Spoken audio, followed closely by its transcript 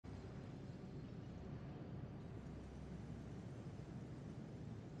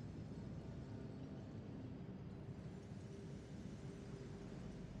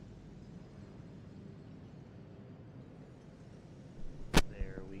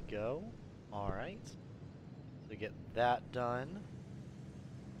go. Alright. So get that done.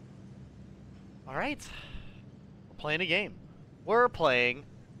 Alright. We're playing a game. We're playing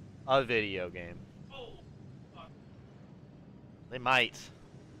a video game. They might.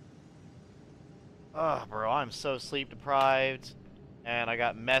 Ugh, bro, I'm so sleep deprived. And I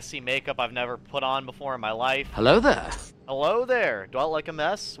got messy makeup I've never put on before in my life. Hello there. Hello there. Do I look like a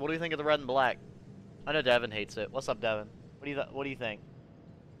mess? What do you think of the red and black? I know Devin hates it. What's up, Devin? What do you think?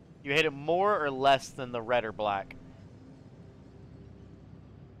 You hate it more or less than the red or black?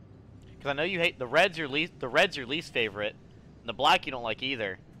 Because I know you hate the red's your least favorite, and the black you don't like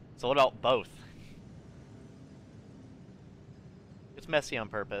either. So what about both? It's messy on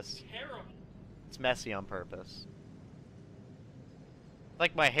purpose. Terrible. It's messy on purpose.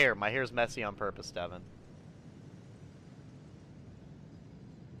 Like my hair. My hair's messy on purpose, Devin.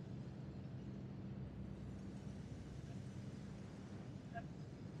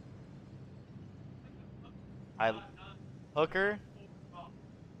 Hooker?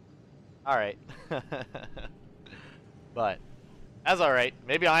 Alright. But, that's alright.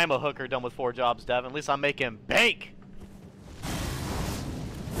 Maybe I am a hooker done with 4 jobs, Devin. At least I'm making bank!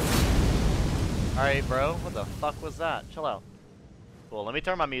 Alright, bro. What the fuck was that? Chill out. Cool, let me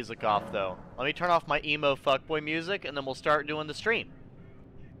turn my music off, though. Let me turn off my emo fuckboy music, and then we'll start doing the stream.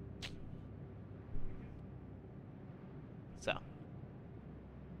 So.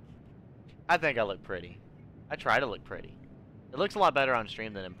 I think I look pretty. I try to look pretty. It looks a lot better on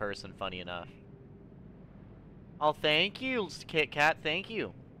stream than in person, funny enough. Oh, thank you, Kit Kat, thank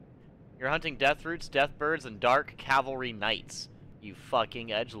you. You're hunting death roots, death birds, and dark cavalry knights. You fucking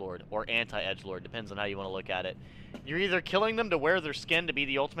edgelord, or anti-edgelord, depends on how you want to look at it. You're either killing them to wear their skin to be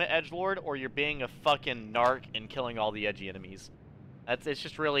the ultimate edgelord, or you're being a fucking narc and killing all the edgy enemies. It's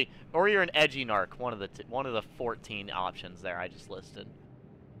just really, or you're an edgy narc, one of the 14 options there I just listed.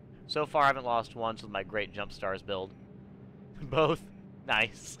 So far, I haven't lost once with my great jump stars build. Both,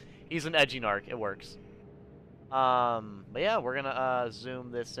 nice. He's an edgy narc, it works. But yeah, we're gonna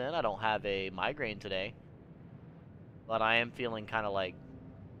zoom this in. I don't have a migraine today, but I am feeling kind of like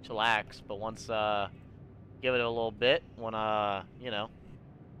chillax. But once give it a little bit when you know.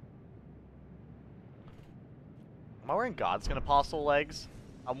 Am I wearing Godskin Apostle legs?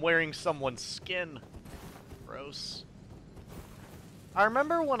 I'm wearing someone's skin. Gross. I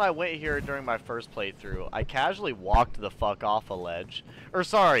remember when I went here during my first playthrough, I casually walked the fuck off a ledge. Or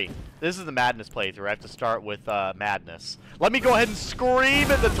sorry, this is the Madness playthrough. I have to start with Madness. Let me go ahead and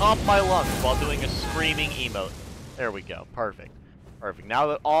scream at the top of my lungs while doing a screaming emote. There we go. Perfect. Perfect. Now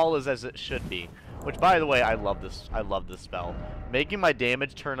that all is as it should be. Which, by the way, I love this. I love this spell. Making my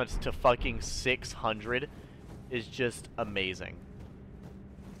damage turn to fucking 600 is just amazing.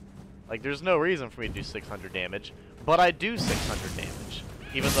 Like, there's no reason for me to do 600 damage. But I do 600 damage.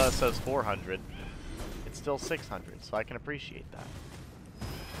 Even though it says 400, it's still 600, so I can appreciate that.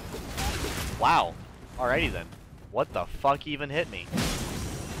 Wow. Alrighty then. What the fuck even hit me?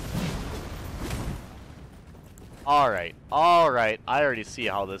 Alright. Alright. I already see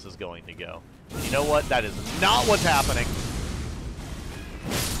how this is going to go. You know what? That is not what's happening.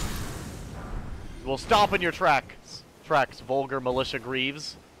 You will stop in your tracks, vulgar militia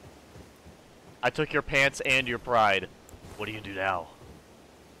Greaves. I took your pants and your pride. What do you do now?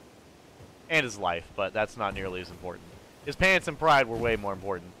 And his life, but that's not nearly as important. His pants and pride were way more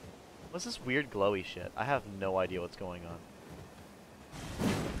important. What's this weird glowy shit? I have no idea what's going on.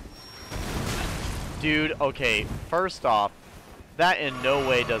 Dude, okay, first off, that in no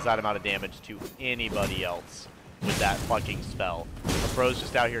way does that amount of damage to anybody else with that fucking spell. The bro's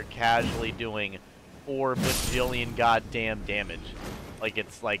just out here casually doing 4 bajillion goddamn damage. Like,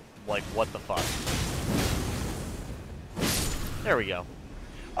 it's like, what the fuck? There we go.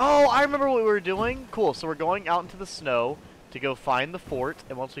 Oh, I remember what we were doing. Cool, so we're going out into the snow to go find the fort,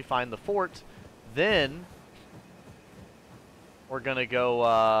 and once we find the fort, then we're gonna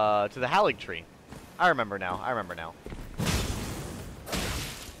go to the Hallig tree. I remember now. I remember now.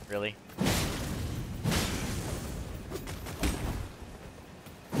 Really?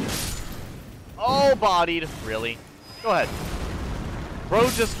 Oh, bodied. Really? Go ahead. Bro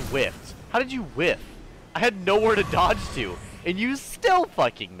just whiffed. How did you whiff? I had nowhere to dodge to, and you still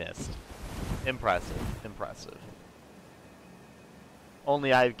fucking missed. Impressive. Impressive.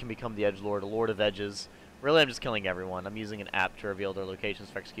 Only I can become the edgelord, a lord of edges. Really, I'm just killing everyone. I'm using an app to reveal their locations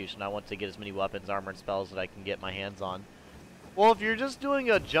for execution. I want to get as many weapons, armor, and spells that I can get my hands on. Well, if you're just doing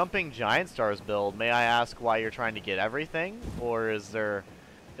a jumping giant stars build, may I ask why you're trying to get everything? Or is there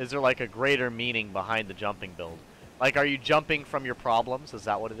like a greater meaning behind the jumping build? Like, are you jumping from your problems? Is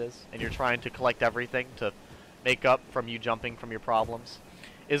that what it is? And you're trying to collect everything to make up from you jumping from your problems?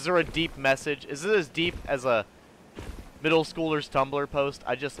 Is there a deep message? Is it as deep as a middle schooler's Tumblr post?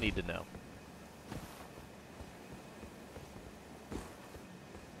 I just need to know.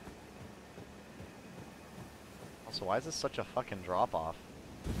 Also, why is this such a fucking drop-off?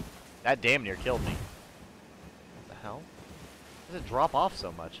 That damn near killed me. What the hell? Why does it drop off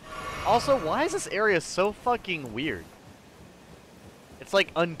so much? Also, why is this area so fucking weird? It's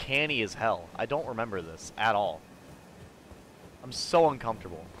like uncanny as hell. I don't remember this at all. I'm so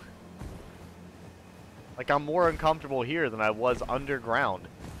uncomfortable. Like, I'm more uncomfortable here than I was underground.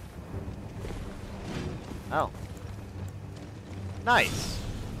 Oh. Nice.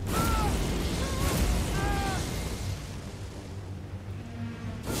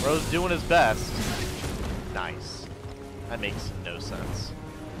 Bro's doing his best. Nice. That makes no sense.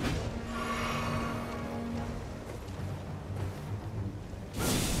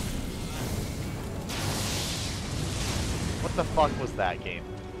 What the fuck was that game?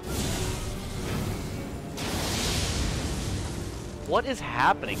 What is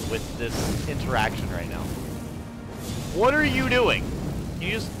happening with this interaction right now? What are you doing? Can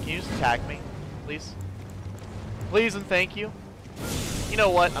you just attack me? Please? Please and thank you. You know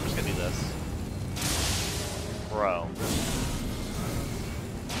what? I'm just gonna do this. Bro.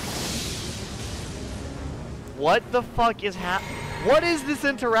 What the fuck is What is this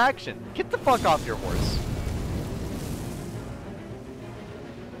interaction? Get the fuck off your horse.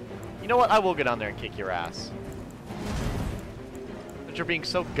 You know what? I will get on there and kick your ass. But you're being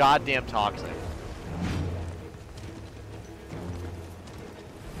so goddamn toxic.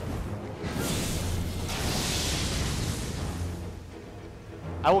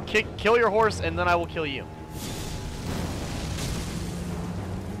 I will kill your horse, and then I will kill you.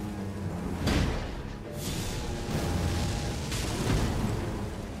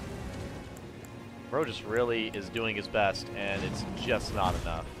 Bro just really is doing his best, and it's just not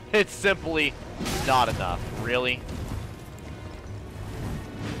enough. It's simply not enough. Really?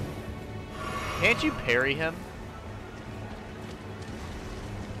 Can't you parry him?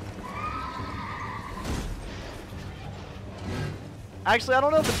 Actually, I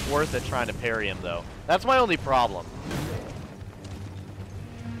don't know if it's worth it trying to parry him, though. That's my only problem.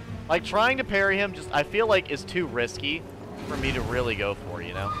 Like, trying to parry him just, I feel like, is too risky for me to really go for,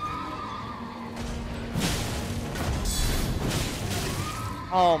 you know?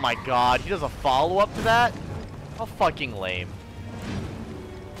 Oh my god, he does a follow-up to that? How fucking lame.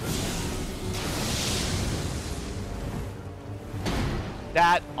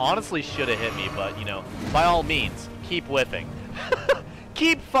 That honestly should have hit me, but, you know, by all means, keep whiffing.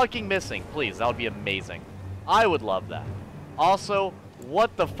 Keep fucking missing, please. That would be amazing. I would love that. Also,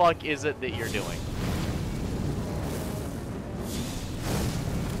 what the fuck is it that you're doing?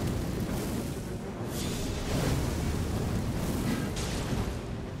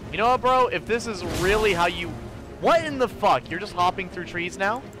 You know what, bro? If this is really how you... What in the fuck? You're just hopping through trees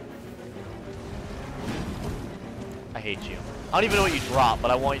now? I hate you. I don't even know what you drop,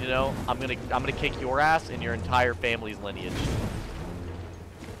 but I want you to know I'm gonna kick your ass and your entire family's lineage.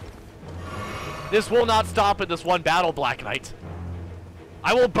 This will not stop at this one battle, Black Knight.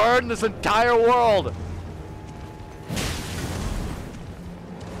 I will burn this entire world.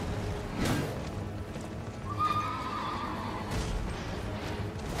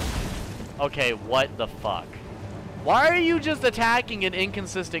 Okay, what the fuck? Why are you just attacking in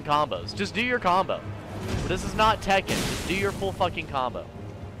inconsistent combos? Just do your combo. This is not Tekken. Just do your full fucking combo.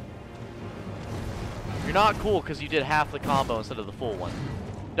 You're not cool because you did half the combo instead of the full one.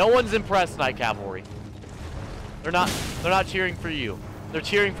 No one's impressed, Night Cavalry. They're not cheering for you. They're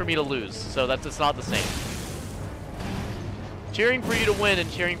cheering for me to lose, so it's not the same. Cheering for you to win and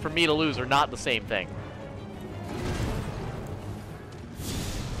cheering for me to lose are not the same thing.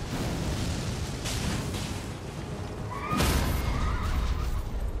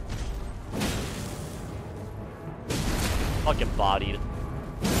 Fucking bodied.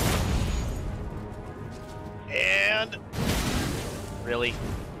 And... Really?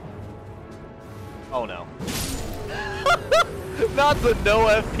 Oh no. Not the no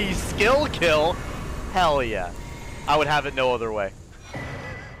FP skill kill. Hell yeah. I would have it no other way.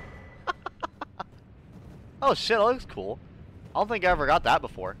 Oh shit, that looks cool. I don't think I ever got that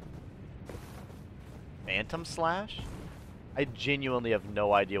before. Phantom Slash? I genuinely have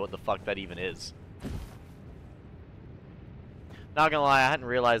no idea what the fuck that even is. Not gonna lie, I hadn't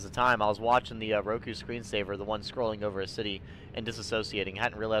realized the time. I was watching the Roku screensaver, the one scrolling over a city and disassociating.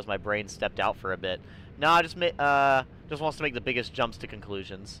 Hadn't realized my brain stepped out for a bit. No, I just wants to make the biggest jumps to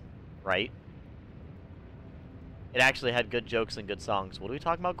conclusions, right? It actually had good jokes and good songs. What are we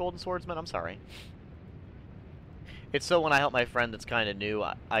talking about, Golden Swordsman? I'm sorry. It's so when I help my friend that's kind of new,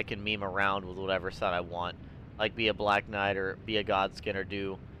 I can meme around with whatever set I want. Like be a Black Knight or be a Godskin or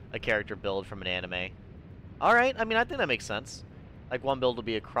do a character build from an anime. Alright, I mean, I think that makes sense. Like one build will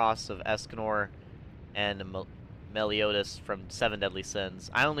be a cross of Escanor and Meliodas from Seven Deadly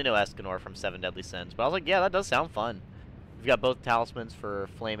Sins. I only know Escanor from Seven Deadly Sins, but I was like, yeah, that does sound fun. We've got both talismans for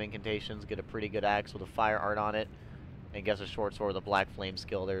flame incantations, get a pretty good axe with a fire art on it, and gets a short sword with a black flame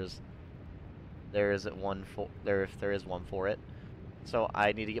skill. There is one for it. So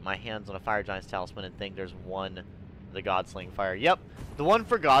I need to get my hands on a Fire Giant's Talisman and think there's one for the Godslaying Fire. Yep, the one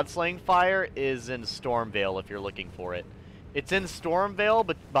for Godslaying Fire is in Stormvale if you're looking for it. It's in Stormvale,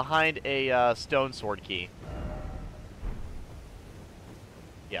 but behind a Stone Sword key.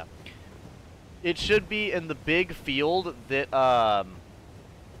 Yeah. It should be in the big field that,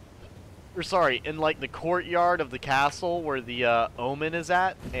 or sorry, in like the courtyard of the castle where the Omen is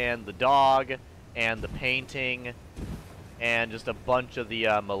at, and the dog, and the painting, and just a bunch of the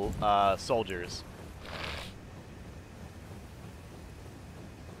soldiers.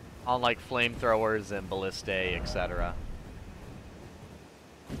 On like flamethrowers and ballistae, etc.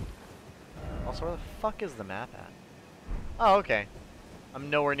 Also, where the fuck is the map at? Oh, okay. I'm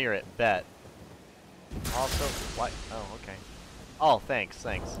nowhere near it. Bet. Also, what? Oh, okay. Oh, thanks.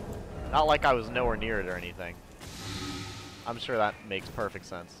 Not like I was nowhere near it or anything. I'm sure that makes perfect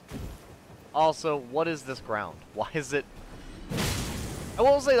sense. Also, what is this ground? Why is it... I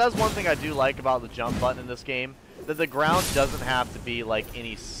will say that's one thing I do like about the jump button in this game, that the ground doesn't have to be like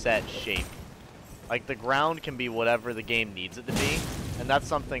any set shape. Like, the ground can be whatever the game needs it to be, and that's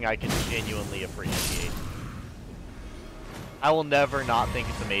something I can genuinely appreciate. I will never not think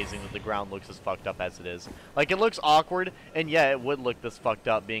it's amazing that the ground looks as fucked up as it is. Like, it looks awkward, and yeah, it would look this fucked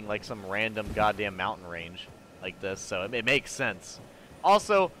up being like some random goddamn mountain range like this, so it makes sense.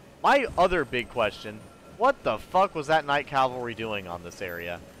 Also, my other big question, what the fuck was that Night Cavalry doing on this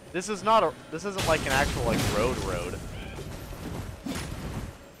area? This isn't like an actual, like, road.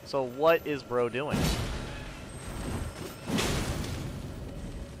 So what is bro doing?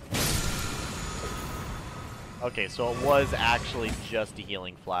 Okay, so it was actually just a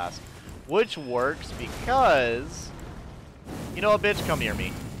healing flask. Which works because... You know what, bitch? Come near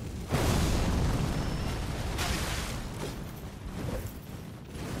me.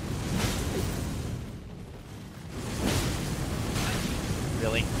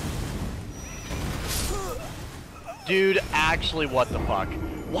 Really? Dude, actually, what the fuck?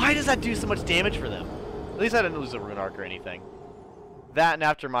 Why does that do so much damage for them? At least I didn't lose a rune arc or anything. That, and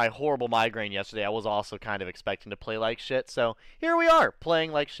after my horrible migraine yesterday, I was also kind of expecting to play like shit, so here we are,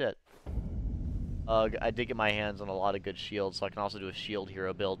 playing like shit. I did get my hands on a lot of good shields, so I can also do a shield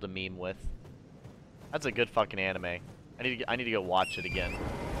hero build to meme with. That's a good fucking anime. I need to go watch it again.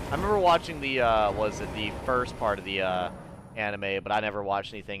 I remember watching the, the first part of the, anime, but I never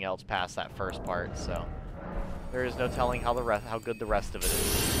watched anything else past that first part, so... There is no telling how good the rest of it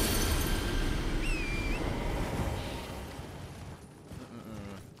is.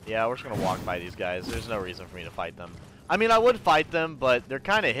 Yeah, we're just gonna walk by these guys. There's no reason for me to fight them. I mean, I would fight them, but they're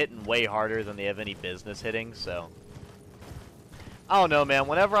kind of hitting way harder than they have any business hitting, so... I don't know, man.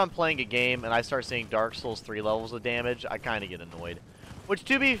 Whenever I'm playing a game and I start seeing Dark Souls 3 levels of damage, I kind of get annoyed. Which,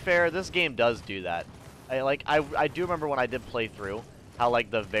 to be fair, this game does do that. I do remember when I did play through, how,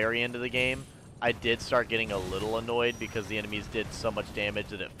 like, the very end of the game, I did start getting a little annoyed because the enemies did so much damage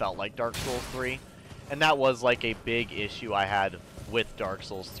that it felt like Dark Souls 3. And that was, like, a big issue I had with Dark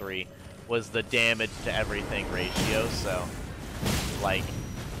Souls 3, was the damage to everything ratio, so, like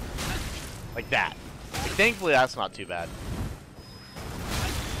that. Like, thankfully, that's not too bad.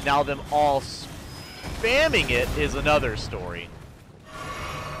 Now, them all spamming it is another story.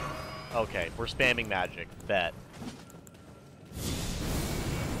 Okay, we're spamming magic. Bet.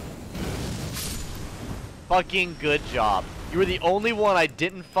 Fucking good job. You were the only one I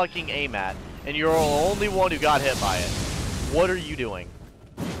didn't fucking aim at, and you're the only one who got hit by it. What are you doing?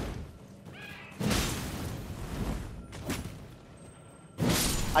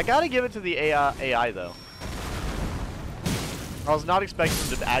 I gotta give it to the AI though. I was not expecting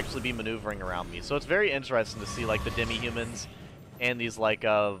them to actually be maneuvering around me, so it's very interesting to see like the demi-humans and these like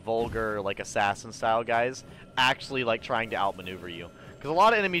vulgar like assassin style guys actually like trying to outmaneuver you. Because a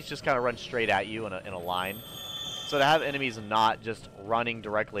lot of enemies just kind of run straight at you in a line. So to have enemies not just running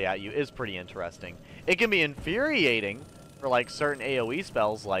directly at you is pretty interesting. It can be infuriating for like certain AoE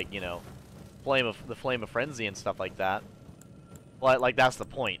spells, like, you know, the Flame of Frenzy and stuff like that. But like that's the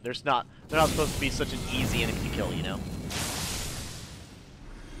point. They're not supposed to be such an easy enemy to kill, you know.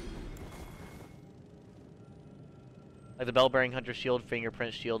 Like the bell-bearing hunter shield,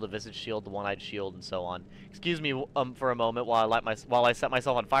 fingerprint shield, the visage shield, the one-eyed shield, and so on. Excuse me for a moment while I set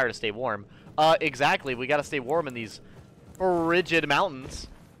myself on fire to stay warm. Exactly. We gotta stay warm in these frigid mountains.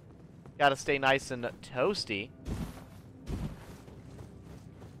 Gotta stay nice and toasty.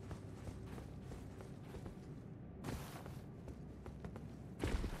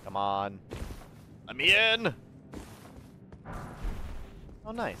 Come on. Let me in!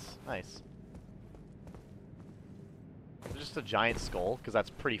 Oh, nice. Nice. Just a giant skull, because that's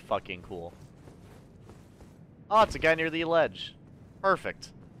pretty fucking cool. Oh, it's a guy near the ledge.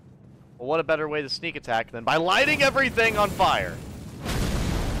 Perfect. Well, what a better way to sneak attack than by lighting everything on fire?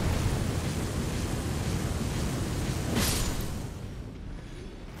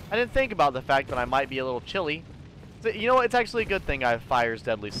 I didn't think about the fact that I might be a little chilly. You know what? It's actually a good thing I have Fire's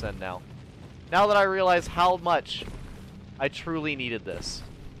Deadly Sin now. Now that I realize how much I truly needed this.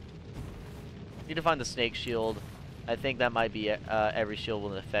 Need to find the snake shield. I think that might be every shield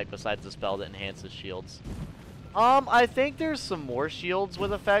with an effect besides the spell that enhances shields. I think there's some more shields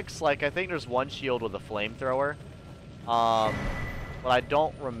with effects. Like, I think there's one shield with a flamethrower. But I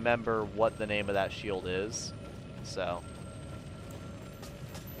don't remember what the name of that shield is. So.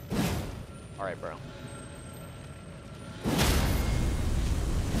 Alright, bro.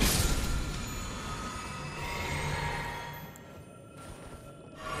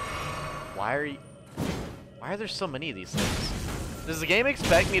 Why are there so many of these things? Does the game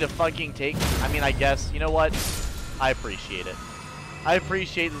expect me to fucking take... I mean, I guess, you know what? I appreciate it. I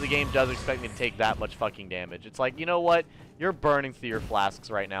appreciate that the game does expect me to take that much fucking damage. It's like, you know what? You're burning through your flasks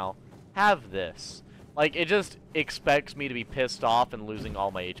right now. Have this. Like, it just expects me to be pissed off and losing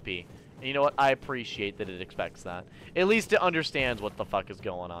all my HP. And you know what? I appreciate that it expects that. At least it understands what the fuck is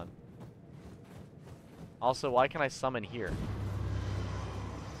going on. Also, why can I summon here?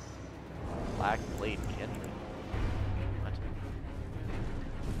 Black Blade Kindred. What?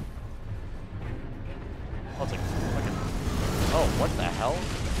 Oh, it's like fucking... Oh, what the hell?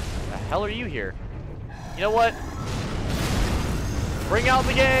 The hell are you here? You know what? Bring out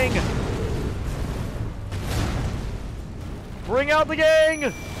the gang! Bring out the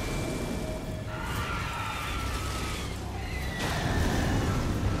gang!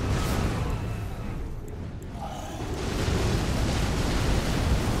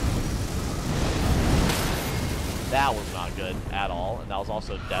 That was not good at all, and that was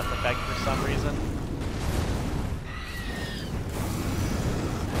also death effect for some reason.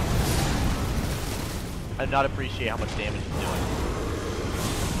 I do not appreciate how much damage he's doing.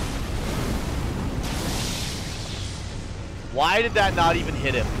 Why did that not even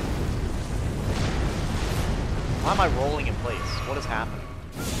hit him? Why am I rolling in place? What is happening?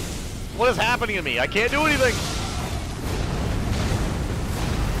 What is happening to me? I can't do anything!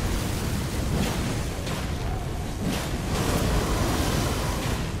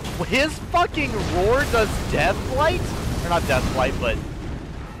 His fucking roar does Deathlight? Or not Deathlight, but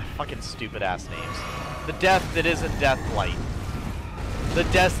fucking stupid ass names. The death that isn't Deathlight. The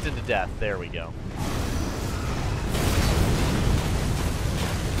destined death. There we go.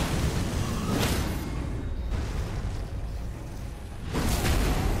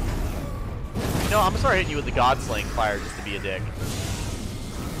 No, I'm gonna start hitting you with the Godslaying fire just to be a dick.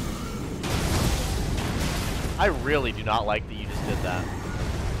 I really do not like that you just did that.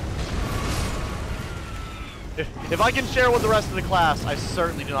 If I can share with the rest of the class, I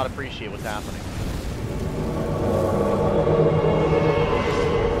certainly do not appreciate what's happening.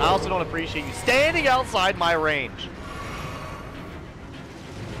 I also don't appreciate you standing outside my range.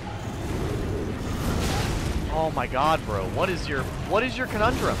 Oh my god, bro. What is your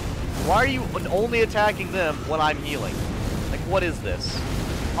conundrum? Why are you only attacking them when I'm healing? Like, what is this?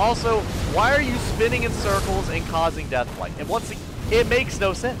 Also, why are you spinning in circles and causing deathlight? And once again, it makes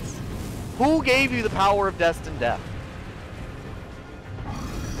no sense. Who gave you the power of destined death?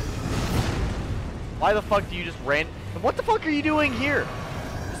 Why the fuck do you just ran? And what the fuck are you doing here?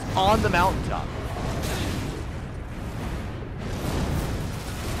 Just on the mountaintop.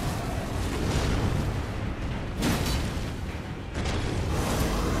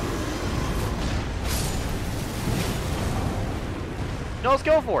 No, let's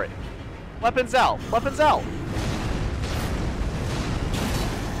go for it. Weapons out. Weapons out.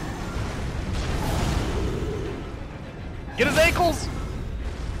 Get his ankles!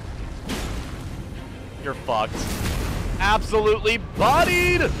 You're fucked. Absolutely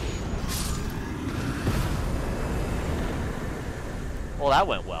bodied! Well, that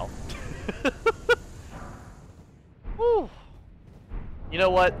went well. Whew. You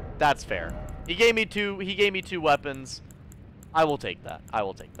know what? That's fair. He gave me two weapons. I will take that. I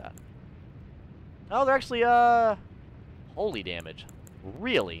will take that. Oh, they're actually, holy damage.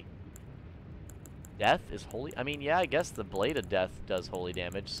 Really? Death is holy? I mean, yeah, I guess the Blade of Death does holy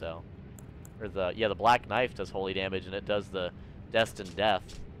damage, so... Or the Black Knife does holy damage, and it does the Destined Death.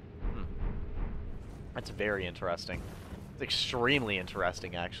 Hmm. That's very interesting. It's extremely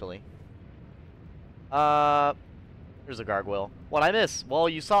interesting, actually. There's a gargoyle. What'd I miss? Well,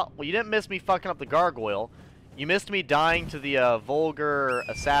 you didn't miss me fucking up the gargoyle. You missed me dying to the vulgar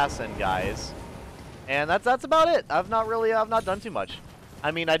assassin guys. And that's about it. I've not done too much.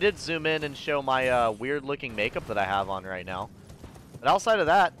 I mean, I did zoom in and show my weird looking makeup that I have on right now. But outside of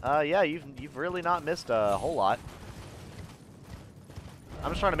that, yeah, you've really not missed a whole lot.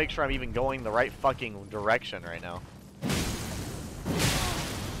 I'm just trying to make sure I'm even going the right fucking direction right now.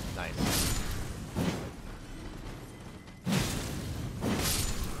 Nice.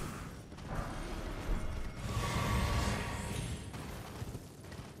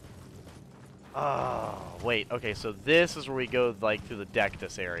 Oh, wait. Okay, so this is where we go, like, through the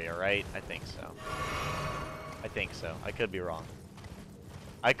Dectus area, right? I think so. I think so. I could be wrong.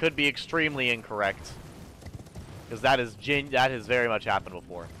 I could be extremely incorrect. Because that has very much happened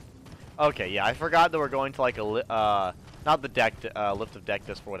before. Okay, yeah, I forgot that we're going to, like, not the lift of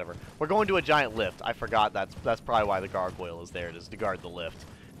Dectus or whatever. We're going to a giant lift. I forgot that's probably why the gargoyle is there, is to guard the lift.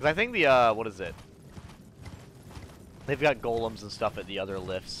 Because I think the, what is it? They've got golems and stuff at the other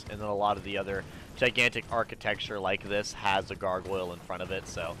lifts, and then a lot of the other gigantic architecture like this has a gargoyle in front of it,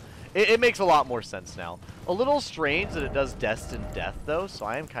 so it makes a lot more sense now. A little strange that it does Destined Death, though, so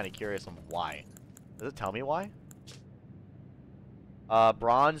I am kind of curious on why. Does it tell me why?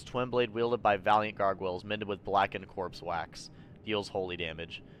 Bronze twin blade wielded by valiant gargoyles, mended with blackened corpse wax, deals holy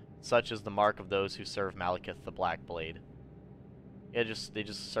damage. Such is the mark of those who serve Malekith the Black Blade. Yeah, they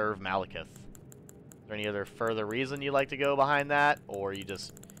just serve Malekith. Is there any other further reason you like to go behind that, or you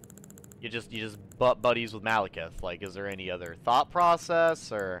just butt buddies with Malekith? Like, is there any other thought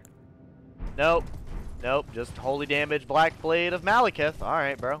process, or? Nope, nope, just holy damage, Black Blade of Malekith. All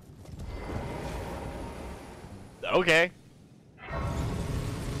right, bro. Okay.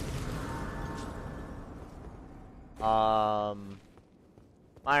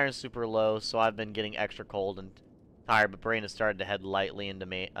 Iron's super low, so I've been getting extra cold and tired, but brain has started to head lightly into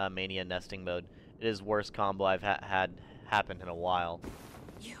mania nesting mode. It is worst combo I've had happened in a while.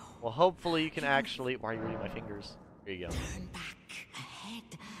 Well, hopefully you can actually... Why are you reading my fingers? Here you go. Turn back. Ahead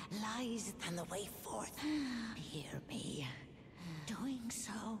lies and the way forth. Hear me. Doing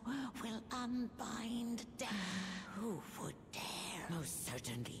so will unbind death. Who would dare? Most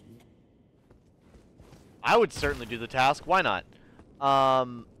certainly. I would certainly do the task. Why not?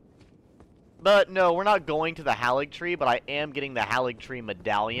 But no, we're not going to the Halig Tree, but I am getting the Halig Tree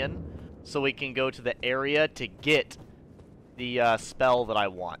medallion, so we can go to the area to get the spell that I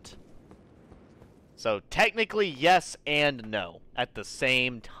want. So technically yes and no at the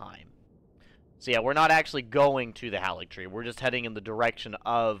same time. So yeah, we're not actually going to the Halig Tree. We're just heading in the direction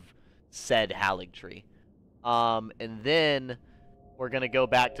of said Halig Tree. And then we're going to go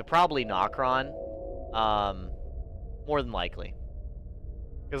back to probably Nokron. More than likely.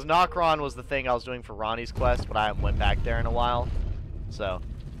 Because Nokron was the thing I was doing for Ronnie's quest, but I haven't went back there in a while. So,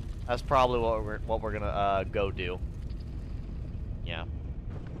 that's probably what we're gonna go do. Yeah.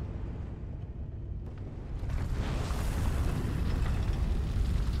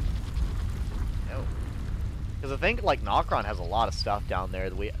 No. Because I think, like, Nokron has a lot of stuff down there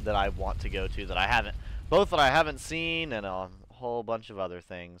that I want to go to that I haven't... Both that I haven't seen, and a whole bunch of other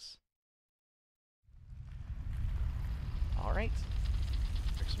things. Alright.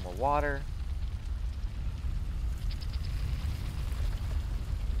 Drink some more water.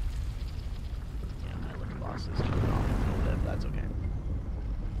 Yeah, my liver boss is turned off a little bit, but that's okay.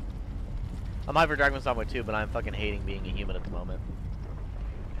 I'm hyper Dragon's Dogma 2, but I'm fucking hating being a human at the moment.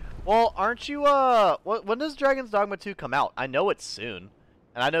 Well, aren't you, when does Dragon's Dogma 2 come out? I know it's soon.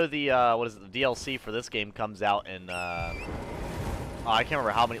 And I know the, what is it, the DLC for this game comes out in, oh, I can't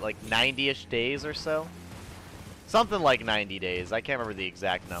remember how many, like 90-ish days or so? Something like 90 days. I can't remember the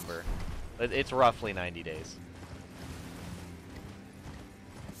exact number. But it's roughly 90 days.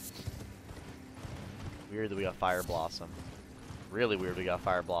 Weird that we got Fire Blossom. Really weird we got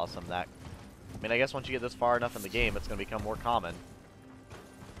Fire Blossom. I mean, I guess once you get this far enough in the game, it's going to become more common.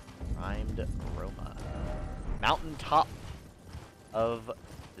 Primed Aroma. Mountaintop of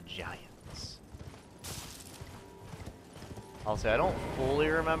the Giants. I'll say I don't fully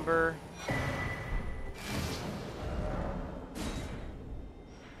remember...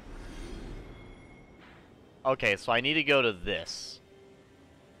 Okay, so I need to go to this.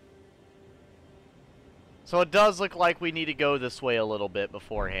 So it does look like we need to go this way a little bit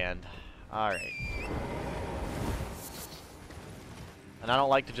beforehand. Alright. And I don't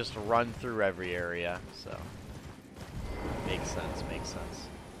like to just run through every area, so... Makes sense, makes sense.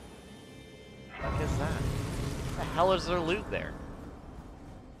 What is that? What the hell is there loot there?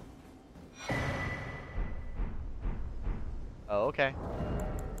 Oh, okay.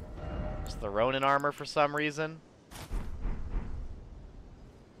 Just the Ronin armor for some reason.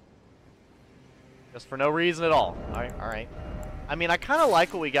 Just for no reason at all. Alright, alright. I mean, I kind of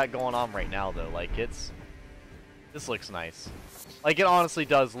like what we got going on right now, though. Like, it's... This looks nice. Like, it honestly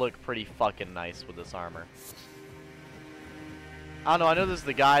does look pretty fucking nice with this armor. I don't know, I know this is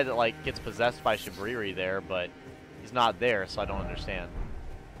the guy that, like, gets possessed by Shibriri there, but he's not there, so I don't understand.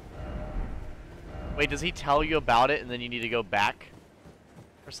 Wait, does he tell you about it and then you need to go back?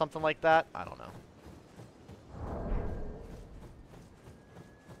 Or something like that? I don't know.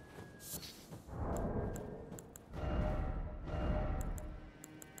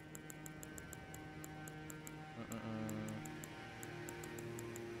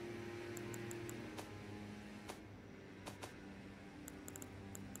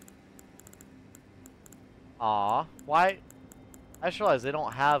 Aw, why? I just realized they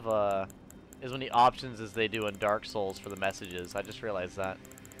don't have as many options as they do in Dark Souls for the messages. I just realized that.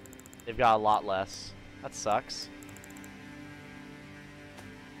 They've got a lot less. That sucks.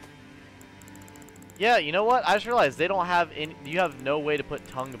 Yeah, you know what? I just realized they don't have any. You have no way to put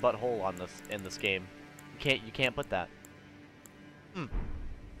tongue to butthole on this in this game. You can't put that. Hmm.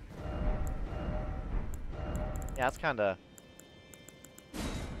 Yeah, that's kind of.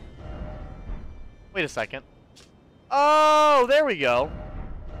 Wait a second. Oh, there we go.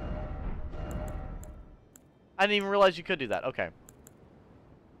 I didn't even realize you could do that. Okay.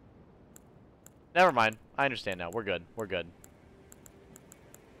 Never mind. I understand now. We're good. We're good.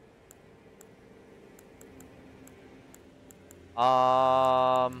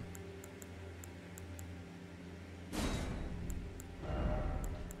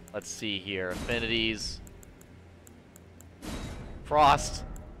 Let's see here. Affinities. Frost.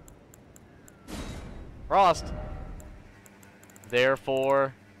 Frost.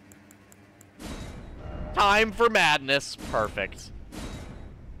 Therefore, time for madness. Perfect.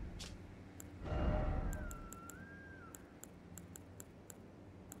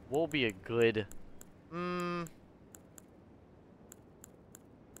 Will be a good...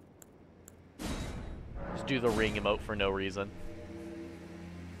 Just do the ring emote for no reason.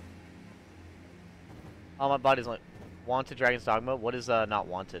 Oh, my body's like... Wanted Dragon's Dogma? What is not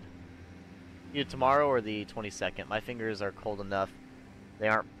wanted? Either tomorrow or the 22nd. My fingers are cold enough. They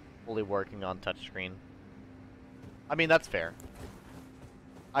aren't fully working on touchscreen. I mean, that's fair.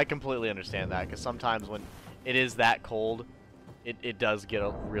 I completely understand that, because sometimes when it is that cold, it does get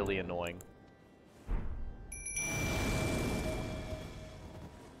really annoying.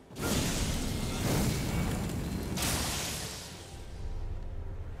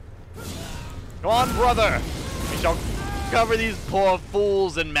 Come on, brother! We shall cover these poor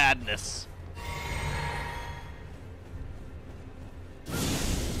fools in madness.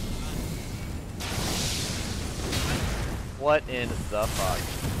 What in the fuck?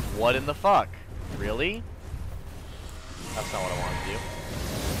 What in the fuck? Really? That's not what I wanted to do.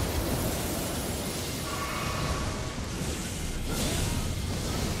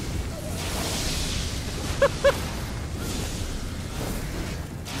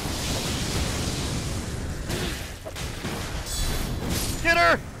 Get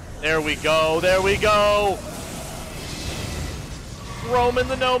her! There we go, there we go! Roman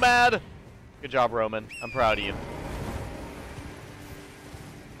the Nomad! Good job, Roman. I'm proud of you.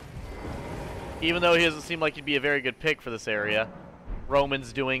 Even though he doesn't seem like he'd be a very good pick for this area,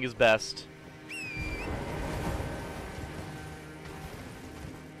 Roman's doing his best.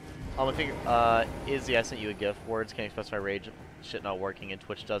 I think, Izzy, I sent you a GIF. Words can't express my rage. Shit not working, and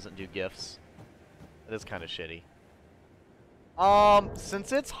Twitch doesn't do GIFs. That is kind of shitty.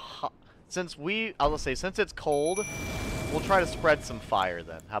 Since it's hot, since it's cold, we'll try to spread some fire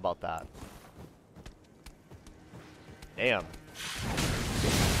then. How about that? Damn.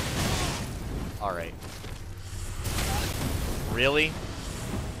 Alright. Really?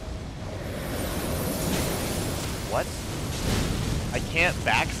 What? I can't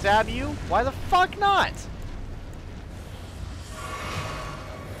backstab you? Why the fuck not?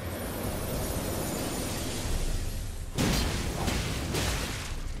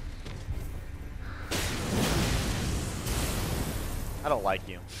 I don't like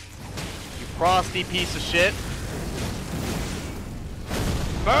you. You frosty piece of shit.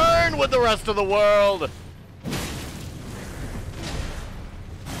 Burn with the rest of the world!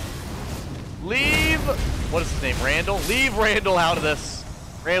 Leave... What is his name? Randall? Leave Randall out of this.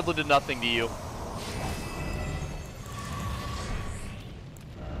 Randall did nothing to you.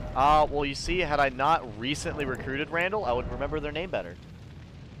 Well, you see, had I not recently recruited Randall, I would remember their name better.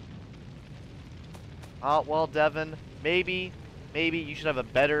 Well, Devin, maybe you should have a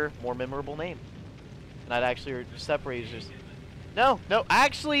better, more memorable name. And I'd actually separate you. No,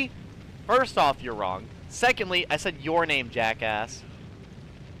 actually, first off, you're wrong. Secondly, I said your name, jackass.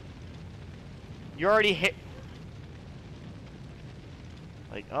 You already hit...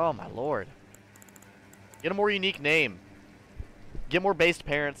 Like, oh my lord. Get a more unique name. Get more based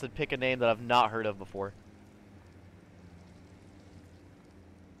parents and pick a name that I've not heard of before.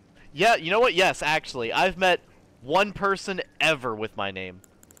 Yeah, you know what? Yes, actually. I've met one person ever with my name.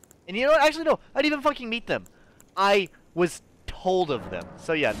 And you know what? Actually, no. I didn't even fucking meet them. I was told of them.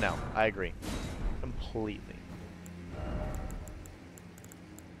 So yeah, no. I agree. Completely.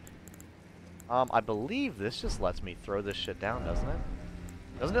 I believe this just lets me throw this shit down, doesn't it?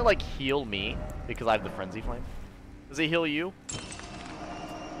 Doesn't it, like, heal me because I have the Frenzy Flame? Does it heal you?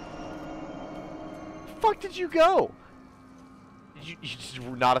 Fuck did you go? You just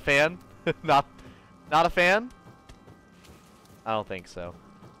were not a fan? not a fan? I don't think so.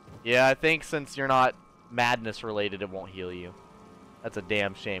 Yeah, I think since you're not madness related, it won't heal you. That's a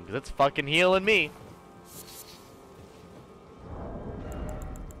damn shame, because it's fucking healing me.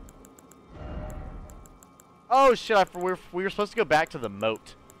 Oh shit, we were supposed to go back to the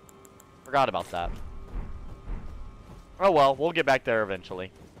moat. Forgot about that. Oh well, we'll get back there eventually.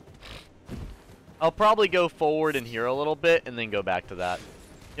 I'll probably go forward in here a little bit and then go back to that.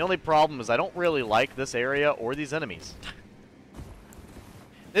 The only problem is I don't really like this area or these enemies.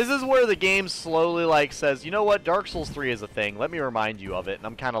 This is where the game slowly like says, you know what, Dark Souls 3 is a thing. Let me remind you of it. And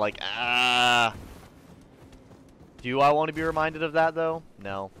I'm kind of like, ah. Do I want to be reminded of that though?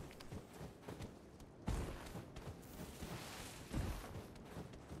 No.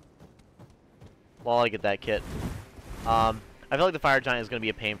 While I get that kit. I feel like the Fire Giant is going to be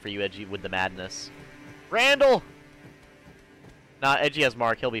a pain for you, Edgy, with the madness. Randall! Nah, Edgy has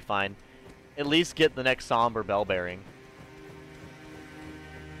Mark. He'll be fine. At least get the next Somber Bell Bearing.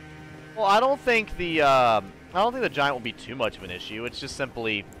 Well, I don't think the Giant will be too much of an issue. It's just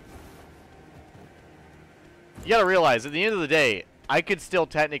simply... You gotta realize, at the end of the day, I could still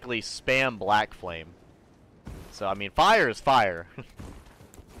technically spam Black Flame. So, I mean, fire is fire.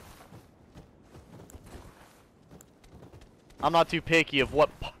 I'm not too picky of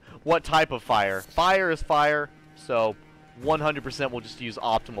what type of fire. Fire is fire, so 100% we'll just use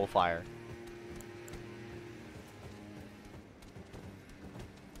optimal fire.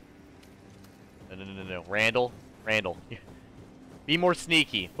 No. Randall. Be more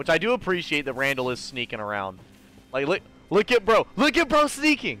sneaky, which I do appreciate that Randall is sneaking around. Like, look at bro. Look at bro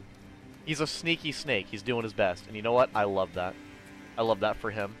sneaking. He's a sneaky snake. He's doing his best. And you know what? I love that. I love that for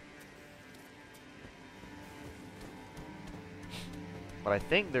him. But I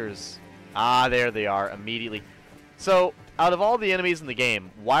think there's... Ah, there they are, immediately. So, out of all the enemies in the game,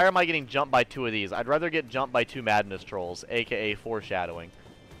 why am I getting jumped by 2 of these? I'd rather get jumped by 2 Madness Trolls, aka Foreshadowing.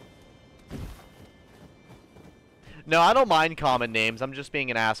 No, I don't mind common names, I'm just being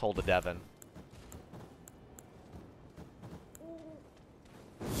an asshole to Devin.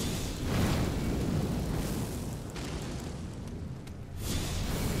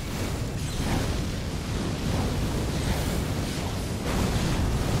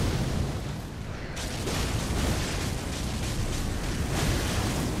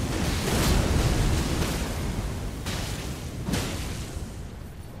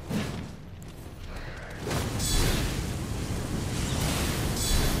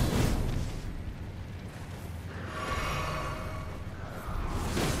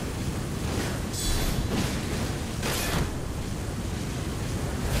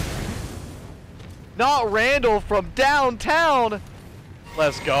 Not Randall from downtown!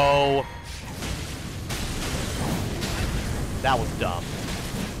 Let's go. That was dumb.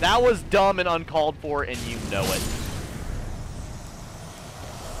 That was dumb and uncalled for, and you know it.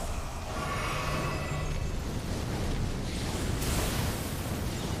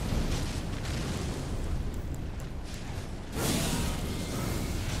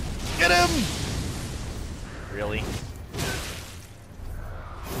 Get him! Really?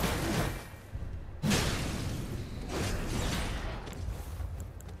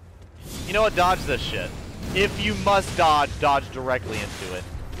 You know what? Dodge this shit. If you must dodge, dodge directly into it.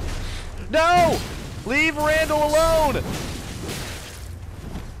 No! Leave Randall alone!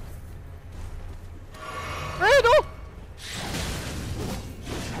 Randall!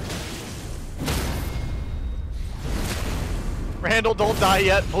 Randall, don't die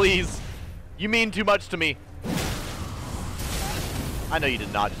yet, please. You mean too much to me. I know you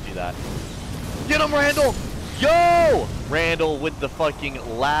did not just do that. Get him, Randall! Yo! Randall with the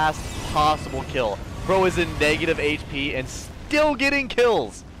fucking last possible kill. Bro is in negative HP and still getting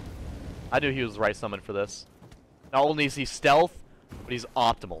kills. I knew he was right summoned for this. Not only is he stealth, but he's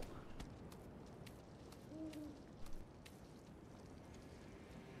optimal.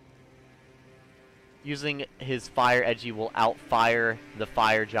 Using his fire edgy will outfire the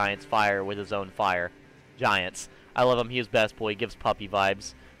fire giant's fire with his own fire. Giants. I love him. He is best boy. He gives puppy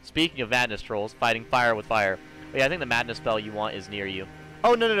vibes. Speaking of madness trolls, fighting fire with fire. Oh, yeah, I think the madness spell you want is near you.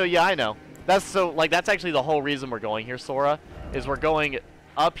 Oh, no. Yeah, I know. That's so, like, that's actually the whole reason we're going here, Sora. Is we're going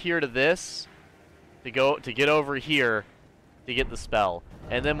up here to this to get over here to get the spell.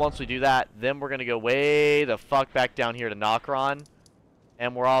 And then once we do that, then we're going to go way the fuck back down here to Nokron.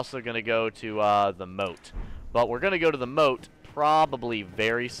 And we're also going to go to the moat. But we're going to go to the moat probably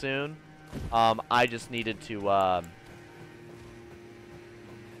very soon. I just needed to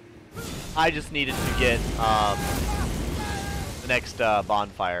get the next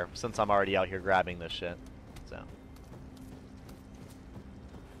bonfire since I'm already out here grabbing this shit. So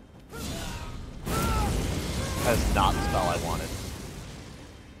that's not the spell I wanted.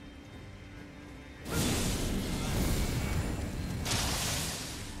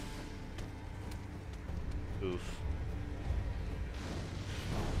 Oof.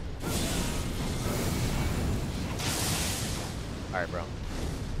 Alright, bro.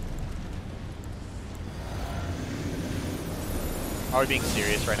 Are we being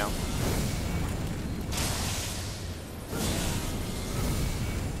serious right now?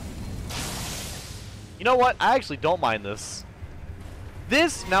 You know what? I actually don't mind this.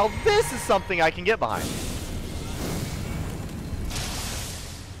 Now this is something I can get behind.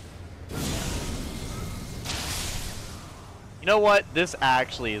 You know what? This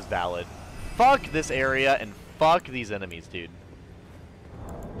actually is valid. Fuck this area and fuck these enemies, dude.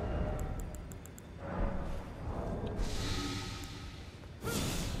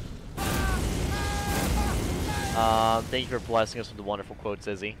 Thank you for blessing us with the wonderful quotes,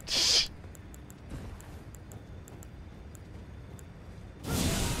 Izzy.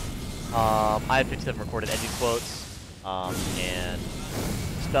 I have 57 recorded ending quotes. And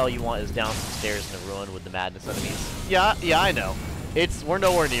spell you want is down some stairs in the ruin with the madness enemies. Yeah, I know. We're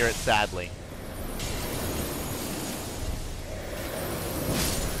nowhere near it, sadly.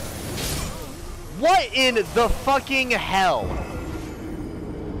 What in the fucking hell?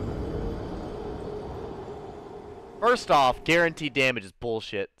 First off, guaranteed damage is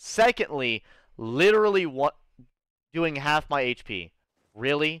bullshit. Secondly, literally doing half my HP.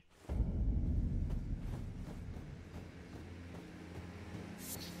 Really?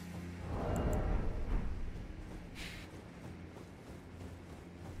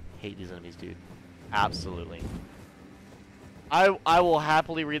 Hate these enemies, dude. Absolutely. I will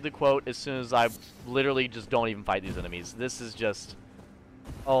happily read the quote as soon as I literally just don't even fight these enemies. This is just...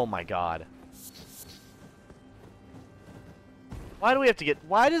 Oh my god. Why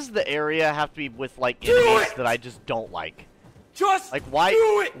does the area have to be with, like, enemies that I just don't like? Like, why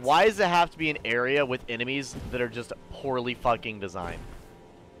does it have to be an area with enemies that are just poorly fucking designed?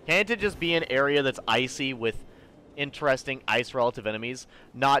 Can't it just be an area that's icy with interesting ice relative enemies?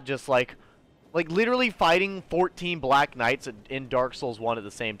 Not just, like literally fighting 14 Black Knights in Dark Souls 1 at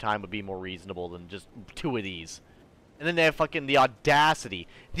the same time would be more reasonable than just 2 of these. And then they have fucking the audacity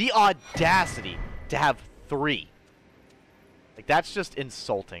to have 3. Like, that's just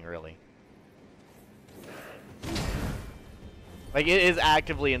insulting, really. Like, it is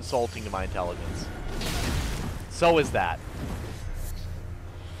actively insulting to my intelligence. So is that.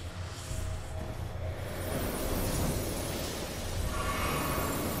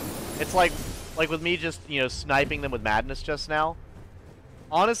 It's like with me just, you know, sniping them with madness just now.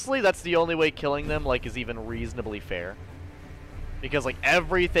 Honestly, that's the only way killing them, like, is even reasonably fair. Because, like,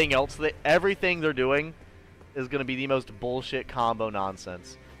 everything they're doing is gonna be the most bullshit combo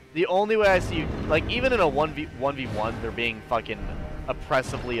nonsense. The only way I see, like, even in a 1v1, they're being fucking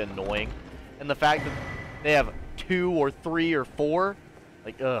oppressively annoying. And the fact that they have 2 or 3 or 4,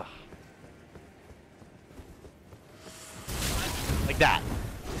 like, ugh. Like that.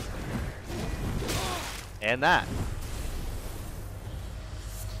 And that.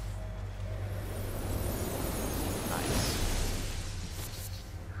 Nice.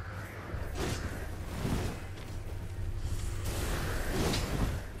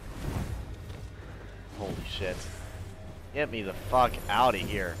 Holy shit. Get me the fuck out of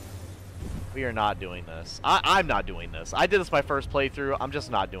here. We are not doing this. I'm not doing this. I did this my first playthrough. I'm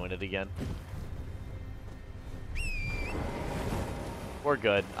just not doing it again. We're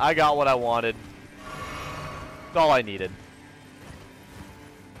good. I got what I wanted. That's all I needed.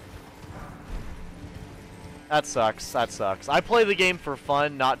 That sucks. That sucks. I play the game for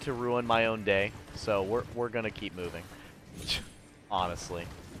fun, not to ruin my own day. So we're gonna keep moving. Honestly.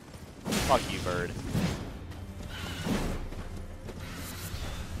 Fuck you, bird.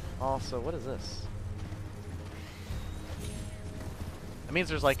 Also, what is this? That means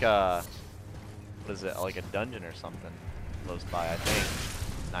there's like a... What is it? Like a dungeon or something close by, I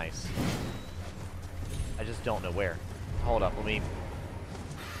think. Nice. I just don't know where. Hold up, let me...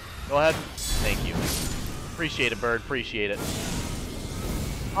 Go ahead. Thank you. Appreciate it, bird. Appreciate it.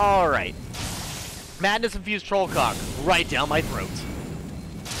 Alright. Madness-infused trollcock. Right down my throat.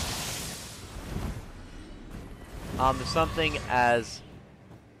 There's something as...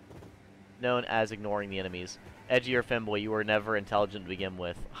 known as ignoring the enemies. Edgy or femboy, you were never intelligent to begin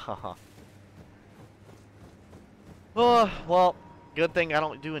with. Haha. Oh, well, good thing I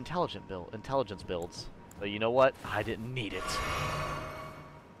don't do intelligence builds. But you know what? I didn't need it.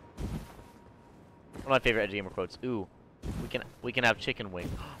 One of my favorite edgy gamer quotes. Ooh, we can have chicken wing.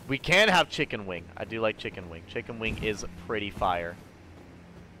 We can have chicken wing. I do like chicken wing. Chicken wing is pretty fire.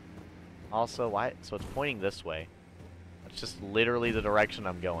 Also, why? So it's pointing this way. It's just literally the direction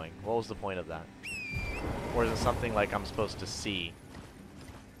I'm going. What was the point of that? Or is it something like I'm supposed to see?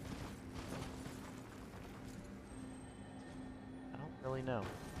 I don't really know.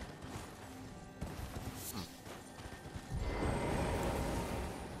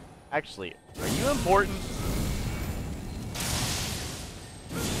 Actually, are you important?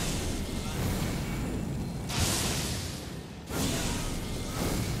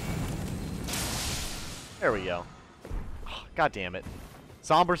 There we go. Oh, God damn it.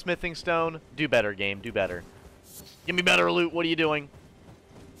 Somber smithing stone. Do better, game. Do better. Give me better loot. What are you doing?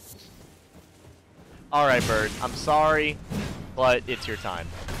 Alright, bird. I'm sorry, but it's your time.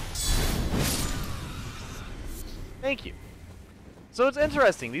 Thank you. So it's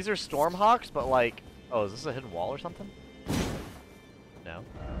interesting. These are Stormhawks, but like... Oh, is this a hidden wall or something? No.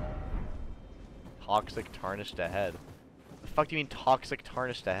 Toxic tarnished ahead. The fuck do you mean toxic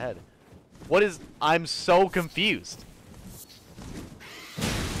tarnished ahead? What is... I'm so confused.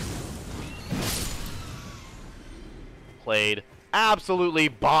 Played. Absolutely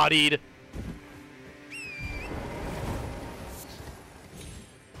bodied.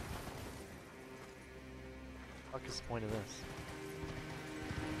 What is the point of this?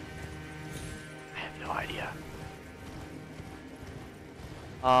 I have no idea.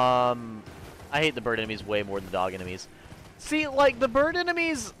 I hate the bird enemies way more than the dog enemies. See, like, the bird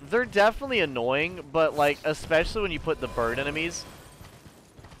enemies, they're definitely annoying, but, like, especially when you put the bird enemies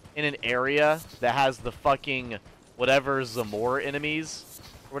in an area that has the fucking whatever Zamor enemies,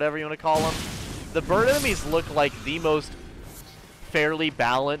 or whatever you want to call them. The bird enemies look like the most fairly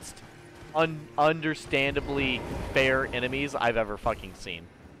balanced, understandably fair enemies I've ever fucking seen.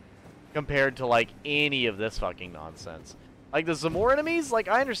 Compared to, like, any of this fucking nonsense. Like, the Zamor enemies, like,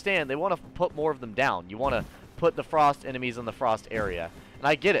 I understand. They want to put more of them down. You want to put the frost enemies in the frost area. And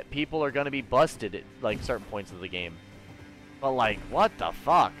I get it. People are going to be busted at, like, certain points of the game. But, like, what the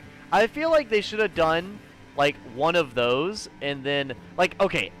fuck? I feel like they should have done, like, one of those, and then, like,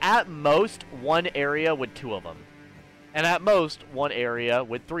 okay, at most, one area with 2 of them. And at most, one area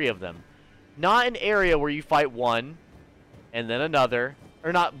with 3 of them. Not an area where you fight 1, and then another,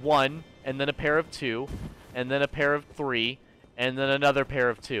 or not 1, and then a pair of 2, and then a pair of 3, and then another pair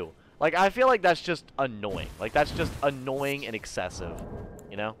of 2. Like, I feel like that's just annoying. Like, that's just annoying and excessive,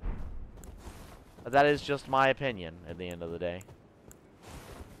 you know? But that is just my opinion at the end of the day.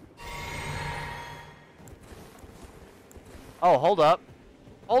 Oh, hold up.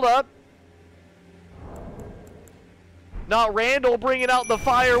 Hold up. Not Randall bringing out the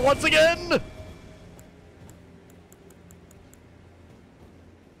fire once again! Come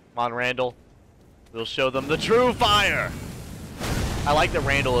on, Randall. We'll show them the true fire! I like that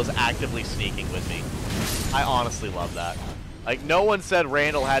Randall is actively sneaking with me. I honestly love that. Like, no one said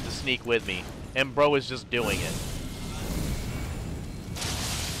Randall had to sneak with me, and bro is just doing it.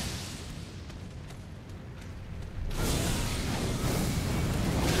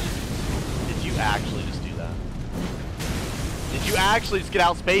 Did you actually just do that? Did you actually just get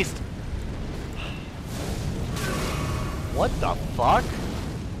outspaced? What the fuck?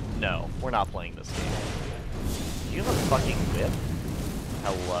 No, we're not playing this game. Do you have a fucking whip?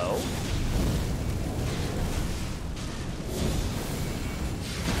 Hello?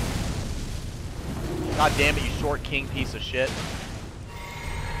 God damn it, you short king piece of shit.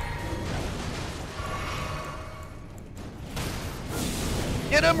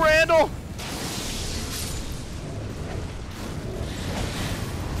 Get him, Randall!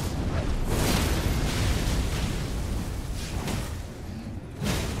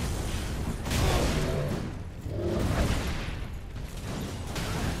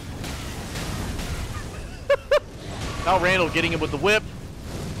 Oh, Randall getting him with the whip.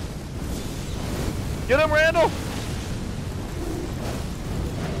 Get him, Randall!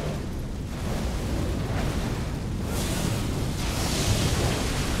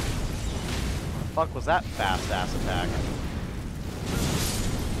 What the fuck was that fast-ass attack?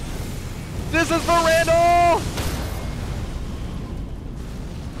 This is for Randall!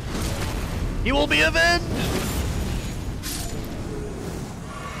 He will be avenged!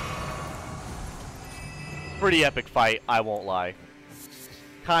 Pretty epic fight, I won't lie.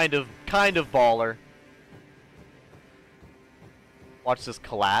 Kind of baller. Watch this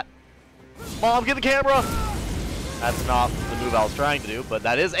collat. Mom, get the camera! That's not the move I was trying to do, but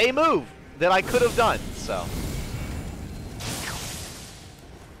that is a move that I could have done, so.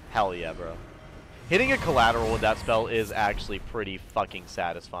 Hell yeah, bro. Hitting a collateral with that spell is actually pretty fucking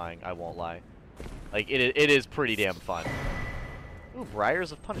satisfying, I won't lie. Like, it is pretty damn fun. Ooh,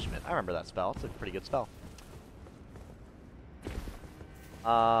 Briars of Punishment. I remember that spell. It's a pretty good spell.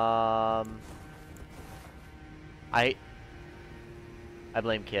 I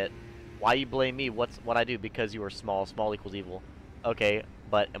blame Kit. Why you blame me? What I do? Because you are small. Small equals evil. Okay,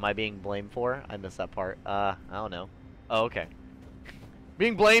 but am I being blamed for? I missed that part. I don't know. Oh, okay.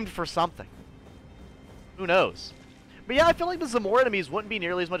 Being blamed for something. Who knows? But yeah, I feel like the Zamora enemies wouldn't be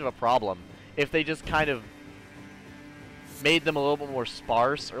nearly as much of a problem if they just kind of made them a little bit more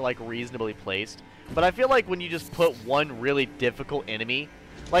sparse or like reasonably placed. But I feel like when you just put one really difficult enemy,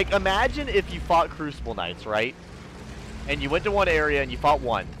 like imagine if you fought Crucible Knights, right? And you went to one area and you fought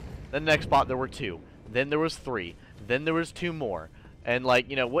one. Then the next spot there were two. Then there was three. Then there was two more. And like,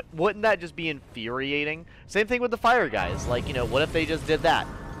 you know, wouldn't that just be infuriating? Same thing with the fire guys. Like, you know, what if they just did that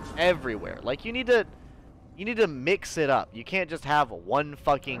everywhere? Like you need to mix it up. You can't just have one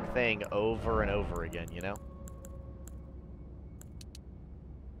fucking thing over and over again, you know?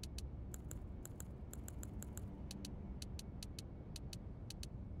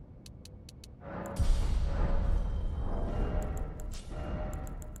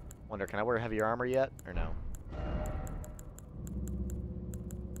 Wonder, can I wear heavy armor yet, or no?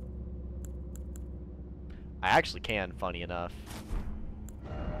 I actually can, funny enough.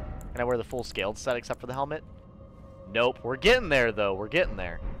 Can I wear the full scaled set except for the helmet? Nope. We're getting there, though. We're getting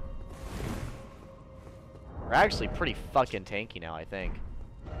there. We're actually pretty fucking tanky now, I think.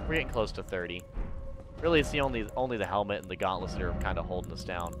 We're getting close to 30. Really, it's the only the helmet and the gauntlets that are kind of holding us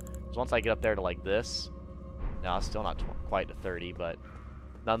down. So once I get up there to, like, this... No, it's still not quite to 30, but...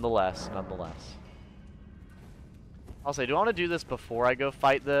 Nonetheless. I'll say, do I want to do this before I go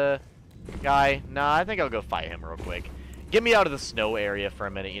fight the guy? Nah, I think I'll go fight him real quick. Get me out of the snow area for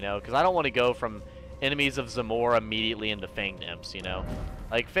a minute, you know? Because I don't want to go from enemies of Zamora immediately into Fanged Imps, you know?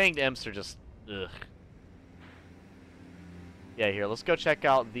 Like, Fanged Imps are just... ugh. Yeah, here, let's go check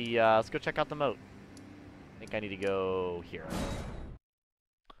out the, moat. I think I need to go here.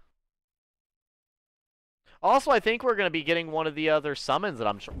 Also, I think we're going to be getting one of the other summons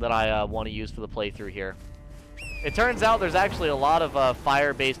that I want to use for the playthrough here. It turns out there's actually a lot of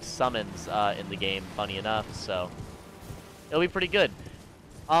fire-based summons in the game, funny enough, so it'll be pretty good.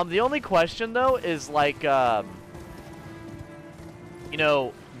 The only question, though, is, like, you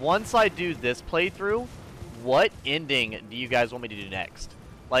know, once I do this playthrough, what ending do you guys want me to do next?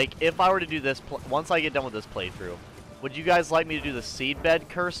 Like, if I were to do this, once I get done with this playthrough, would you guys like me to do the Seedbed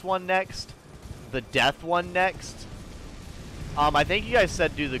Curse one next? The Death one next? I think you guys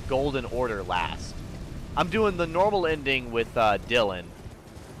said do the Golden Order last. I'm doing the normal ending with Dylan.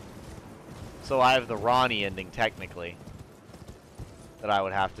 So I have the Ronnie ending, technically, that I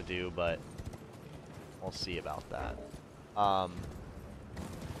would have to do, but we'll see about that.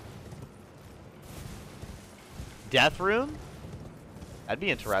 Death Rune? That'd be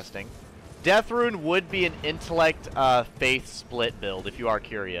interesting. Death Rune would be an intellect faith split build, if you are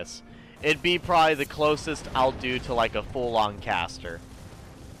curious. It'd be probably the closest I'll do to like a full-on caster.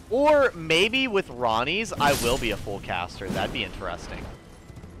 Or maybe with Ronnie's, I will be a full caster. That'd be interesting.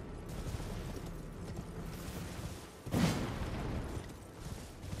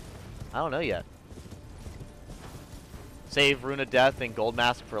 I don't know yet. Save Rune of Death and Gold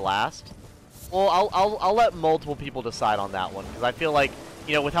Mask for last. Well, I'll let multiple people decide on that one, because I feel like,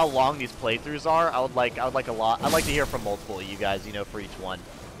 you know, with how long these playthroughs are, I'd like to hear from multiple of you guys, you know, for each one.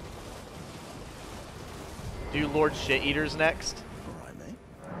 Do Lord Shit Eaters next. All right, mate.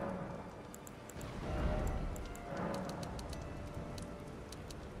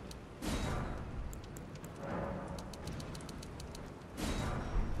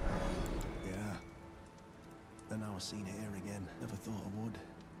 Yeah. Then I was seen here again. Never thought I would.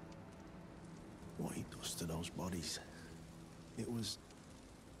 What he does to those bodies. It was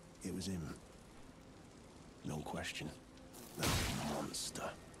him. No question. That monster.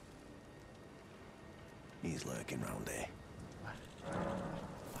 He's lurking round here.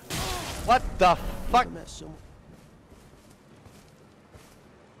 What the fuck? Never met someone.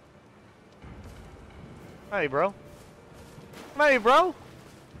 Hey, bro. Hey, bro.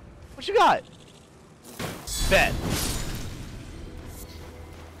 What you got? Bet.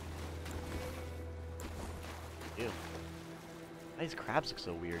 Ew. These crabs look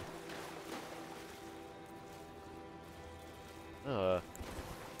so weird.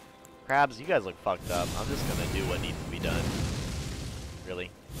 Crabs, you guys look fucked up. I'm just gonna do what needs to be done. Really.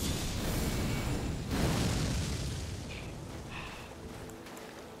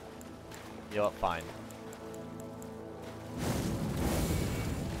 You know what? Fine.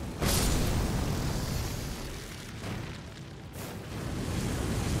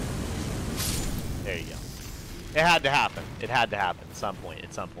 There you go. It had to happen. It had to happen at some point.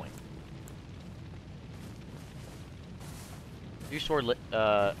 At some point. Do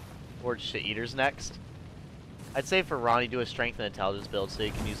Forge Shit Eaters next. I'd say for Ronnie, do a Strength and Intelligence build so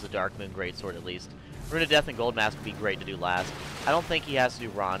you can use the Dark Moon Greatsword at least. Rune of Death and Gold Mask would be great to do last. I don't think he has to do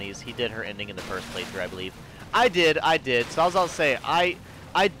Ronnie's. He did her ending in the first playthrough, I believe. I did. So I was about to say, I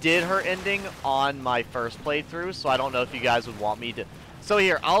did her ending on my first playthrough, so I don't know if you guys would want me to... So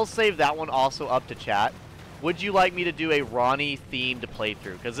here, I'll save that one also up to chat. Would you like me to do a Ronnie-themed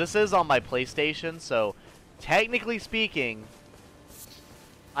playthrough? Because this is on my PlayStation, so technically speaking,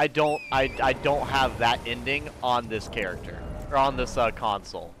 I don't have that ending on this character, or on this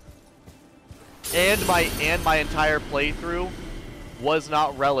console. And my entire playthrough was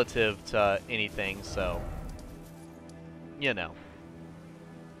not relative to anything, so you know.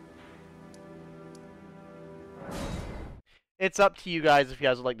 It's up to you guys if you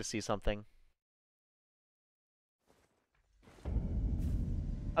guys would like to see something.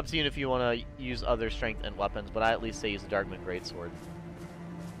 Up to you if you want to use other strength and weapons, but I at least say use the Darkmoon Greatsword.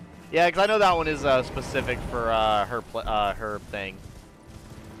 Yeah, because I know that one is specific for her thing.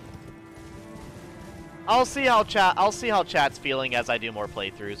 I'll see how chat's feeling as I do more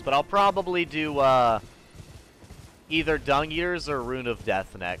playthroughs, but I'll probably do either Dung Eaters or Rune of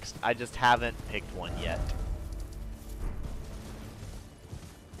Death next. I just haven't picked one yet.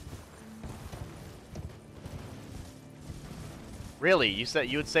 Really? You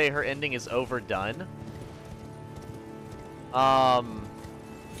would say her ending is overdone?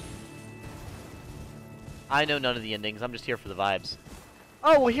 I know none of the endings. I'm just here for the vibes.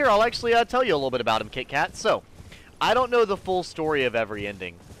 Oh, well, here, I'll actually tell you a little bit about him, Kit Kat. So, I don't know the full story of every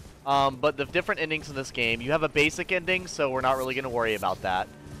ending. But the different endings in this game, you have a basic ending, so we're not really going to worry about that.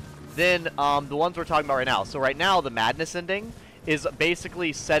 Then, the ones we're talking about right now. So right now, the Madness ending is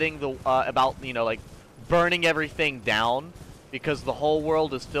basically setting the, about, you know, like, burning everything down, because the whole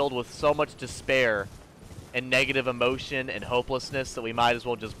world is filled with so much despair and negative emotion and hopelessness that we might as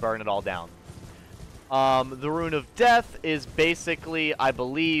well just burn it all down. The Rune of Death is basically, I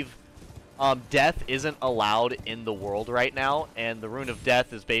believe, death isn't allowed in the world right now, and the Rune of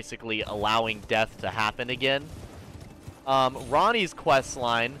Death is basically allowing death to happen again. Ronnie's quest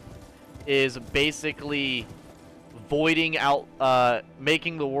line is basically voiding out,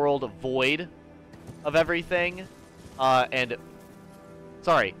 making the world void of everything,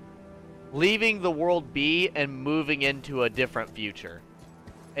 leaving the world be and moving into a different future.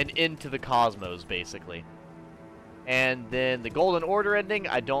 And into the cosmos, basically. And then the Golden Order ending,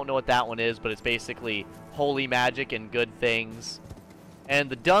 I don't know what that one is, but it's basically holy magic and good things. And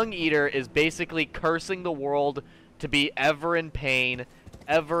the Dung Eater is basically cursing the world to be ever in pain,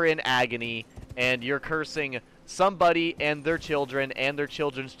 ever in agony, and you're cursing somebody and their children and their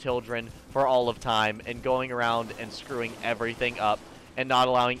children's children for all of time, and going around and screwing everything up and not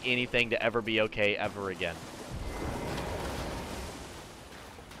allowing anything to ever be okay ever again.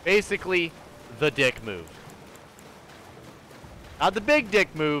 Basically, the dick move. Not the big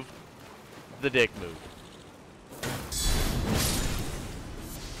dick move, the dick move.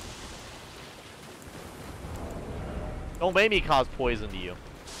 Don't make me cause poison to you.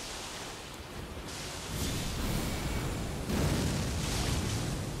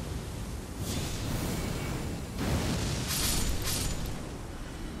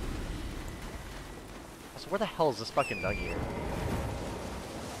 So where the hell is this fucking Dung Eater?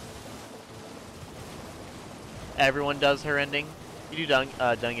 Everyone does her ending. You do Dung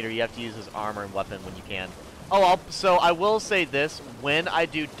Eater, you have to use his armor and weapon when you can. Oh, so I will say this. When I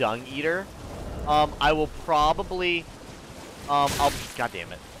do Dung Eater, I will probably... God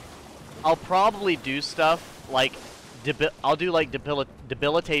damn it. I'll probably do stuff like... I'll do, like,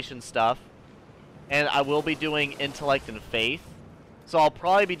 debilitation stuff. And I will be doing Intellect and Faith. So I'll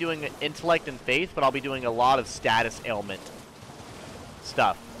probably be doing intellect and faith, but I'll be doing a lot of status ailment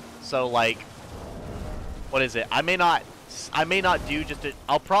stuff. So like, what is it? I may not do just a,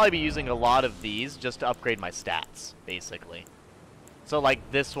 I'll probably be using a lot of these just to upgrade my stats, basically. So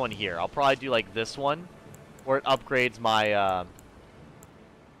like this one here, I'll probably do like this one, where it upgrades my,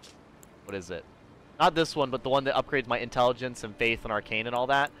 what is it? Not this one, but the one that upgrades my intelligence and faith and arcane and all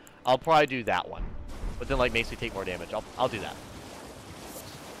that. I'll probably do that one. But then like makes me take more damage. I'll do that.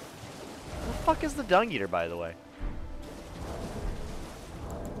 Where the fuck is the Dung Eater, by the way?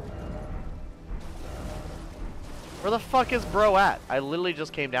 Where the fuck is bro at? I literally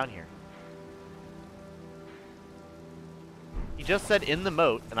just came down here. He just said in the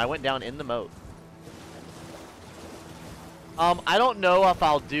moat, and I went down in the moat. I don't know if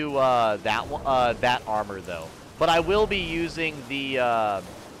I'll do that one, that armor though, but I will be using the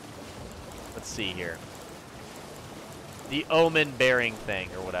let's see here, the omen bearing thing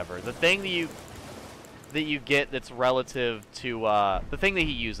or whatever, the thing that you get that's relative to the thing that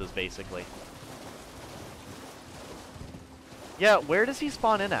he uses basically. Yeah, where does he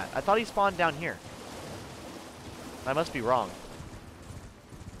spawn in at? I thought he spawned down here. I must be wrong.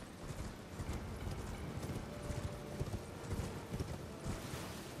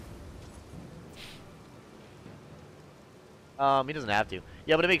 He doesn't have to.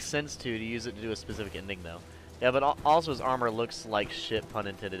 Yeah, but it makes sense to use it to do a specific ending, though. Yeah, but also his armor looks like shit, pun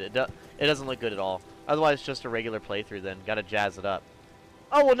intended. It doesn't look good at all. Otherwise, just a regular playthrough then. Gotta jazz it up.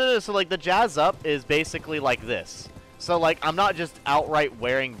 Oh, well, no, so, like, the jazz up is basically like this. So, like, I'm not just outright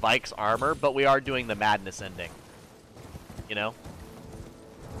wearing Vike's armor, but we are doing the madness ending. You know?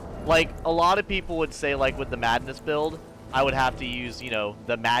 Like, a lot of people would say, like, with the madness build, I would have to use, you know,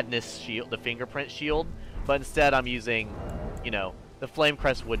 the madness shield, the fingerprint shield. But instead, I'm using, you know, the Flame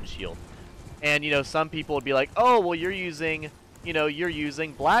Crest wooden shield. And, you know, some people would be like, oh, well, you're using, you know, you're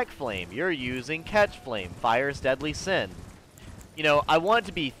using Black Flame. You're using Catch Flame, Fire's Deadly Sin. You know, I want it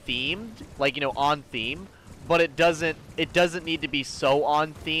to be themed, like, you know, on theme, but it doesn't need to be so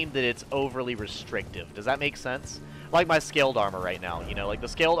on theme that it's overly restrictive. Does that make sense? Like my scaled armor right now, you know, like the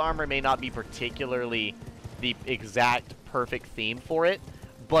scaled armor may not be particularly the exact perfect theme for it,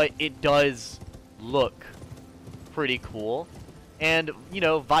 but it does look pretty cool. And, you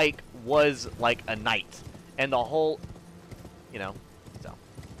know, Vike was like a knight, and the whole, you know, so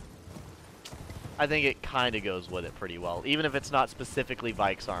I think it kind of goes with it pretty well, even if it's not specifically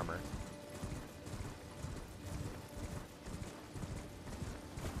Vike's armor.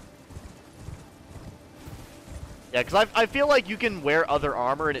 Yeah, because I feel like you can wear other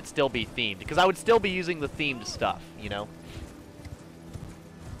armor and it still be themed, because I would still be using the themed stuff, you know?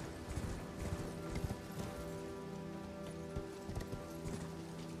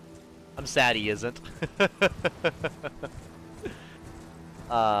 I'm sad he isn't.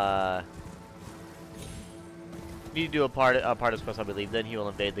 Need to do a part of his quest, I believe. Then he will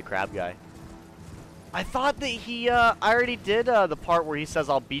invade the crab guy. I thought that he, I already did the part where he says,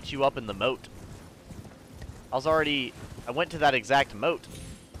 I'll beat you up in the moat. I went to that exact moat.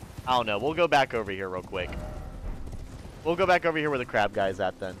 I don't know. We'll go back over here real quick. We'll go back over here where the crab guy's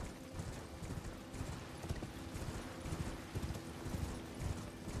at then.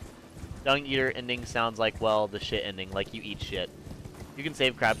 Dung Eater ending sounds like, well, the shit ending, like you eat shit. You can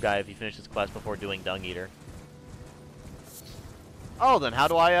save Crab Guy if you finish this quest before doing Dung Eater. Oh, then how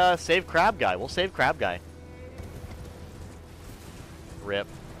do I save Crab Guy? We'll save Crab Guy. Rip.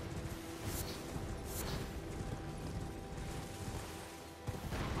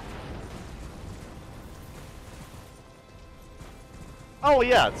 Oh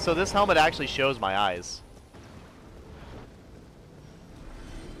yeah, so this helmet actually shows my eyes.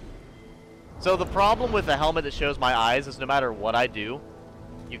 So the problem with the helmet that shows my eyes is no matter what I do,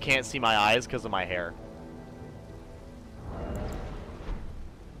 you can't see my eyes because of my hair.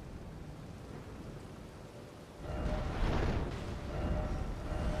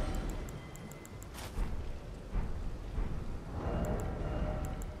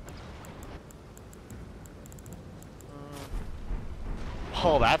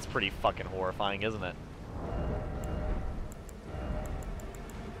 Oh, that's pretty fucking horrifying, isn't it?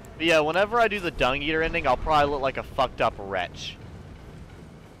 But yeah, whenever I do the Dung Eater ending, I'll probably look like a fucked up wretch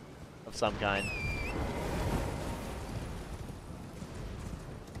of some kind.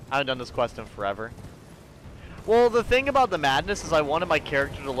 I haven't done this quest in forever. Well, the thing about the madness is I wanted my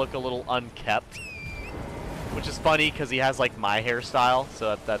character to look a little unkept, which is funny because he has like my hairstyle,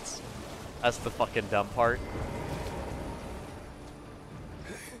 so that's the fucking dumb part.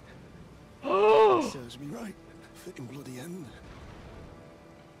 Serves me right. Fitting bloody end.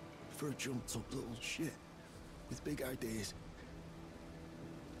 For a jumped up little shit with big ideas.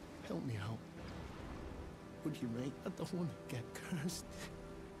 help me out. Would you, mate? I don't want to get cursed.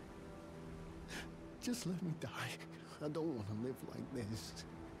 Just let me die. I don't want to live like this.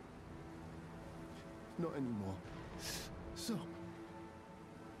 Not anymore. So,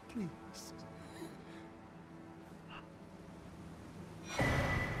 please.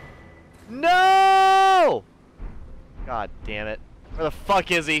 No! God damn it. Where the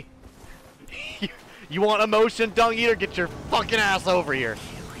fuck is he? You want emotion, Dung Eater? Get your fucking ass over here.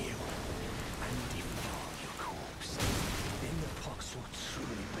 Kill you and devour your corpse. Then the pox will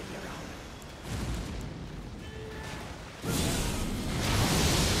truly be your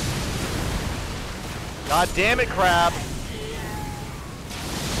own. God damn it, Crab.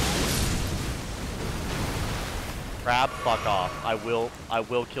 Crab, fuck off. I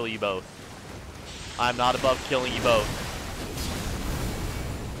will kill you both. I'm not above killing you both.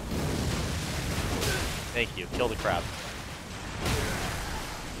 Thank you. Kill the crab.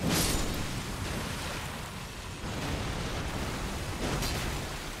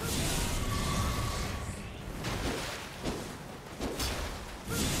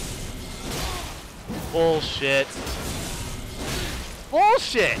 Bullshit.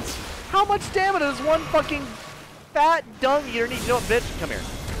 Bullshit! How much damage does one fucking fat dung eater need? You know what, bitch? Come here.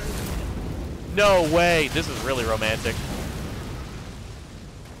 No way. This is really romantic.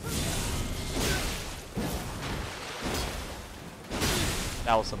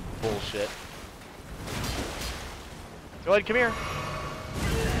 That was some bullshit. Go ahead, come here.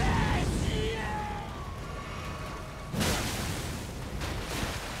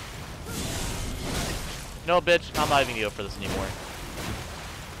 No, bitch, I'm not even gonna go for this anymore.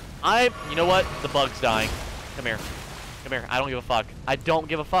 You know what? The bug's dying. Come here. Come here. I don't give a fuck. I don't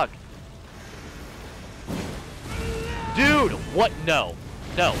give a fuck. Dude, what? No.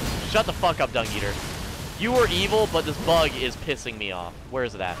 No. Shut the fuck up, Dung Eater. You are evil, but this bug is pissing me off. Where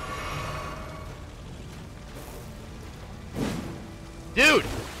is it at? Dude,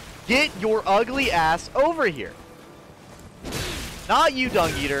 get your ugly ass over here. Not you,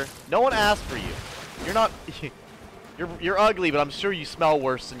 Dung Eater. No one asked for you. You're not... You're ugly, but I'm sure you smell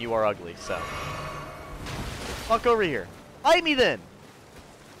worse than you are ugly, so... Fuck over here. Fight me, then!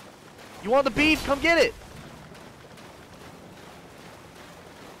 You want the beef? Come get it!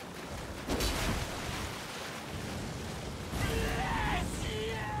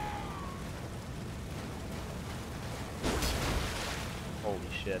 Holy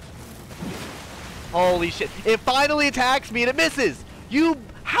shit. Holy shit. It finally attacks me and it misses! You...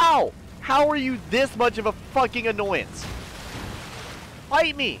 How? How are you this much of a fucking annoyance?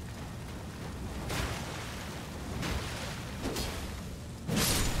 Fight me!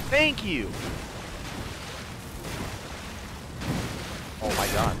 Thank you! Oh my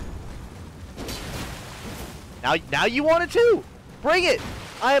god. Now you want it too! Bring it!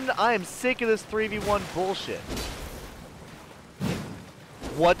 I am sick of this 3v1 bullshit.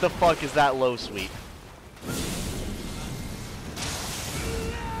 What the fuck is that low sweep?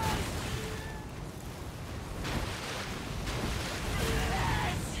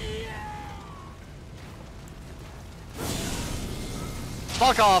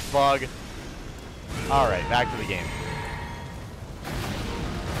 Fuck off, bug. Alright, back to the game.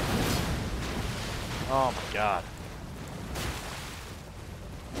 Oh my god.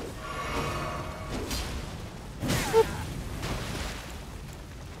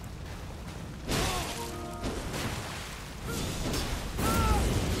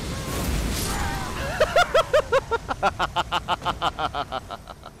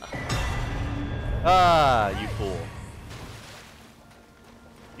 Ah, you fool.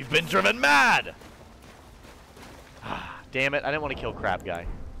 You've been driven mad! Ah, damn it, I didn't want to kill Crab Guy.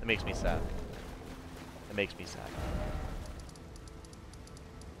 That makes me sad. That makes me sad.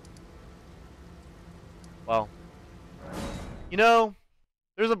 Well, you know,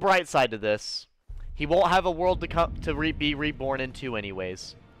 there's a bright side to this. He won't have a world to be reborn into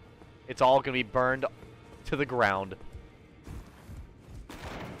anyways. It's all gonna be burned to the ground.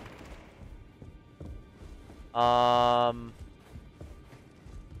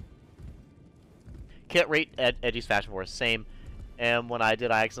 Kit rate Edgy's Fashion Force, same. And when I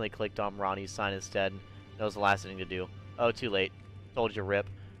did, I accidentally clicked on Ronnie's sign instead. That was the last thing to do. Oh, too late. Told you, Rip.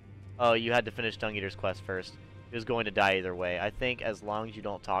 Oh, you had to finish Dung Eater's quest first. He was going to die either way. I think as long as you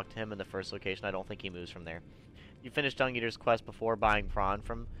don't talk to him in the first location, I don't think he moves from there. You finished Dung Eater's quest before buying prawn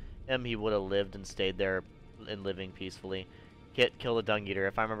from him, he would have lived and stayed there and living peacefully. Kit, kill the Dung Eater.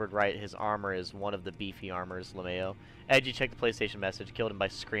 If I remembered right, his armor is one of the beefy armors, LeMayo. Edgy checked the PlayStation message, killed him by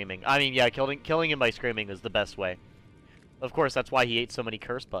screaming. I mean, yeah, killing him by screaming is the best way. Of course, that's why he ate so many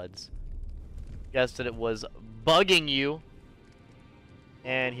curse buds. Guessed that it was bugging you.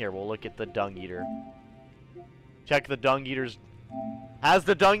 And here, we'll look at the Dung Eater. Check the Dung Eater's... Has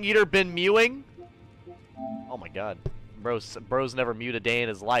the Dung Eater been mewing? Oh my god. Bro's never mewed a day in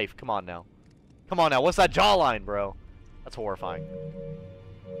his life. Come on now. Come on now. What's that jawline, bro? That's horrifying.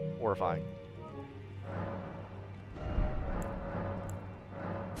 Horrifying.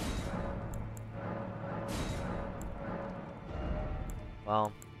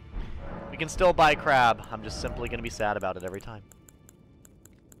 Well, we can still buy crab. I'm just simply going to be sad about it every time.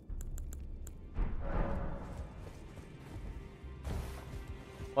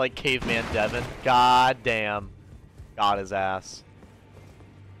 Like Caveman Devin. God damn. Got his ass.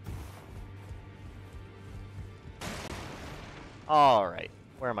 Alright.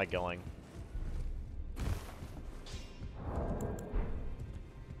 Where am I going?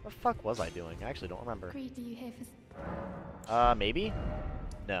 What the fuck was I doing? I actually don't remember. Do you have a... Maybe?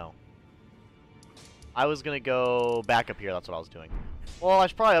 No. I was gonna go back up here, that's what I was doing. Well, I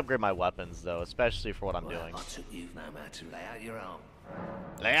should probably upgrade my weapons, though, especially for what I'm doing. I took you no matter to lay out your arm.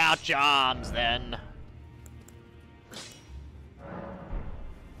 Lay out your arms, then.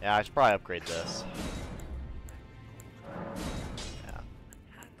 Yeah, I should probably upgrade this.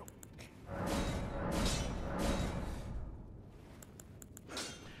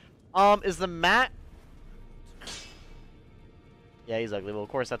 Yeah. Is the mat... Yeah, he's ugly. Well, of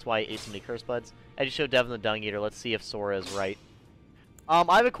course, that's why he ate so many curse buds. I just showed Devin the Dung Eater. Let's see if Sora is right.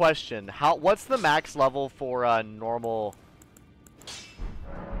 I have a question. What's the max level for normal...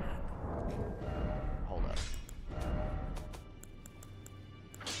 Hold up.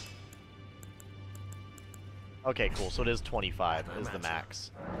 Okay, cool. So it is 25 is the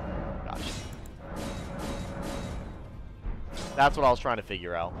max. Gotcha. That's what I was trying to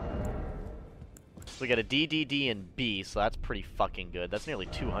figure out. So we got a D, D, D, and B, so that's pretty fucking good. That's nearly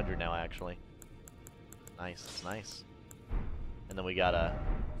 200 now, actually. Nice, that's nice. And then we got a...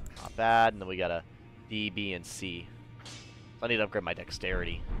 Not bad. And then we got a D, B, and C. So I need to upgrade my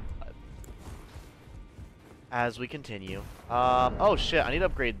dexterity. But as we continue. Oh shit, I need to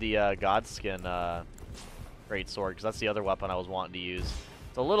upgrade the Godskin great sword, because that's the other weapon I was wanting to use.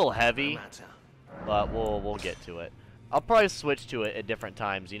 It's a little heavy, but we'll get to it. I'll probably switch to it at different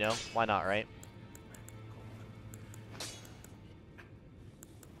times, you know? Why not, right?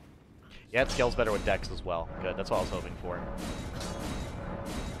 Yeah, it scales better with Dex as well. Good, that's what I was hoping for.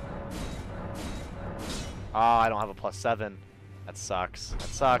 Ah, I don't have a +7. That sucks. That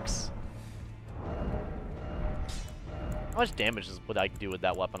sucks. How much damage would I do with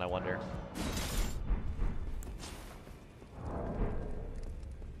that weapon, I wonder?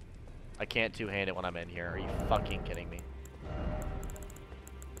 I can't two-hand it when I'm in here. Are you fucking kidding me?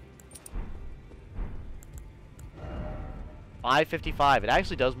 $555. It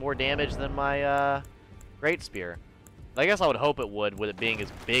actually does more damage than my Great Spear. I guess I would hope it would, with it being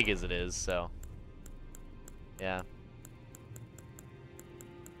as big as it is, so... Yeah.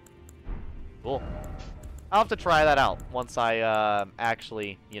 Cool. I'll have to try that out once I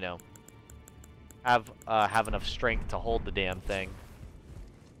actually, you know, have enough strength to hold the damn thing.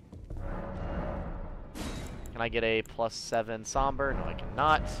 Can I get a +7 somber? No, I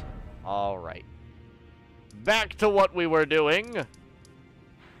cannot. Alright. Back to what we were doing.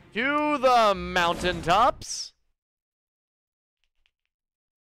 To the mountaintops.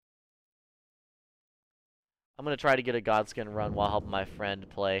 I'm going to try to get a Godskin run while helping my friend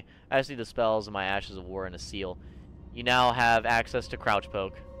play. I just need the spells and my Ashes of War and a seal. You now have access to Crouch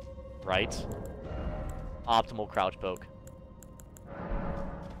Poke. Right? Optimal Crouch Poke.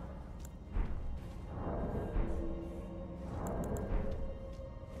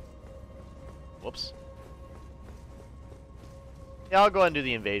 Whoops. Yeah, I'll go ahead and do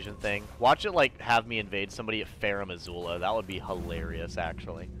the invasion thing. Watch it, like, have me invade somebody at Farum Azula. That would be hilarious,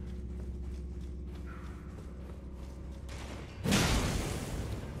 actually.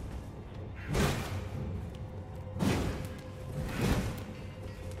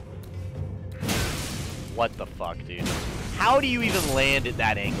 What the fuck, dude? How do you even land at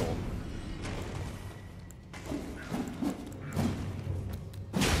that angle?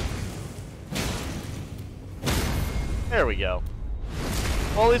 There we go.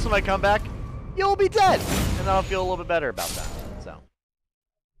 Well, at least when I come back, you'll be dead! And then I'll feel a little bit better about that, so.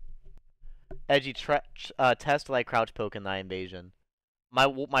 Edgy test like Crouch Poke in thy invasion.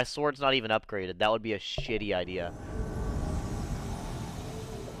 My sword's not even upgraded. That would be a shitty idea.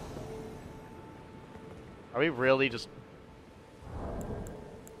 Are we really just...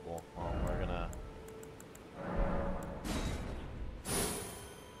 Cool. Well, we're gonna...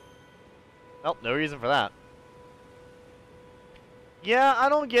 Nope, no reason for that. Yeah, I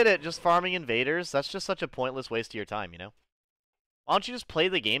don't get it. Just farming invaders. That's just such a pointless waste of your time, you know? Why don't you just play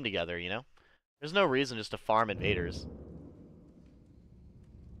the game together, you know? There's no reason just to farm invaders.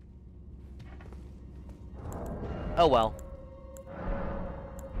 Oh well.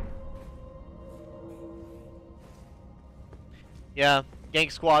 Yeah,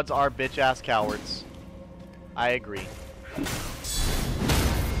 gank squads are bitch-ass cowards. I agree.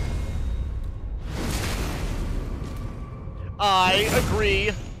 I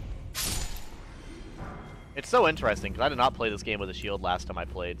agree. It's so interesting, because I did not play this game with a shield last time I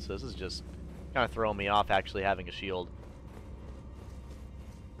played, so this is just kind of throwing me off actually having a shield.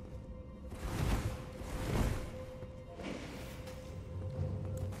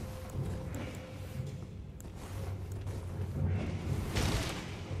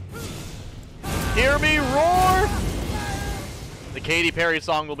 Hear me roar! The Katy Perry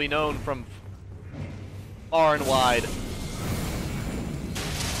song will be known from far and wide.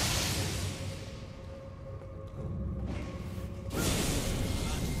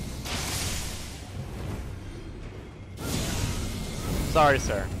 Sorry,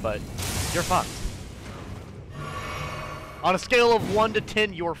 sir, but you're fucked. On a scale of 1 to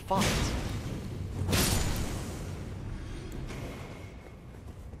 10, you're fucked.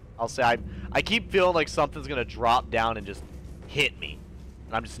 I'll say I keep feeling like something's gonna drop down and just hit me.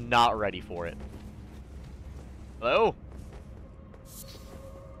 And I'm just not ready for it. Hello?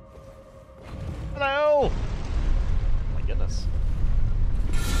 Hello? Oh my goodness.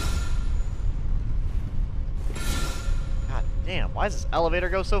 God damn, why does this elevator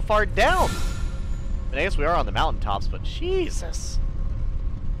go so far down? I mean, I guess we are on the mountaintops, but Jesus.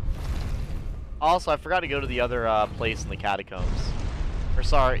 Also, I forgot to go to the other place in the catacombs. Or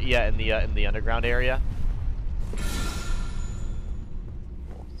sorry, yeah, in the underground area.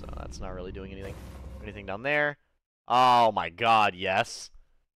 Cool. So that's not really doing anything. Anything down there? Oh my God, yes.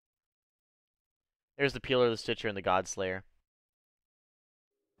 There's the Peeler, the Stitcher, and the Godslayer.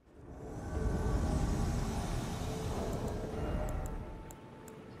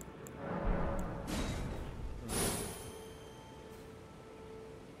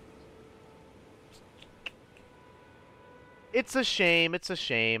 It's a shame, it's a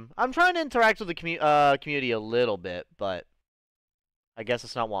shame. I'm trying to interact with the community a little bit, but I guess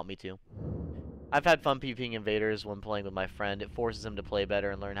it's not want me to. I've had fun PvPing invaders when playing with my friend. It forces him to play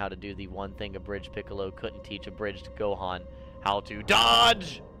better and learn how to do the one thing a bridge Piccolo couldn't teach a bridged Gohan, how to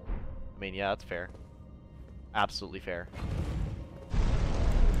dodge! I mean, yeah, that's fair. Absolutely fair.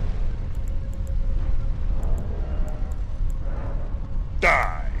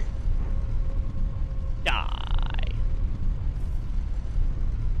 Die! Die!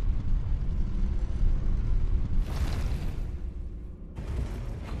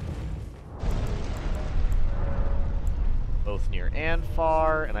 Both near and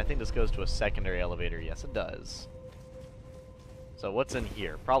far, and I think this goes to a secondary elevator. Yes, it does. So what's in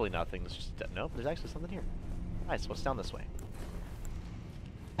here? Probably nothing. It's just nope. There's actually something here. Nice. What's down this way?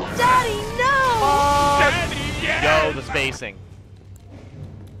 Daddy, no! Daddy, yes! Yo, the spacing.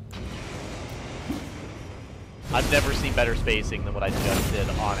 I've never seen better spacing than what I just did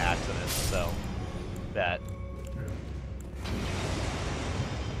on accident. So, bet.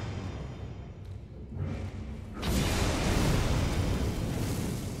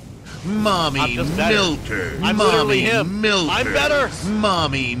 Mommy milkers. I'm literally him. Milkers. I'm better.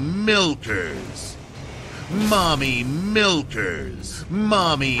 Mommy milkers. Mommy milkers.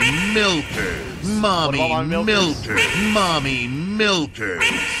 Mommy milkers. Mommy milkers. Mommy milkers.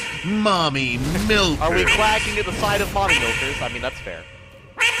 Mommy milkers. Are we quacking at the side of mommy milkers? I mean, that's fair.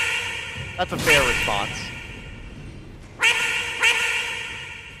 That's a fair response. Oh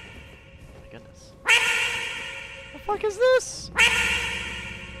my goodness. The fuck is this?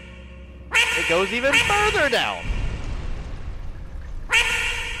 It goes even further down.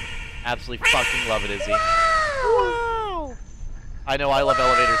 Absolutely fucking love it, Izzy. Wow. I know I love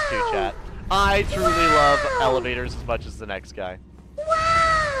elevators too, chat. I truly love elevators as much as the next guy.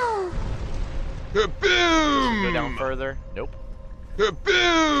 Wow! Boom! Go down further. Nope.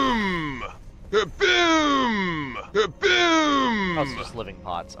 Boom! Boom! Boom! Oh, it's just living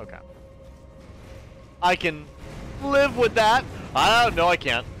pots. Okay. I can live with that. No, I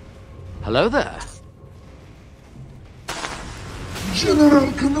can't. Hello there. General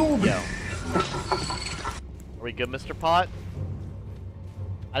Kenobi! Yo. Are we good, Mr. Pot?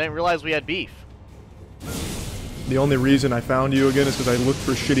 I didn't realize we had beef. The only reason I found you again is because I looked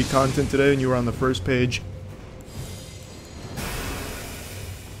for shitty content today and you were on the first page.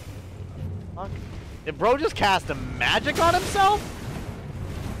 Fuck. Did bro just cast a magic on himself?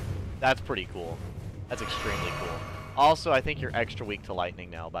 That's pretty cool. That's extremely cool. Also, I think you're extra weak to lightning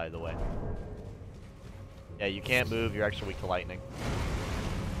now, by the way. Yeah, you can't move. You're extra weak to lightning.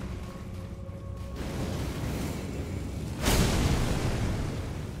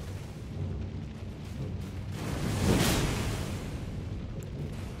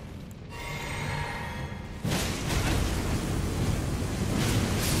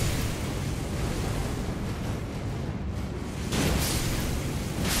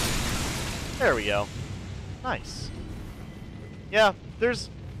 There we go. Nice. Yeah, there's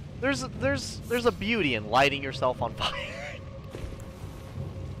a beauty in lighting yourself on fire.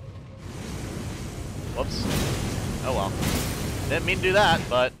 Whoops. Oh well. Didn't mean to do that,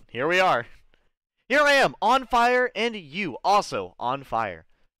 but here we are. Here I am, on fire, and you also on fire.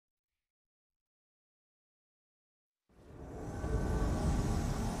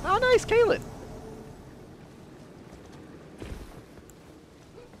 Oh, nice, Caitlin.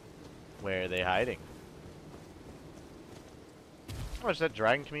 Where are they hiding? Oh, is that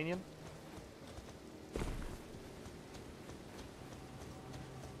Dragon Communion?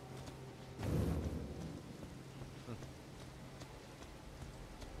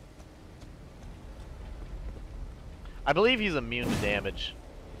 I believe he's immune to damage.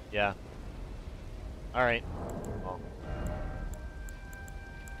 Yeah. Alright. Well.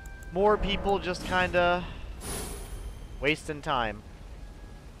 More people just kinda wasting time.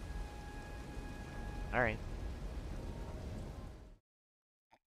 Alright.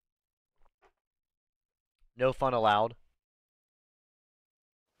 No fun allowed.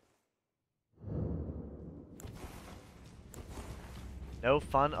 No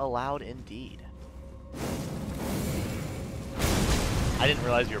fun allowed indeed. I didn't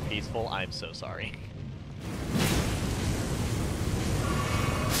realize you were peaceful. I'm so sorry.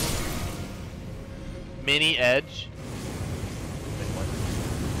 Mini Edge. Wait, what?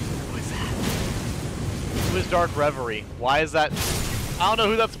 Who is that? Who is Dark Reverie? Why is that? I don't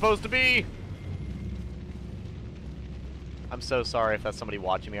know who that's supposed to be. I'm so sorry if that's somebody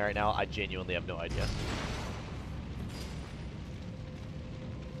watching me right now. I genuinely have no idea.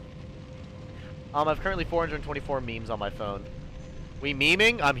 I've currently 424 memes on my phone. We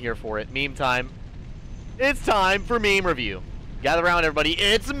memeing? I'm here for it. Meme time. It's time for meme review. Gather around, everybody.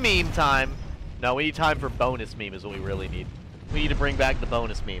 It's meme time. No, we need time for bonus meme is what we really need. We need to bring back the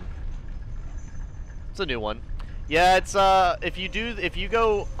bonus meme. It's a new one. Yeah, it's if you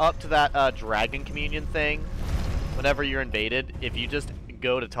go up to that Dragon Communion thing, whenever you're invaded, if you just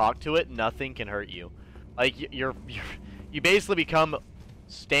go to talk to it, nothing can hurt you. Like you basically become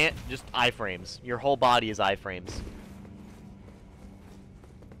just iframes. Your whole body is iframes.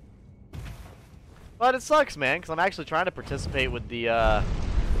 But it sucks, man, because I'm actually trying to participate with the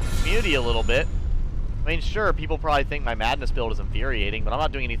community a little bit. I mean, sure, people probably think my madness build is infuriating, but I'm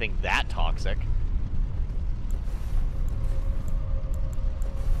not doing anything that toxic.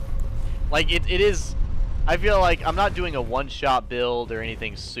 Like, it is... I feel like I'm not doing a one-shot build or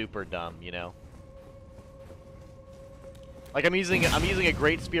anything super dumb, you know? Like, I'm using a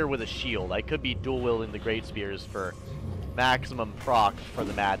Great Spear with a shield. I could be dual-wielding the Great Spears for maximum proc for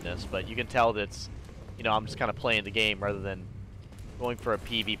the madness, but you can tell that it's... You know, I'm just kind of playing the game rather than going for a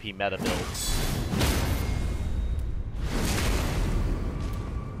PvP meta build.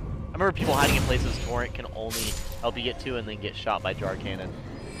 I remember people hiding in places Torrent can only help you get to and then get shot by Jar Cannon.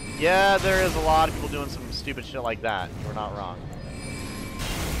 Yeah, there is a lot of people doing some stupid shit like that. You're not wrong.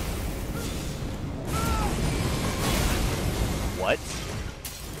 What?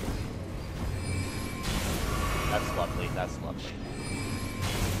 That's lovely. That's lovely.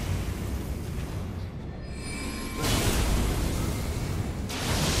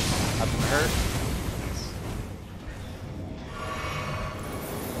 That's hurt.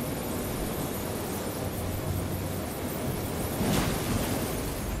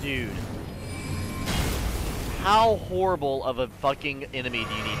 Dude. How horrible of a fucking enemy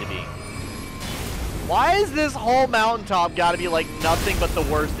do you need to be? Why is this whole mountaintop gotta be like nothing but the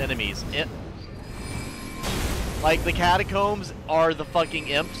worst enemies? Like the catacombs are the fucking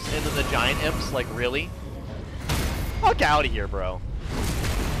imps and then the giant imps, like really? Fuck out of here, bro.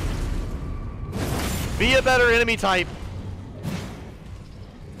 Be a better enemy type.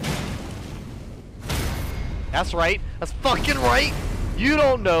 That's right. That's fucking right. You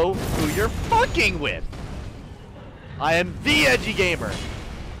don't know who you're fucking with. I am the edgy gamer.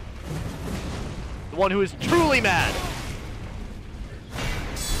 The one who is truly mad.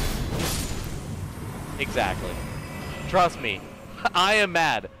 Exactly. Trust me. I am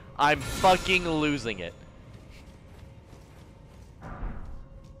mad. I'm fucking losing it.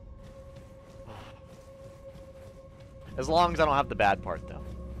 As long as I don't have the bad part, though.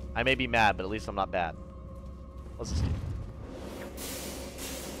 I may be mad, but at least I'm not bad. What's this do?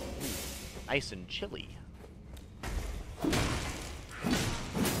 Nice and chilly.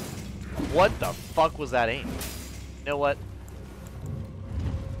 What the fuck was that aim? You know what?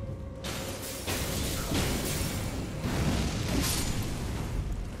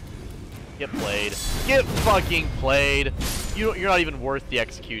 Get played. Get fucking played. You're not even worth the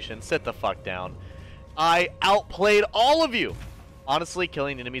execution. Sit the fuck down. I outplayed all of you. Honestly,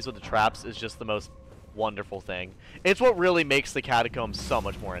 killing enemies with the traps is just the most wonderful thing. It's what really makes the catacombs so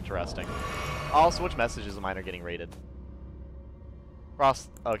much more interesting. Also, which messages of mine are getting rated?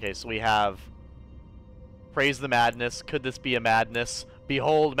 Okay, so we have praise the madness. Could this be a madness?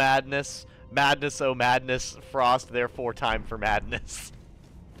 Behold madness. Madness, oh madness. Frost, therefore time for madness.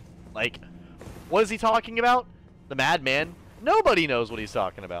 Like, what is he talking about? The madman? Nobody knows what he's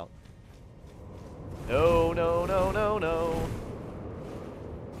talking about. No, no, no, no, no.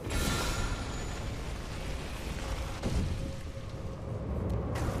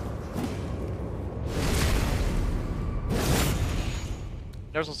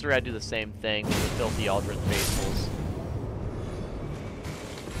 Dark Souls 3, I do the same thing with the filthy Aldrin faithfuls.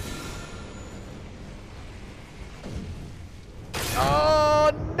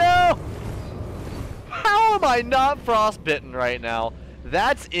 Oh no! How am I not frostbitten right now?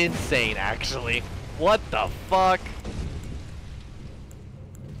 That's insane, actually. What the fuck?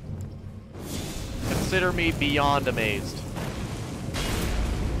 Consider me beyond amazed.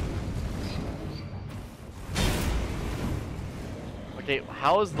 Okay,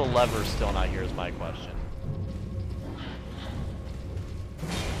 how is the lever still not here is my question.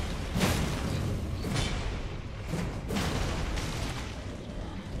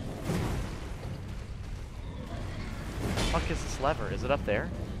 What the fuck is this lever? Is it up there?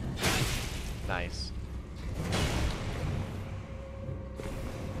 Nice.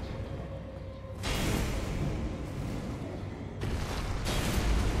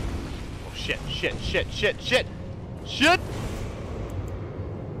 Oh shit, shit, shit, shit, shit! Shit!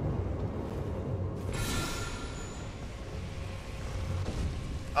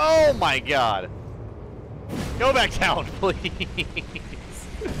 Oh my god! Go back down, please!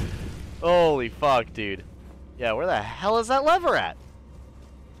 Holy fuck, dude. Yeah, where the hell is that lever at?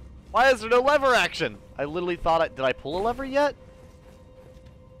 Why is there no lever action? I literally thought did I pull a lever yet?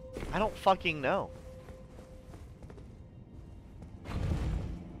 I don't fucking know.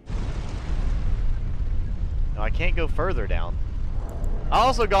 No, I can't go further down. I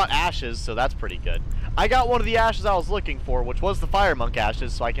also got ashes, so that's pretty good. I got one of the ashes I was looking for, which was the fire monk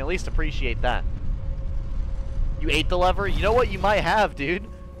ashes, so I can at least appreciate that. You ate the lever? You know what you might have, dude?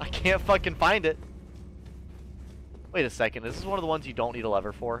 I can't fucking find it. Wait a second, is this one of the ones you don't need a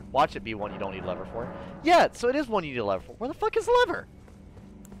lever for? Watch it be one you don't need a lever for. Yeah, so it is one you need a lever for. Where the fuck is the lever?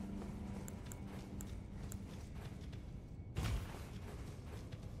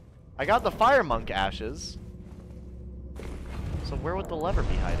 I got the fire monk ashes. So where would the lever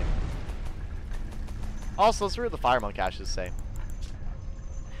be hiding? Also, let's read what the fire monk ashes say.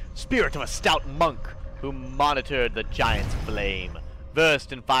 Spirit of a stout monk who monitored the giant's flame,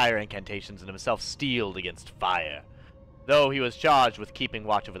 versed in fire incantations and himself steeled against fire. Though he was charged with keeping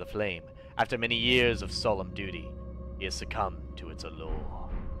watch over the flame, after many years of solemn duty, he has succumbed to its allure.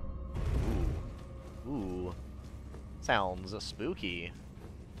 Ooh. Ooh. Sounds spooky.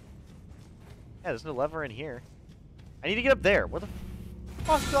 Yeah, there's no lever in here. I need to get up there. Where the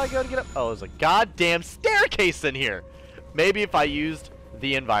fuck do I go to get up? Oh, there's a goddamn staircase in here! Maybe if I used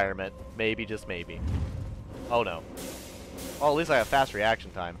the environment. Maybe, just maybe. Oh no. Well, at least I have fast reaction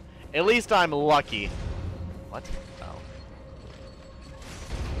time. At least I'm lucky. What? Oh.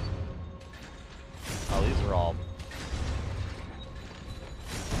 Oh, these are all...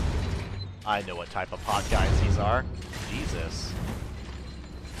 I know what type of pot guys these are. Jesus.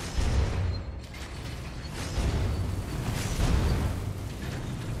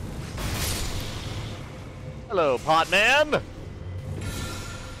 Hello, pot man!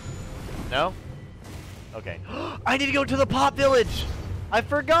 No? Okay. I need to go to the pot village! I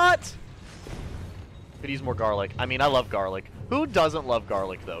forgot! Could use more garlic. I mean, I love garlic. Who doesn't love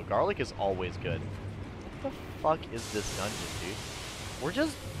garlic, though? Garlic is always good. What the fuck is this dungeon, dude? We're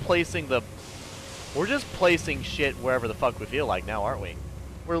just placing shit wherever the fuck we feel like now, aren't we?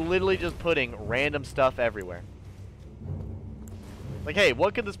 We're literally just putting random stuff everywhere. Like, hey,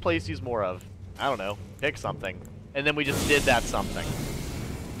 what could this place use more of? I don't know. Pick something. And then we just did that something.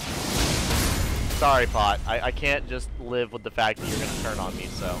 Sorry, pot. I can't just live with the fact that you're going to turn on me,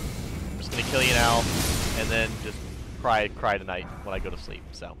 so... I'm just going to kill you now, and then just cry tonight when I go to sleep,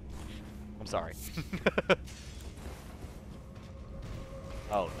 so... I'm sorry.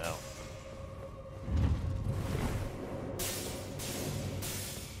 Oh, no.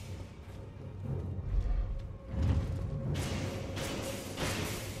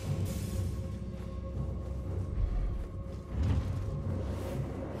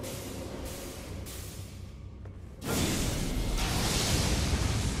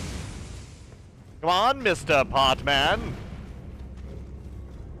 Come on, Mr. Potman.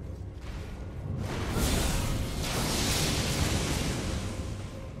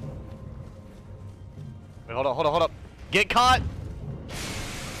 Wait, hold up, hold up, hold up. Get caught!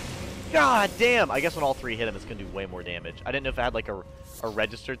 God damn! I guess when all three hit him, it's gonna do way more damage. I didn't know if it had like a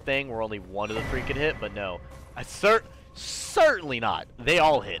registered thing where only one of the three could hit, but no. Certainly not. They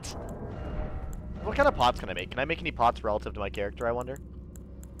all hit. What kind of pots can I make? Can I make any pots relative to my character, I wonder?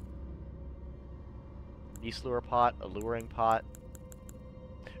 Beast lure pot, alluring pot.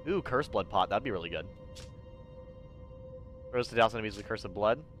 Ooh, curse blood pot. That'd be really good. Throws to douse enemies with curse of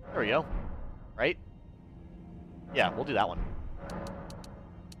blood. There we go. Right? Yeah, we'll do that one.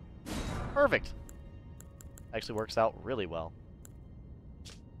 Perfect. Actually works out really well.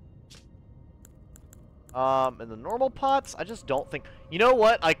 And the normal pots, I just don't think... You know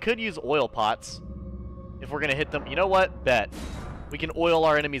what? I could use oil pots. If we're gonna hit them. You know what? Bet. We can oil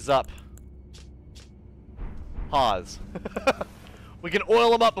our enemies up. Pause. We can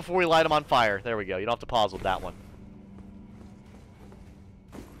oil them up before we light them on fire. There we go. You don't have to pause with that one.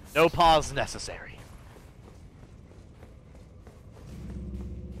 No pause necessary.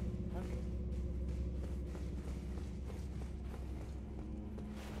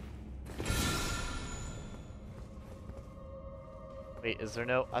 Wait, is there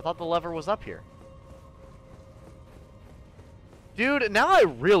no... I thought the lever was up here. Dude, now I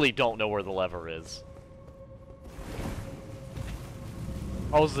really don't know where the lever is.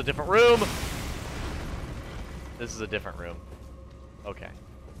 Oh, this is a different room. This is a different room. Okay.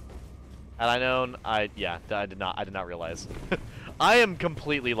 Had I known, I did not realize. I am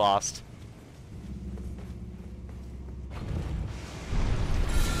completely lost.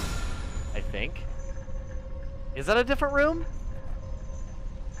 I think. Is that a different room?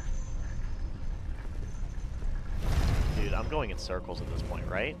 Dude, I'm going in circles at this point,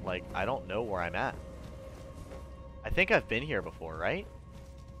 right? Like, I don't know where I'm at. I think I've been here before, right?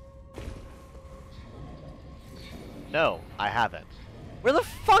 No, I haven't. Where the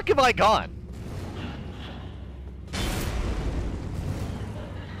fuck have I gone?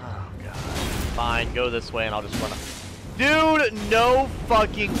 Oh, God. Fine, go this way and I'll just run up. Dude, no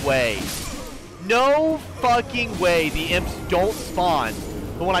fucking way. No fucking way the imps don't spawn.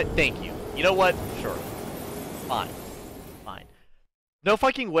 But when I... Thank you. You know what? Sure. Fine. Fine. No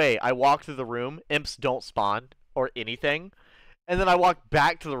fucking way I walk through the room, imps don't spawn, or anything, and then I walk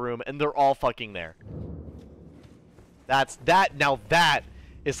back to the room and they're all fucking there. Now that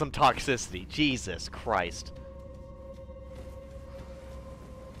is some toxicity. Jesus Christ.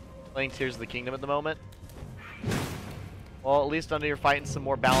 Playing Tears of the Kingdom at the moment? Well, at least I know you're fighting some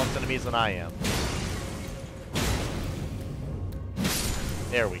more balanced enemies than I am.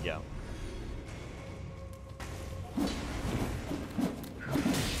 There we go.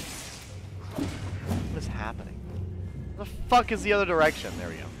 What is happening? Where the fuck is the other direction? There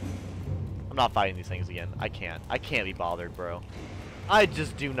we go. I'm not fighting these things again. I can't. I can't be bothered, bro. I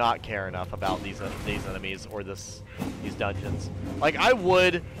just do not care enough about these enemies or these dungeons. Like, I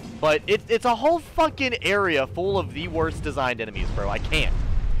would, but it's a whole fucking area full of the worst designed enemies, bro. I can't.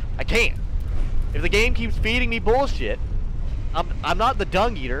 I can't. If the game keeps feeding me bullshit, I'm not the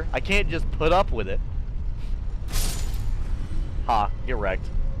dung eater. I can't just put up with it. Ha, get wrecked.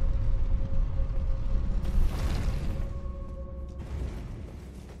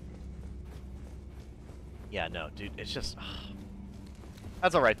 Yeah, no, dude, it's just...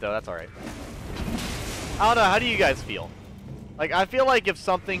 That's alright, though. That's alright. I don't know. How do you guys feel? Like, I feel like if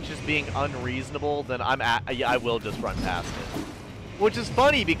something's just being unreasonable, then I will just run past it. Which is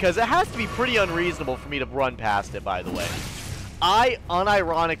funny, because it has to be pretty unreasonable for me to run past it, by the way. I,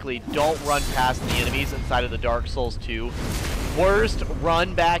 unironically, don't run past the enemies inside of the Dark Souls 2. Worst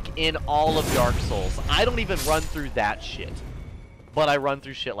run back in all of Dark Souls. I don't even run through that shit. But I run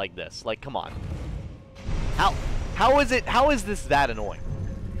through shit like this. Like, come on. How is this that annoying?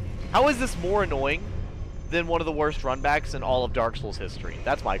 How is this more annoying than one of the worst runbacks in all of Dark Souls history?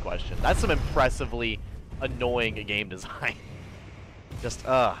 That's my question. That's some impressively annoying game design. Just,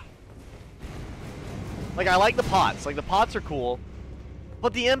 Like, I like the pots. Like, the pots are cool.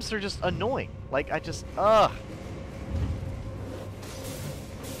 But the imps are just annoying. Like, I just, Like,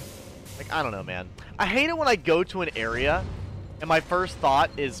 I don't know, man. I hate it when I go to an area and my first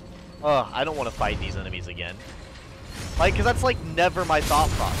thought is, I don't want to fight these enemies again. Like, because that's, like, never my thought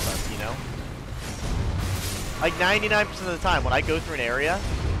process, you know? Like, 99% of the time, when I go through an area,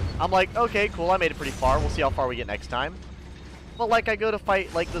 I'm like, okay, cool, I made it pretty far. We'll see how far we get next time. But, like, I go to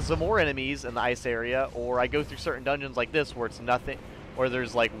fight, like, the Zamor enemies in the ice area, or I go through certain dungeons like this where it's nothing, or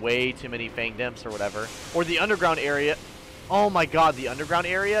there's, like, way too many fanged imps or whatever. Or the underground area. Oh, my God, the underground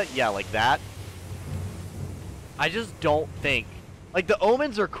area? Yeah, like that. I just don't think... Like, the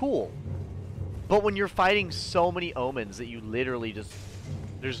omens are cool. But when you're fighting so many omens that you literally just...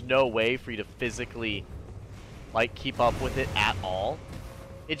 There's no way for you to physically, like, keep up with it at all.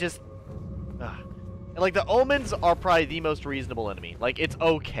 It just... And, like, the omens are probably the most reasonable enemy. Like, it's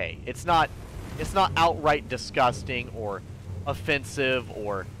okay. It's not outright disgusting or offensive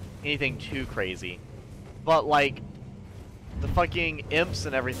or anything too crazy. But, like, the fucking imps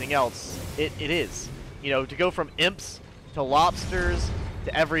and everything else, it is. You know, to go from imps to lobsters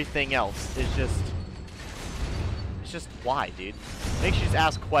to everything else is just... It's just, why, dude? Makes you just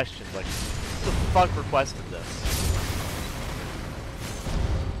ask questions, like, who the fuck requested this?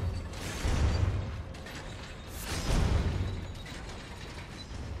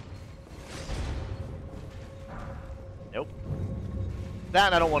 Nope. That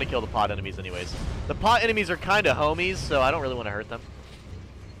and I don't want to kill the pot enemies anyways. The pot enemies are kind of homies, so I don't really want to hurt them.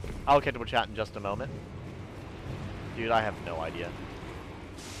 I'll catch up with chat in just a moment. Dude, I have no idea.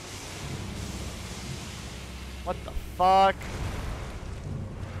 What the fuck?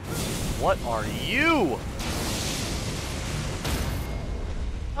 What are you?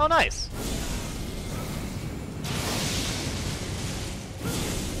 Oh, nice.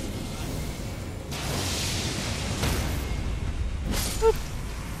 Whoop.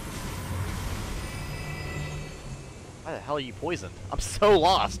 Why the hell are you poisoned? I'm so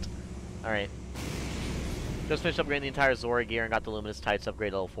lost. Alright. Just finished upgrading the entire Zora gear and got the Luminous Tights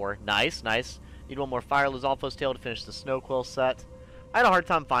upgrade level 4. Nice, nice. Need one more Fire Lizalfo's Tail to finish the Snow Quill set. I had a hard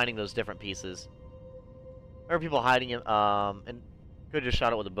time finding those different pieces. There were people hiding it, and could have just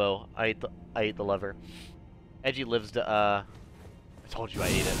shot it with a bow. I ate the lever. Edgy lives to, I told you I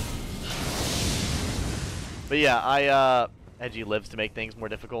ate it. But yeah, Edgy lives to make things more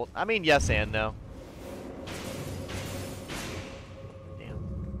difficult. I mean, yes and no. Damn.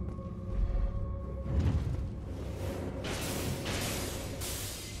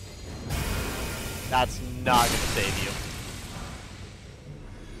 That's not gonna save you.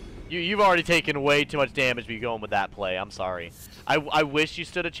 You've already taken way too much damage by going with that play. I'm sorry. I wish you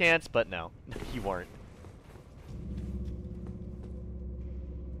stood a chance, but no. You weren't.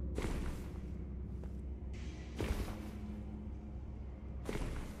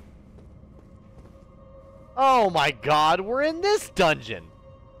 Oh my god, we're in this dungeon!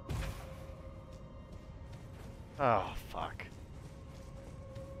 Oh, fuck.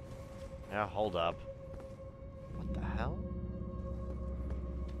 Yeah, hold up. What the hell?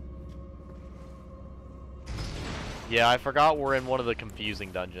 Yeah, I forgot we're in one of the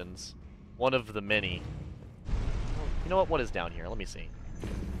confusing dungeons. One of the many. You know what? What is down here? Let me see.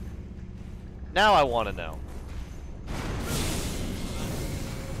 Now I want to know.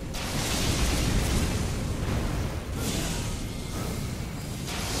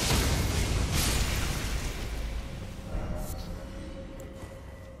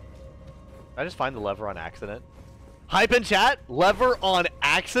 Did I just find the lever on accident? Hype in chat? Lever on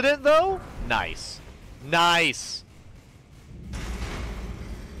accident, though? Nice. Nice.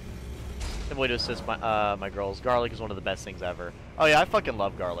 Some way to assist my my girls. Garlic is one of the best things ever. Oh yeah, I fucking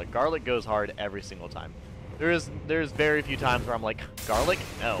love garlic. Garlic goes hard every single time. There's very few times where I'm like, garlic?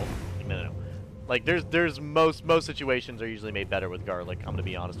 No. No. Like there's most situations are usually made better with garlic. I'm gonna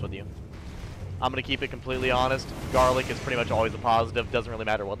be honest with you. I'm gonna keep it completely honest. Garlic is pretty much always a positive. Doesn't really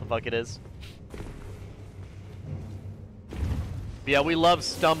matter what the fuck it is. But yeah, we love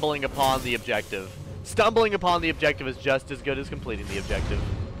stumbling upon the objective. Stumbling upon the objective is just as good as completing the objective.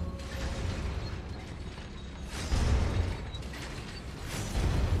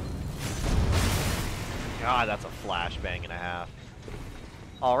 God, that's a flashbang and a half.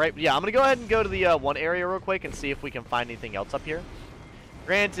 Alright, yeah, I'm going to go ahead and go to the one area real quick and see if we can find anything else up here.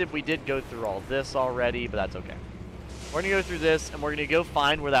 Granted, we did go through all this already, but that's okay. We're going to go through this, and we're going to go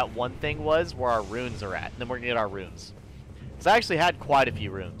find where that one thing was, where our runes are at. And then we're going to get our runes. Because I actually had quite a few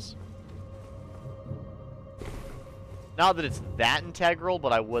runes. Not that it's that integral,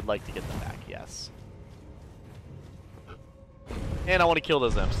 but I would like to get them back, yes. And I want to kill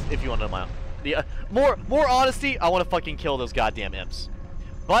those imps, if you want to know my... more honesty, I want to fucking kill those goddamn imps.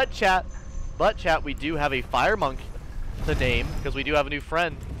 But chat, we do have a fire monk to name, because we do have a new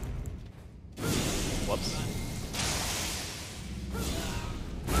friend. Whoops.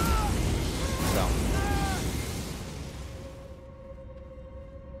 So.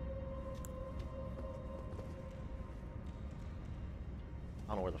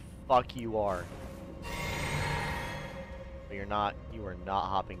 I don't know where the fuck you are. But you are not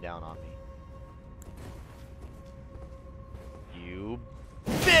hopping down on me. You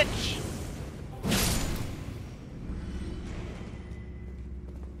bitch!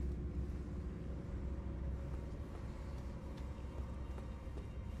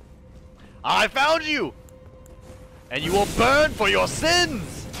 I found you! And you will burn for your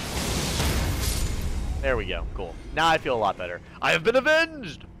sins! There we go. Cool. Now I feel a lot better. I have been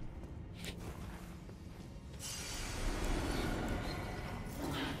avenged!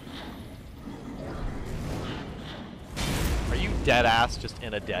 Are you dead ass just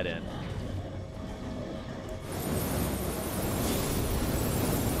in a dead end?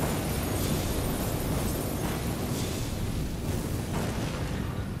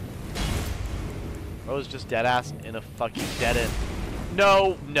 I was just dead ass in a fucking dead end.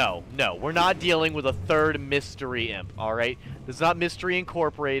 No, no, no. We're not dealing with a third mystery imp, alright? This is not Mystery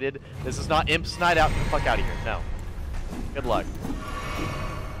Incorporated. This is not Imp's Night Out. Get the fuck out of here. No. Good luck.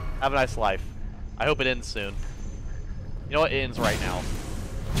 Have a nice life. I hope it ends soon. You know what? It ends right now.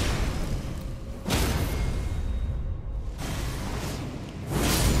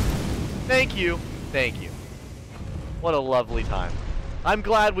 Thank you. Thank you. What a lovely time. I'm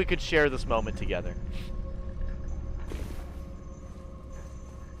glad we could share this moment together.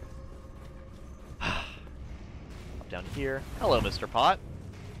 Up down here. Hello, Mr. Pot.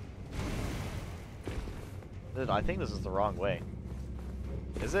 I think this is the wrong way.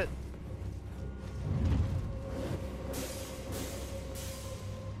 Is it?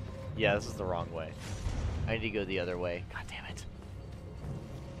 Yeah, this is the wrong way. I need to go the other way. God damn it.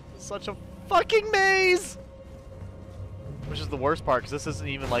 Such a fucking maze! Which is the worst part, because this isn't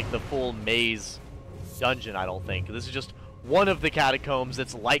even like the full maze dungeon, I don't think. This is just one of the catacombs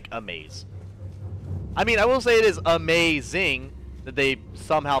that's like a maze. I mean, I will say it is amazing that they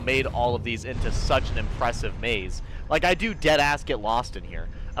somehow made all of these into such an impressive maze. Like, I do dead-ass get lost in here.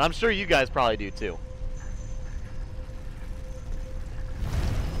 And I'm sure you guys probably do, too.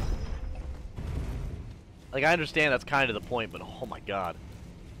 Like, I understand that's kind of the point, but oh my god.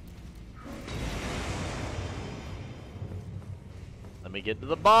 Let me get to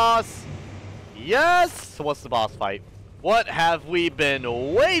the boss. Yes! So what's the boss fight? What have we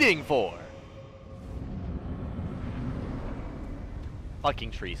been waiting for?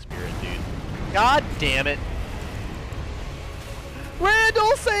 Fucking tree spirit, dude. God damn it.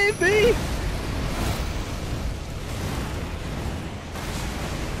 Randall, save me!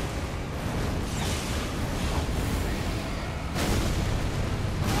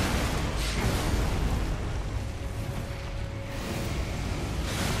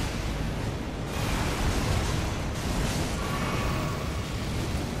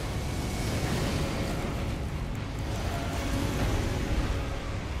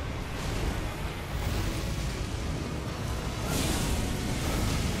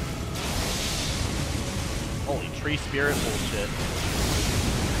 Holy tree spirit bullshit.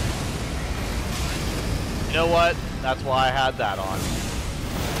 You know what? That's why I had that on.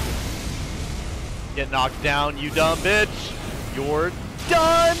 Get knocked down, you dumb bitch. You're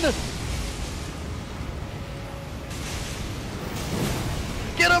done!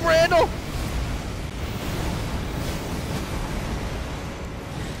 Get him, Randall!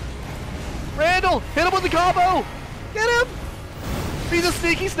 Randall! Hit him with the combo! Get him! Be the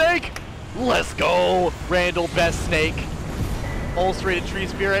sneaky snake! Let's go! Randall, best snake. Ulcerated tree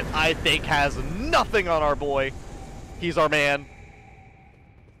spirit, I think, has nothing on our boy. He's our man.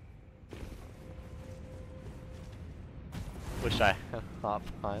 Wish I had hop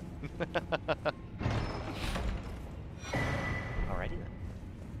hunt. Alrighty then.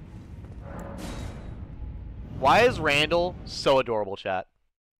 Why is Randall so adorable, chat?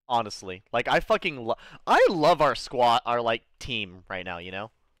 Honestly. Like, I love our squad, our, like, team right now, you know?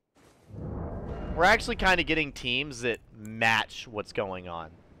 We're actually kind of getting teams that match what's going on.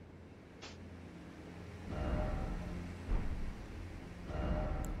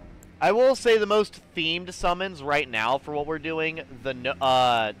 I will say the most themed summons right now for what we're doing,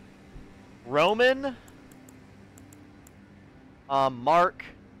 the Roman, Mark,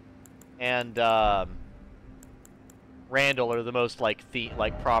 and Randall are the most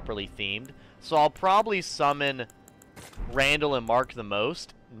like properly themed. So I'll probably summon Randall and Mark the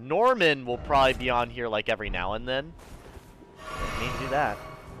most. Norman will probably be on here like every now and then. Didn't mean to do that.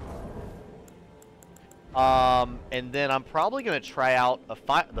 And then I'm probably gonna try out the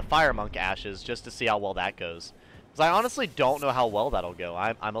Fire Monk Ashes just to see how well that goes. Because I honestly don't know how well that'll go.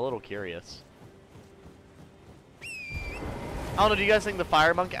 I'm a little curious. I don't know. Do you guys think the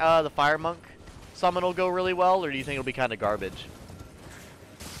Fire Monk summon will go really well, or do you think it'll be kind of garbage?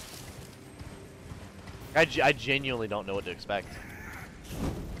 I genuinely don't know what to expect.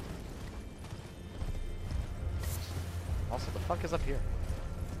 Also, the fuck is up here?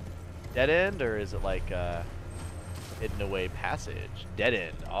 Dead end, or is it like hidden away passage? Dead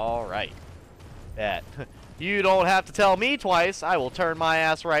end. All right. Bet. You don't have to tell me twice. I will turn my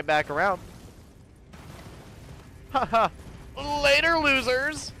ass right back around. Haha. Later,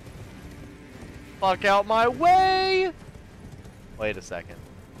 losers. Fuck out my way. Wait a second.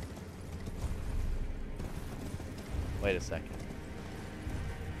 Wait a second.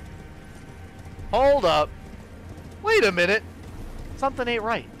 Hold up. Wait a minute. Something ain't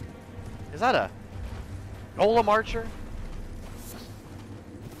right. Is that a golem archer?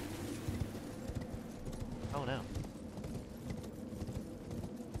 Oh no.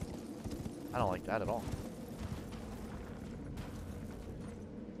 I don't like that at all.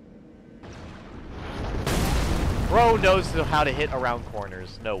 Bro knows how to hit around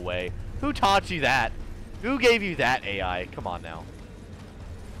corners. No way. Who taught you that? Who gave you that AI? Come on now.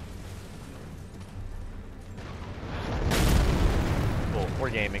 Cool. We're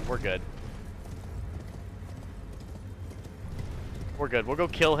gaming. We're good. We're good. We'll go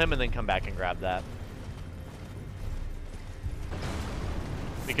kill him and then come back and grab that.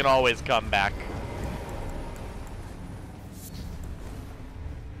 We can always come back.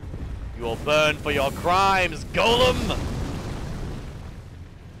 You will burn for your crimes, Golem!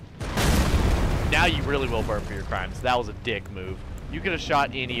 Now you really will burn for your crimes. That was a dick move. You could have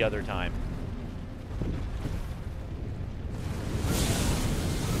shot any other time.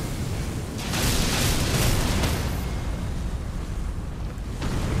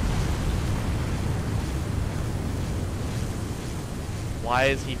 Why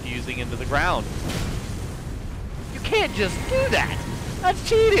is he fusing into the ground? You can't just do that! That's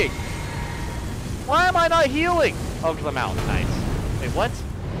cheating! Why am I not healing? Oh, because I'm out. Nice. Wait, what?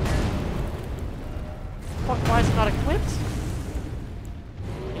 Fuck, why is it not equipped?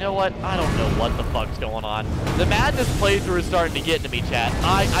 You know what? I don't know what the fuck's going on. The Madness playthrough is starting to get into me, chat.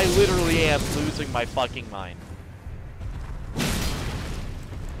 I literally am losing my fucking mind.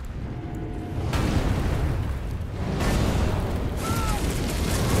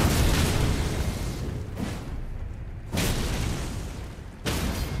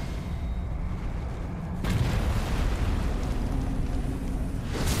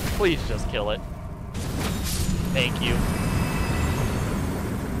 Please just kill it. Thank you.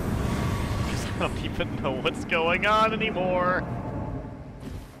 I don't even know what's going on anymore.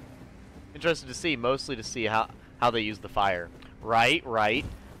 Interested to see, mostly to see how they use the fire. Right.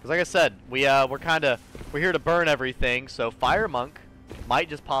 Because like I said, we're here to burn everything. So Fire Monk might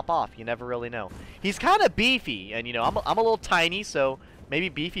just pop off. You never really know. He's kind of beefy, and you know I'm a little tiny, so maybe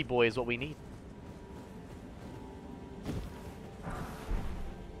beefy boy is what we need.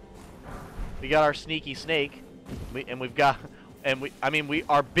 We got our sneaky snake,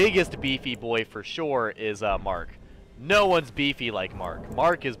 our biggest beefy boy for sure is Mark. No one's beefy like Mark.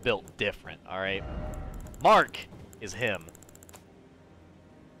 Mark is built different, all right? Mark is him.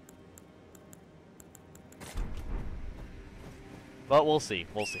 But we'll see.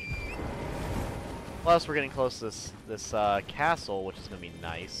 We'll see. Plus, we're getting close to this castle, which is gonna be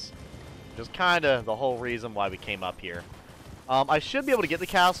nice. Which is kind of the whole reason why we came up here. I should be able to get the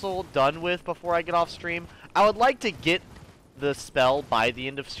castle done with before I get off stream. I would like to get the spell by the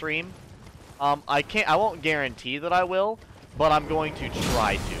end of stream. I won't guarantee that I will, but I'm going to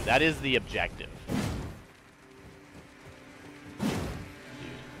try to. That is the objective.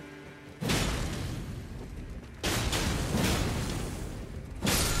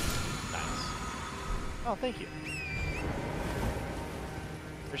 Nice. Oh, thank you.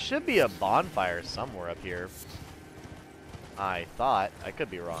 There should be a bonfire somewhere up here. I thought. I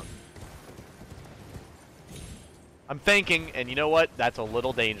could be wrong. I'm thinking, and you know what? That's a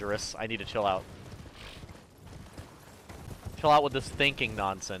little dangerous. I need to chill out. Chill out with this thinking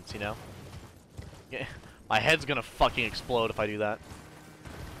nonsense, you know? Yeah, my head's gonna fucking explode if I do that.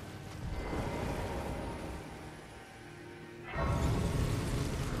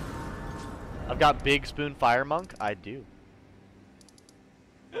 I've got Big Spoon Fire Monk? I do.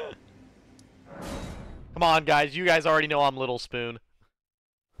 Come on, guys. You guys already know I'm Little Spoon.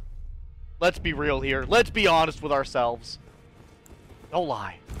 Let's be real here. Let's be honest with ourselves. Don't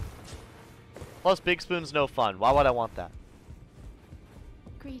lie. Plus, Big Spoon's no fun. Why would I want that?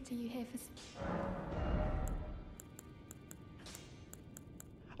 Greet, are you here for...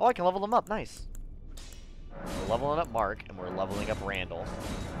 Oh, I can level them up. Nice. We're leveling up Mark, and we're leveling up Randall.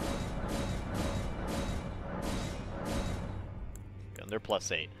 And they're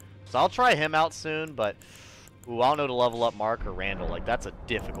 +8. So I'll try him out soon, but... Ooh, I don't know to level up Mark or Randall. Like, that's a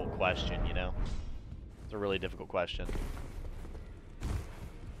difficult question, you know? It's a really difficult question.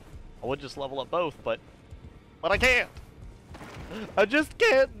 I would just level up both, but I can't! I just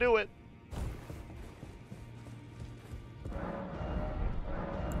can't do it!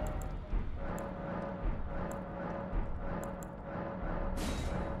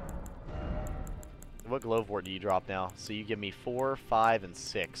 what glowwort do you drop now? So you give me 4, 5, and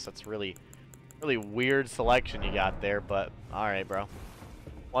 6. That's really weird selection you got there, but alright, bro.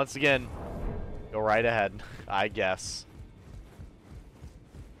 Once again, go right ahead, I guess.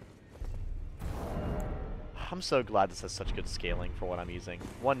 I'm so glad this has such good scaling for what I'm using.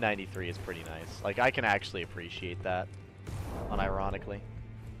 193 is pretty nice. Like, I can actually appreciate that, unironically.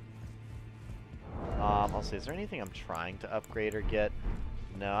 I'll see, is there anything I'm trying to upgrade or get?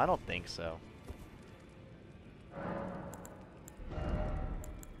 No, I don't think so.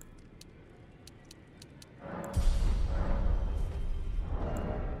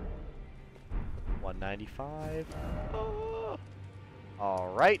 $195. Oh.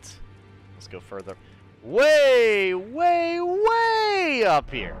 Alright. Let's go further. Way up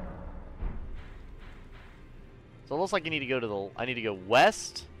here. So it looks like you need to go to the... I need to go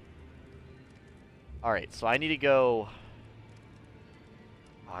west. Alright, so I need to go...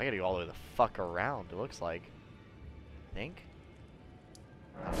 Oh, I gotta go all the way the fuck around, it looks like. I think.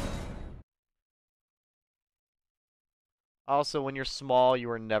 Also, when you're small, you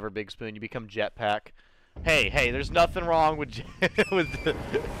are never Big Spoon. You become Jetpack. Hey, there's nothing wrong with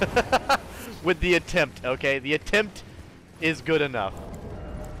with the attempt, okay? The attempt is good enough.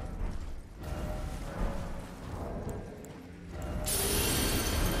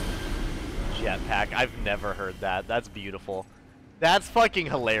 Jetpack. I've never heard that. That's beautiful. That's fucking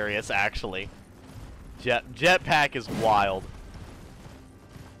hilarious, actually. Jetpack is wild.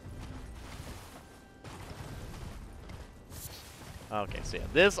 Okay, so yeah,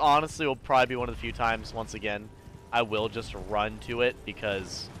 this honestly will probably be one of the few times, once again, I will just run to it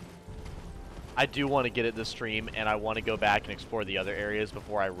because I do want to get it this stream and I want to go back and explore the other areas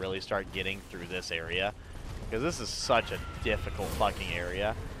before I really start getting through this area. Because this is such a difficult fucking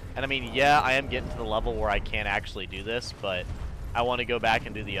area. And I mean, yeah, I am getting to the level where I can actually do this, but I want to go back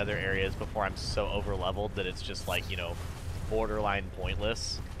and do the other areas before I'm so over-leveled that it's just like, you know, borderline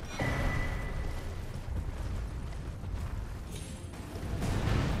pointless.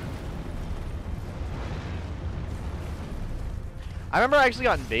 I remember I actually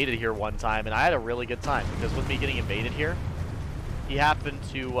got invaded here one time, and I had a really good time, because with me getting invaded here, he happened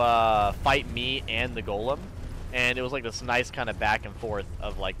to fight me and the golem, and it was like this nice kind of back and forth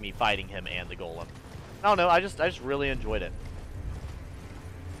of like me fighting him and the golem. I don't know, I just really enjoyed it.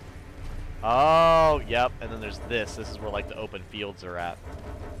 Oh, yep, and then there's this. This is where like the open fields are at.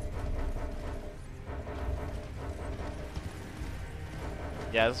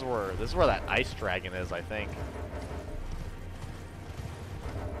 Yeah, this is where that ice dragon is, I think.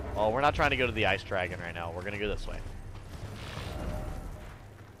 Oh, we're not trying to go to the ice dragon right now. We're gonna go this way.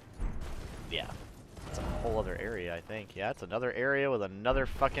 Yeah. It's a whole other area, I think. Yeah, it's another area with another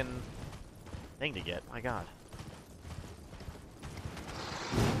fucking thing to get. My god.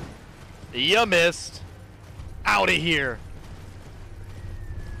 You missed. Out of here.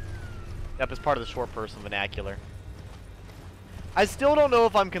 Yep, it's part of the short person vernacular. I still don't know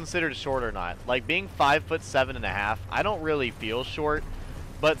if I'm considered short or not. Like, being 5'7.5", I don't really feel short.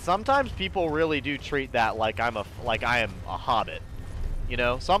 But sometimes people really do treat that like I am a hobbit, you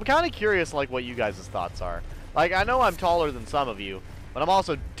know? So I'm kind of curious like what you guys' thoughts are. Like, I know I'm taller than some of you, but I'm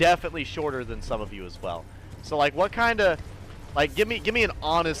also definitely shorter than some of you as well. So like, what kind of, like, give me an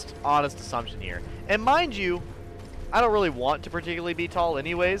honest assumption here. And mind you, I don't really want to particularly be tall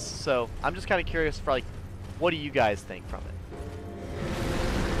anyways, so I'm just kind of curious for like, what do you guys think from it?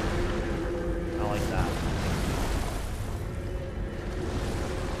 I like that.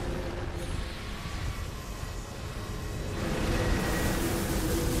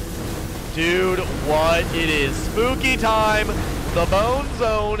 Dude, what? It is spooky time. The Bone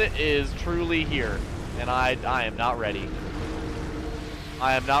Zone is truly here. And I am not ready.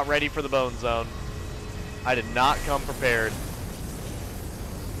 I am not ready for the Bone Zone. I did not come prepared.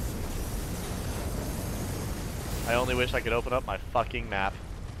 I only wish I could open up my fucking map.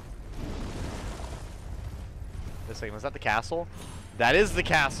 Wait a second, is that the castle? That is the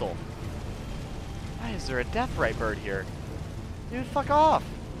castle. Why is there a deathrite bird here? Dude, fuck off.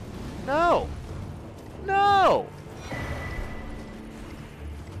 No! No!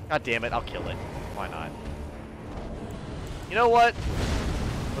 God damn it, I'll kill it. Why not? You know what?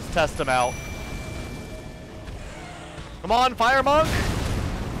 Let's test him out. Come on, Fire Monk!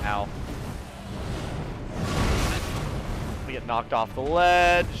 Ow. We get knocked off the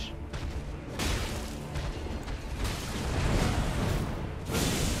ledge.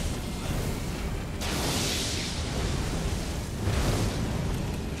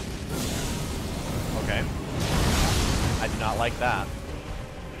 Okay. I do not like that.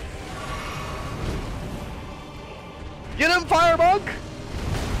 Get him, Fire Monk!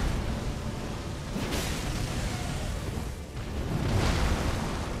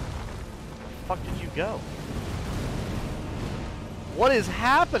 fuck did you go? What is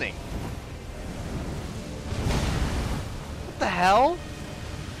happening? What the hell?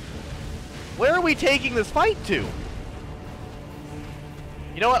 Where are we taking this fight to?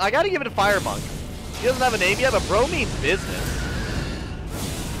 You know what? I gotta give it to Fire Monk. He doesn't have a name yet, but bro means business.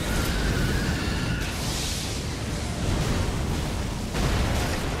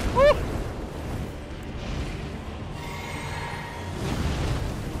 Woo!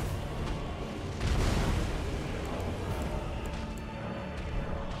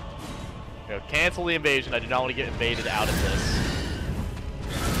 Okay, cancel the invasion. I do not want to get invaded out of this.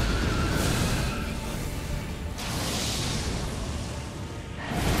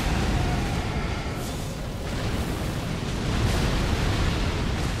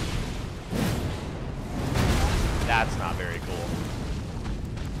 That's not very cool.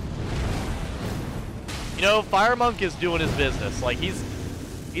 You know, Fire Monk is doing his business. Like, he's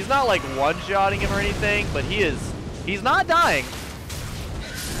not like one-shotting him or anything, but he's not dying.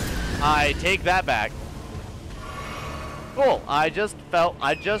 I take that back. Cool. I just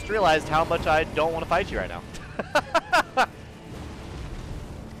realized how much I don't want to fight you right now.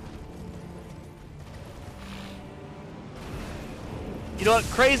 You know what?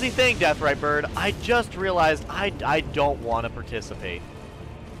 Crazy thing, Deathrite Bird. I just realized I don't want to participate.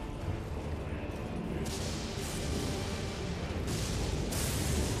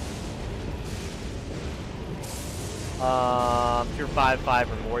 If you're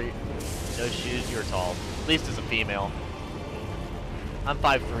 5'5" or more, no shoes, you're tall. At least as a female. I'm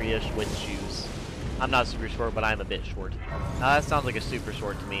 5'3"-ish with shoes. I'm not super short, but I'm a bit short. That sounds like a super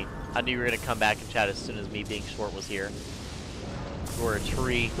short to me. I knew you were going to come back and chat as soon as me being short was here. You're a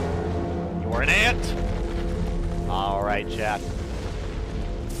tree. You're an ant! Alright, chat.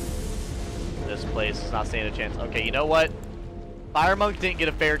 This place is not standing a chance. Okay, you know what? Fire Monk didn't get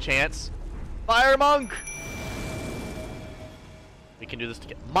a fair chance. Fire Monk! We can do this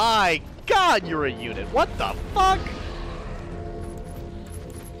together. My god, you're a unit. What the fuck?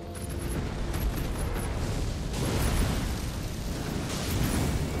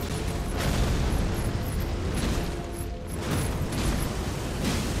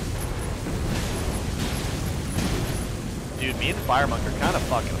 Dude, me and Fire Monk are kind of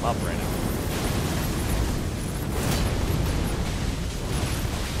fucking him up right now.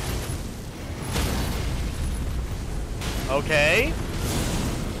 Okay.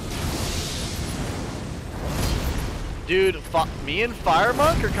 Dude, me and Fire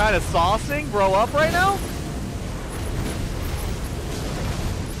Monk are kind of saucing bro up right now?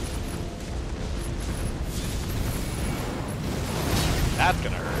 That's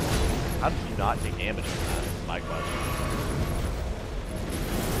gonna hurt. How did you not take damage from that? Is my question.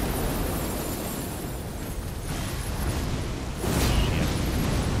 Shit.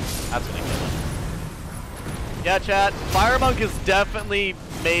 That's gonna kill him. Yeah, chat. Fire Monk has definitely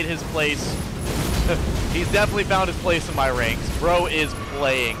made his place. He's definitely found his place in my ranks. Bro is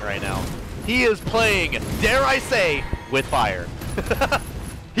playing right now. He is playing, dare I say, with fire.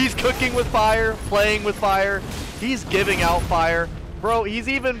 He's cooking with fire, playing with fire. He's giving out fire. Bro, he's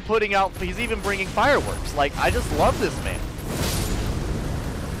even bringing fireworks. Like, I just love this man.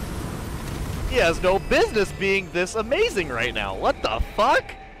 He has no business being this amazing right now. What the fuck?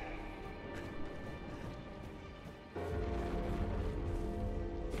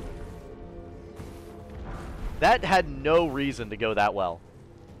 That had no reason to go that well.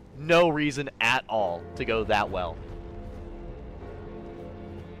 No reason at all to go that well.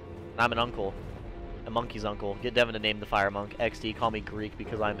 I'm an uncle. A monkey's uncle. Get Devin to name the Fire Monk. XD, call me Greek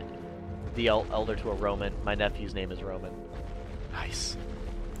because I'm the elder to a Roman. My nephew's name is Roman. Nice.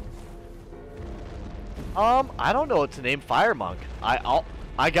 I don't know what to name Fire Monk.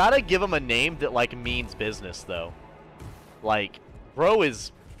 I gotta give him a name that, like, means business, though. Like, bro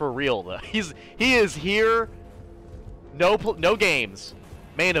is for real, though. He is here... No games.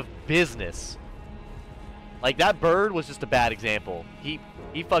 Man of business. Like, that bird was just a bad example. He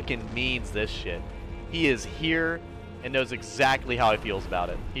fucking means this shit. He is here and knows exactly how he feels about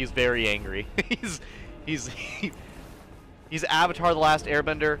it. He's very angry. He's Avatar: The Last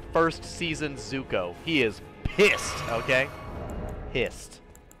Airbender, first season Zuko. He is pissed, okay? Pissed.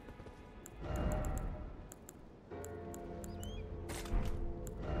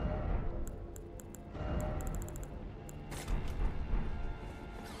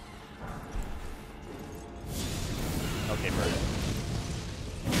 Okay, bird.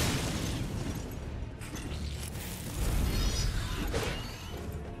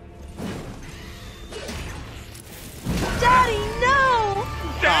 Daddy, no!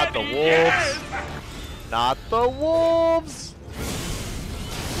 Not the wolves. Yes! Not the wolves.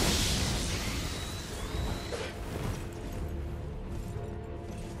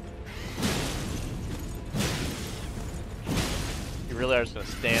 really are just gonna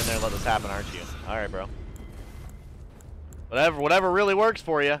stand there and let this happen, aren't you? Alright, bro. Whatever really works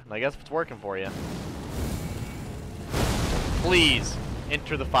for you. I guess it's working for you. Please,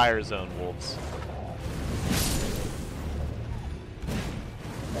 enter the fire zone, wolves.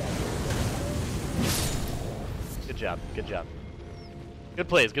 Good job, good job. Good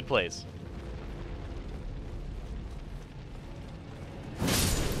plays, good plays. I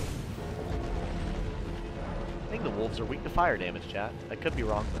think the wolves are weak to fire damage, chat. I could be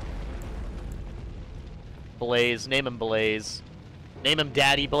wrong, though. Blaze, name him Blaze. Name him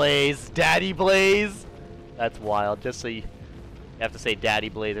Daddy Blaze. Daddy Blaze! That's wild. Just so you have to say Daddy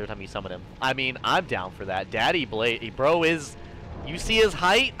Blaze every time you summon him. I mean, I'm down for that. Daddy Blaze, bro, is... You see his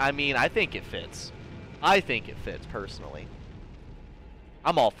height? I mean, I think it fits. I think it fits, personally.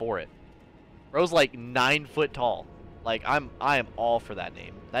 I'm all for it. Bro's like 9 foot tall. Like, I am all for that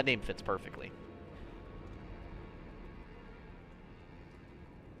name. That name fits perfectly.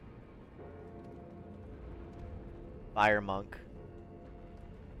 Fire Monk.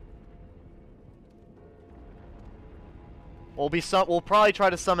 We'll probably try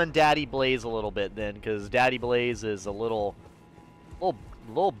to summon Daddy Blaze a little bit then, because Daddy Blaze is a little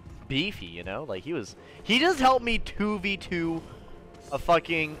beefy, you know? Like he just helped me 2v2 a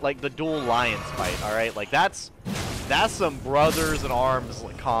fucking like the dual lions fight. All right, like that's some brothers in arms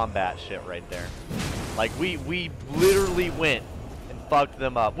combat shit right there. Like we literally went and fucked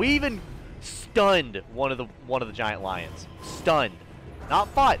them up. We even stunned one of the giant lions. Stunned, not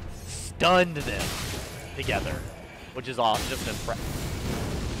fought. Stunned them together, which is awesome. Just impressive.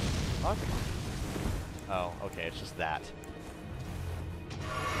 Fuck. Oh, okay. It's just that.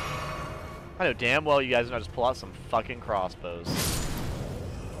 I know damn well you guys know just pull out some fucking crossbows.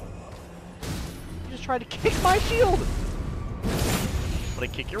 You just tried to kick my shield. I'm gonna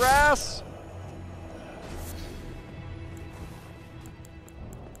kick your ass.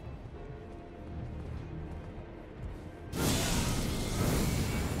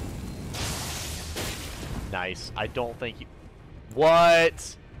 Nice. I don't think you...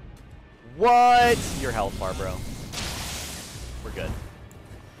 What? What? Your health bar, bro. We're good.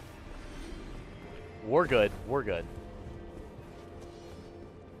 We're good. We're good.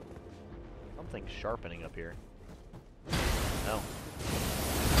 Something's sharpening up here. No.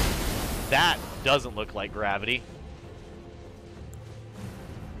 That doesn't look like gravity.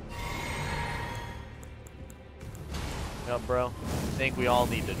 Yep, bro. I think we all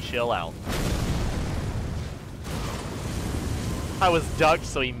need to chill out. I was ducked,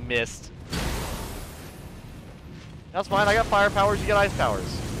 so he missed. That's fine. I got fire powers. You got ice powers.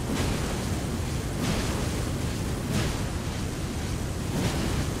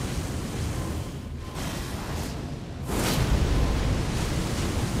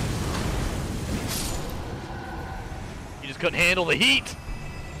 You just couldn't handle the heat.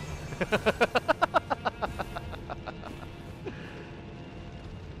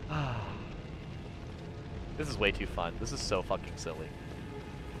 This is way too fun. This is so fucking silly.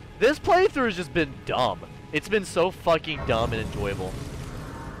 This playthrough has just been dumb. It's been so fucking dumb and enjoyable.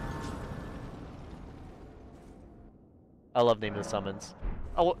 I love naming the summons.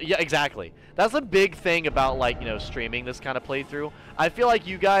 Oh, well, yeah, exactly. That's a big thing about, like, you know, streaming this kind of playthrough. I feel like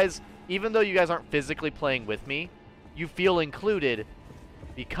you guys, even though you guys aren't physically playing with me, you feel included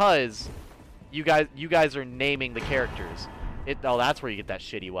because you guys are naming the characters. Oh, that's where you get that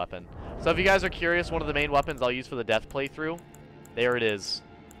shitty weapon. So if you guys are curious, one of the main weapons I'll use for the death playthrough, there it is.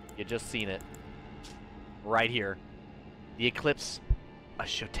 You just seen it. Right here. The Eclipse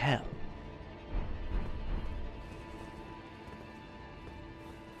Shotel.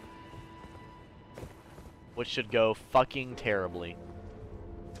 Which should go fucking terribly.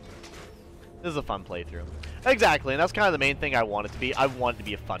 This is a fun playthrough. Exactly, and that's kind of the main thing I want it to be. I want it to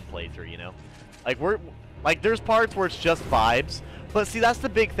be a fun playthrough, you know? Like, there's parts where it's just vibes, but see, that's the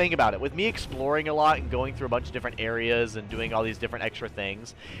big thing about it. With me exploring a lot and going through a bunch of different areas and doing all these different extra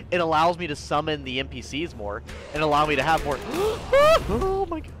things, it allows me to summon the NPCs more and allow me to have more... Oh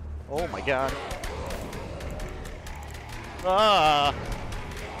my god. Oh my god. Ah,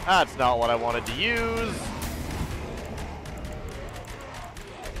 that's not what I wanted to use.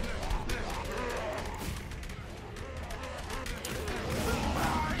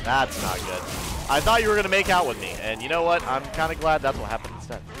 That's not good. I thought you were going to make out with me, and you know what? I'm kind of glad that's what happened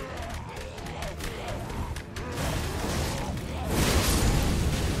instead.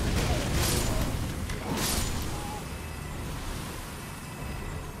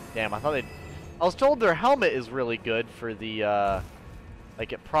 Damn, I thought they'd... I was told their helmet is really good for the,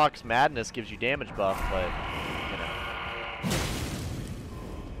 like, it procs madness, gives you damage buff, but, you know.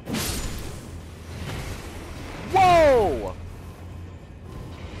 Whoa!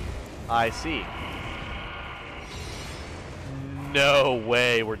 I see. No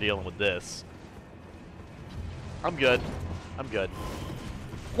way we're dealing with this. I'm good. I'm good.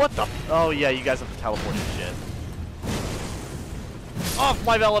 What the? Oh yeah, you guys have to teleport and shit. Off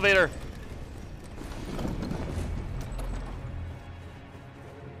my elevator!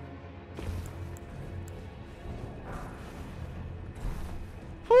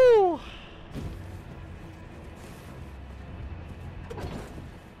 Whew!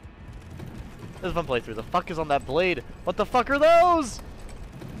 This is a fun playthrough. The fuck is on that blade? What the fuck are those?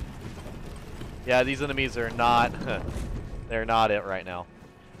 Yeah, these enemies are not... they're not it right now.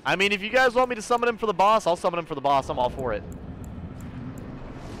 I mean, if you guys want me to summon him for the boss, I'll summon him for the boss. I'm all for it.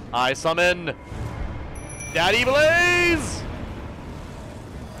 I summon... Daddy Blaze!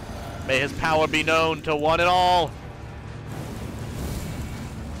 May his power be known to one and all.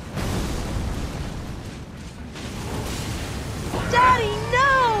 Daddy,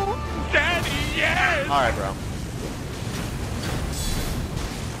 no! Daddy, yes! Alright, bro.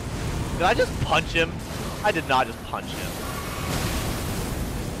 Did I just punch him? I did not just punch him.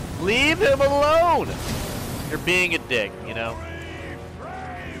 Leave him alone! You're being a dick, you know?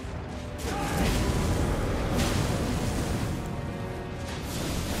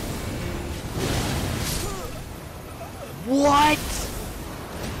 What?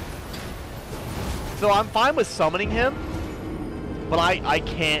 So I'm fine with summoning him, but I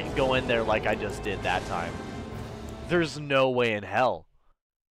can't go in there like I just did that time. There's no way in hell.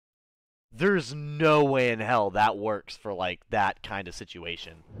 There's no way in hell that works for like that kind of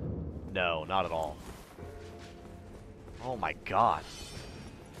situation. No, not at all. Oh my god.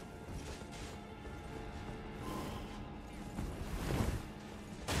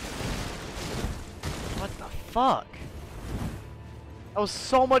 What the fuck? That was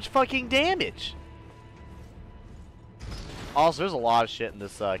so much fucking damage. Also, there's a lot of shit in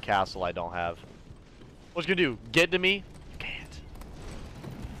this castle I don't have. What you gonna do? Get to me? You can't.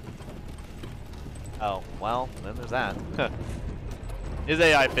 Oh, well, then there's that. His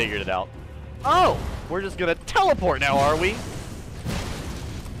AI figured it out. Oh! We're just gonna teleport now, are we?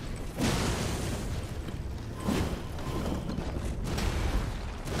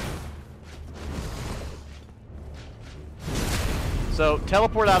 So,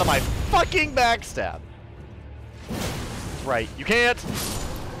 teleport out of my fucking backstab. That's right, you can't!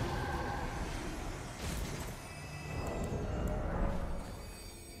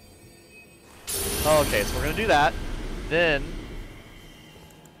 Okay, so we're gonna do that. Then,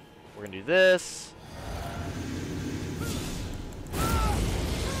 we're gonna do this.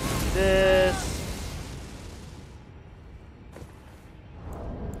 This.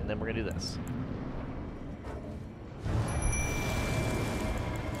 And then we're gonna do this.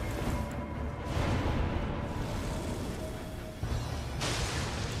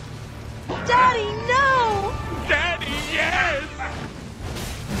 Daddy, no! Daddy, yes!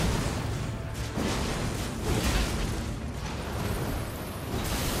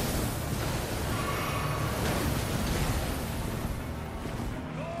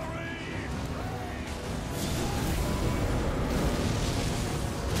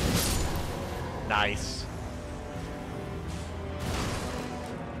 Nice.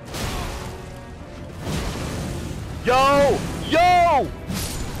 Yo! Yo!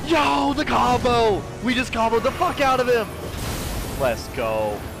 Yo, the combo! We just comboed the fuck out of him! Let's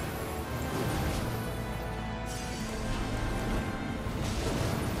go.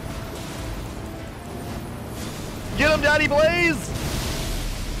 Get him, Daddy Blaze!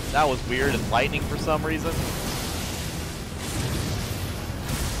 That was weird and lightning for some reason.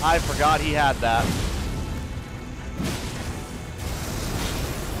 I forgot he had that.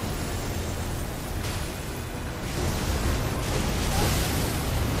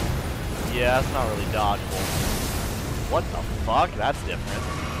 Yeah, that's not really dodgeable. What the fuck? That's different.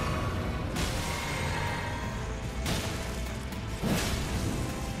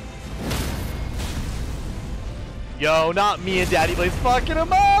 Yo, not me and Daddy Blaze fucking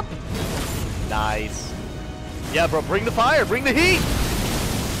him up! Nice. Yeah, bro, bring the fire, bring the heat!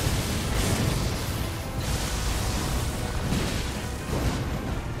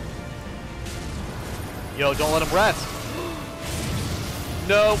 Yo, don't let him rest.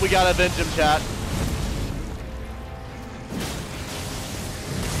 No, we gotta avenge him, chat.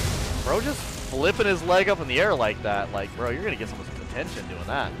 Bro just flipping his leg up in the air like that. Like, bro, you're gonna get some attention doing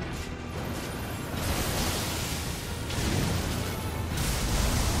that.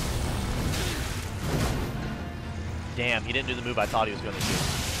 Damn, he didn't do the move I thought he was gonna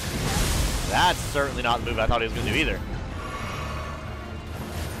do. That's certainly not the move I thought he was gonna do either.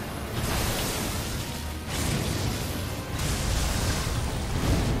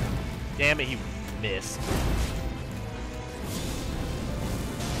 Damn it, he missed.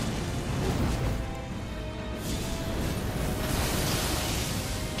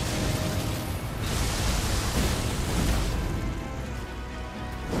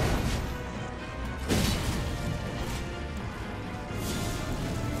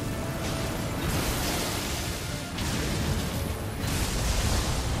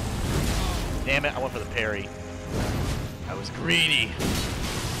 Damn it, I went for the parry. I was greedy.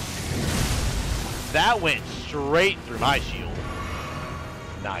 That went straight through my shield.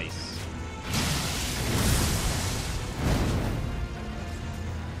 Nice.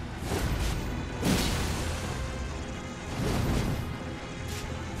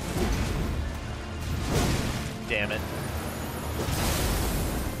 Damn it.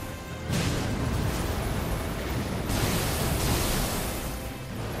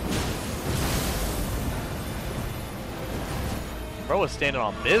 Bro was standing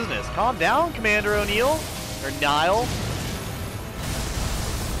on business. Calm down, Commander O'Neill. Or Nile.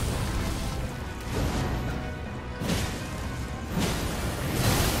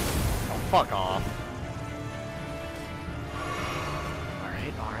 Oh, fuck off.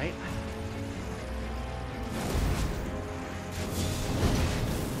 Alright, alright.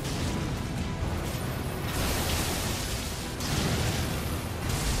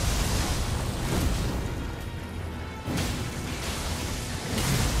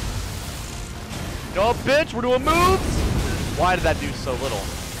 Oh, bitch, we're doing moves! Why did that do so little?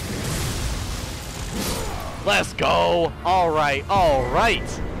 Let's go! Alright, alright!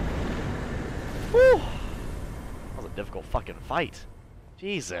 Whew! That was a difficult fucking fight.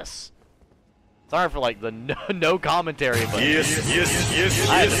 Jesus. Sorry for, like, the no commentary, but... Yes,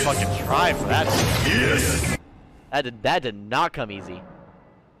 I had to fucking try for that. Yes! That did not come easy.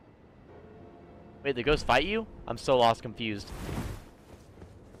 Wait, the ghost fight you? I'm so lost confused.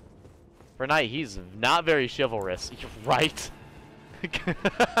 For Knight, he's not very chivalrous. You're right.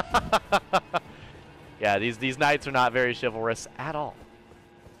 Yeah, these knights are not very chivalrous at all.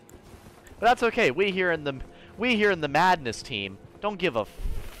 But that's okay. We here in the Madness team don't give a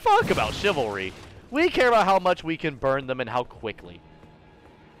fuck about chivalry. We care about how much we can burn them and how quickly.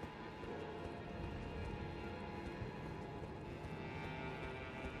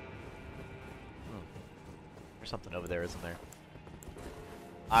 There's something over there, isn't there?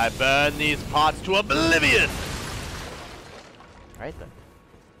 I burn these pots to oblivion! Alright then.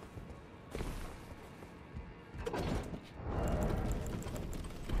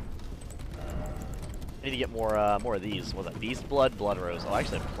 I need to get more of these. What's that? Beast Blood, Blood Rose. Oh, I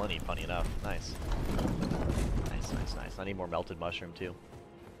actually have plenty, funny enough. Nice. Nice, nice, nice. I need more Melted Mushroom, too.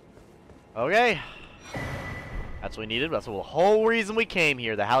 Okay. That's what we needed. That's the whole reason we came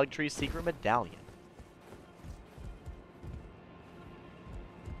here. The Haligtree Secret Medallion.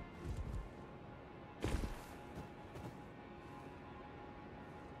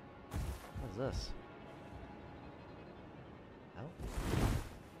 This? No?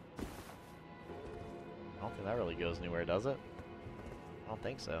 I don't think that really goes anywhere, does it? I don't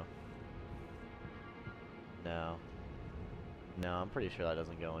think so. No. No, I'm pretty sure that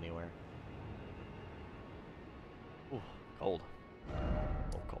doesn't go anywhere. Ooh, cold.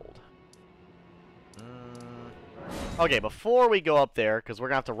 Oh, cold. Okay, before we go up there, because we're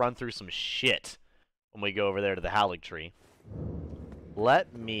going to have to run through some shit when we go over there to the Haligtree,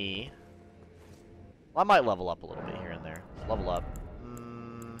 let me... Well, I might level up a little bit here and there. Level up.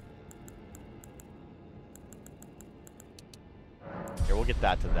 Here, we'll get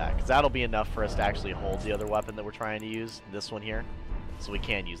that to that, because that'll be enough for us to actually hold the other weapon that we're trying to use, this one here. So we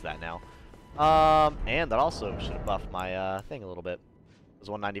can use that now. And that also should have buffed my thing a little bit. It was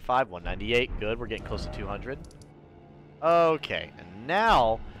 195, 198. Good, we're getting close to 200. Okay, and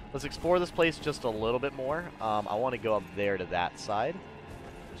now let's explore this place just a little bit more. I want to go up there to that side.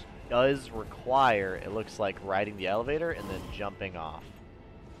 Does require, it looks like, riding the elevator and then jumping off.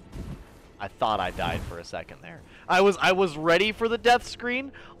 I thought I died for a second there. I was ready for the death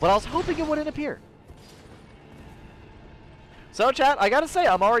screen, but I was hoping it wouldn't appear. So chat, I gotta say,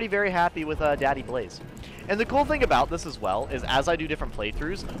 I'm already very happy with Daddy Blaze. And the cool thing about this as well is as I do different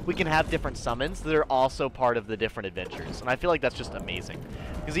playthroughs, we can have different summons that are also part of the different adventures. And I feel like that's just amazing.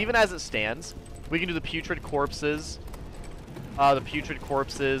 Because even as it stands, we can do the putrid corpses,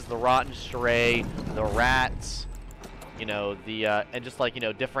 the rotten stray, the rats, you know, and just like, you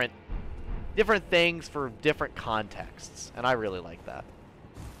know, different things for different contexts. And I really like that,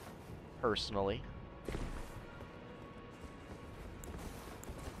 personally.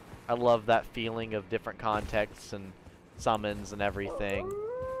 I love that feeling of different contexts and summons and everything.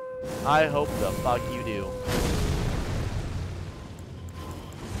 I hope the fuck you do.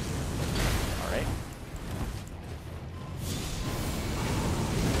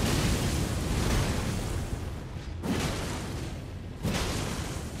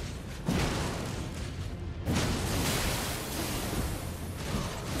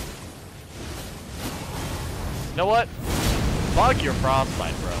 know what? Fuck your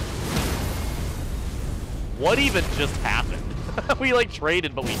frostbite, bro. What even just happened? We like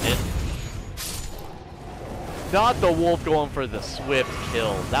traded, but we didn't. Not the wolf going for the swift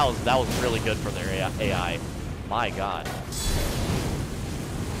kill. That was really good for their AI. My God.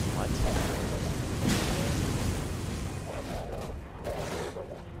 What?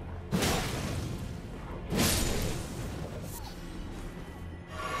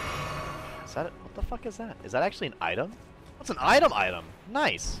 Is that it? What the fuck is that? Is that actually an item? What's an item?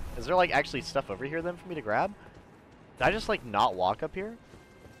 Nice. Is there like actually stuff over here then for me to grab? Did I just like not walk up here?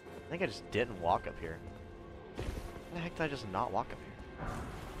 I think I just didn't walk up here. How the heck did I just not walk up here?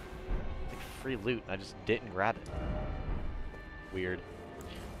 It's like free loot and I just didn't grab it. Weird.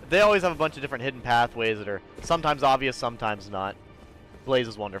 They always have a bunch of different hidden pathways that are sometimes obvious, sometimes not. Blaze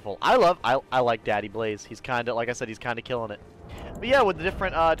is wonderful. I like Daddy Blaze. He's kind of, like I said, he's kind of killing it. But yeah, with the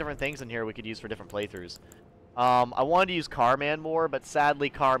different things in here we could use for different playthroughs. I wanted to use Carman more, but sadly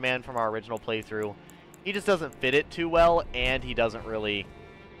Carman from our original playthrough, he just doesn't fit it too well, and he doesn't really.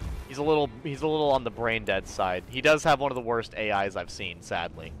 He's a little on the brain dead side. He does have one of the worst AIs I've seen,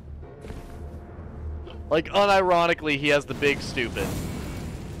 sadly. Like unironically, he has the big stupid.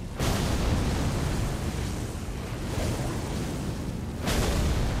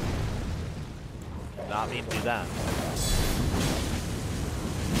 Did not mean to do that.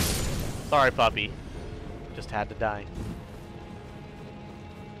 Sorry, puppy. Just had to die.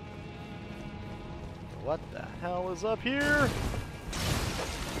 What the hell is up here?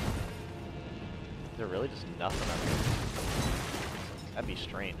 Is there really just nothing up here? That'd be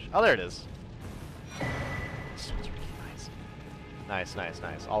strange. Oh, there it is. Stones were key. Nice.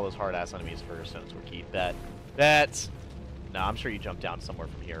 Nice. All those hard-ass enemies for stones were key. Bet. No, I'm sure you jumped down somewhere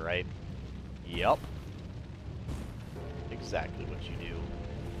from here, right? Yep. Exactly what you do.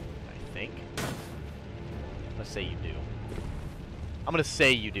 I think. I'm gonna say you do. I'm gonna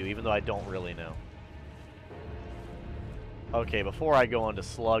say you do, even though I don't really know. Okay, before I go into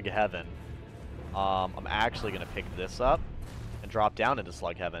Slug Heaven, I'm actually gonna pick this up and drop down into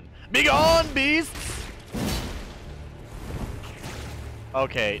Slug Heaven. Be gone, beasts!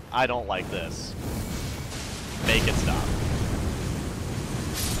 Okay, I don't like this. Make it stop.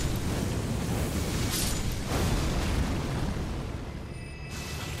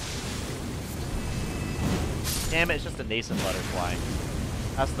 Damn it, it's just a nascent butterfly.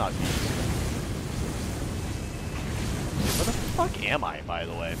 That's not good. Where the fuck am I, by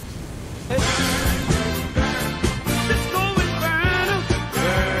the way?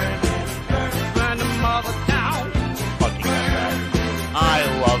 Fucking that. I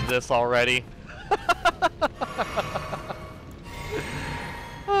love this already.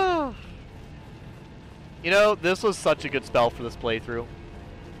 You know, this was such a good spell for this playthrough.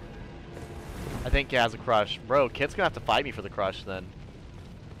 I think he has a crush. Bro, Kit's gonna have to fight me for the crush then.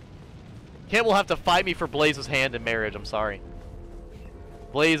 Kit will have to fight me for Blaze's hand in marriage, I'm sorry.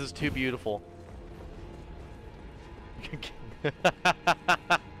 Blaze is too beautiful.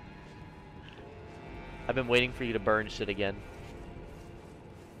 I've been waiting for you to burn shit again.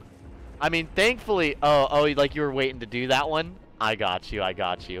 I mean, thankfully... Oh, like you were waiting to do that one? I got you.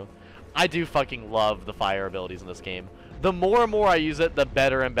 I do fucking love the fire abilities in this game. The more and more I use it, the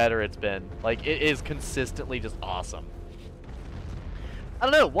better and better it's been. Like, it is consistently just awesome. I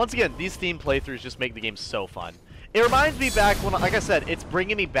don't know. Once again, these theme playthroughs just make the game so fun. It reminds me back when, like I said, it's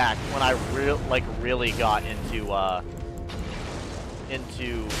bringing me back when I really got into,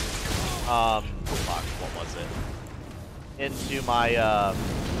 fuck, what was it? Into my,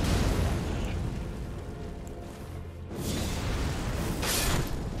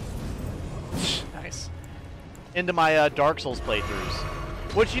 nice. Into my, Dark Souls playthroughs.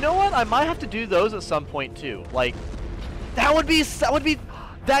 Which, you know what? I might have to do those at some point, too. Like, that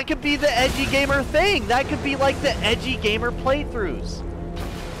could be the edgy gamer thing. That could be like the edgy gamer playthroughs.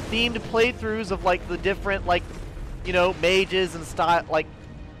 Themed playthroughs of like the different, like, you know, mages and style, like,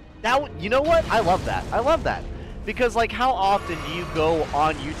 that, you know what? I love that. Because like how often do you go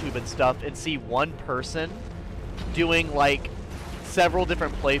on YouTube and stuff and see one person doing like several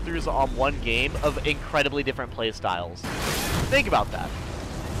different playthroughs on one game of incredibly different play styles? Think about that.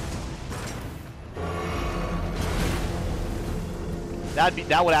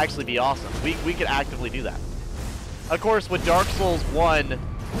 That would actually be awesome. We could actively do that. Of course, with Dark Souls 1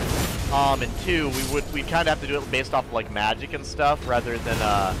 and 2, we kind of have to do it based off of, like, magic and stuff rather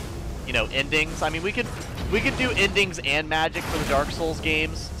than you know, endings. I mean, we could do endings and magic for the Dark Souls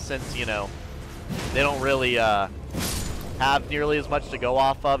games since, you know, they don't really have nearly as much to go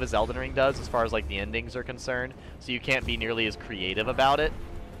off of as Elden Ring does as far as like the endings are concerned. So you can't be nearly as creative about it.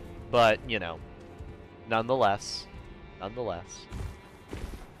 But, you know, Nonetheless. Nonetheless.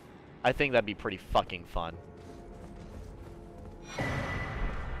 I think that'd be pretty fucking fun. I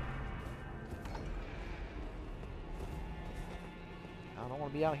don't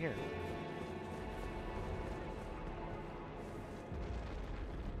want to be out here.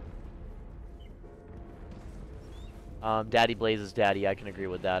 Daddy Blaze's daddy, I can agree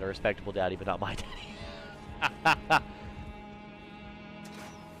with that. A respectable daddy, but not my daddy.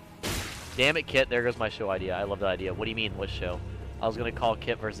 Damn it, Kit. There goes my show idea. I love that idea. What do you mean, what show? I was going to call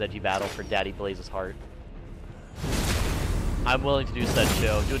Kit vs. Edgy Battle for Daddy Blaze's heart. I'm willing to do said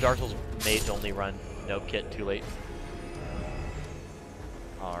show. Do a Dark Souls mage only run. Nope, Kit, too late.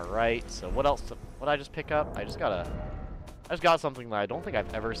 Alright, so what else? What did I just pick up? I just got something that I don't think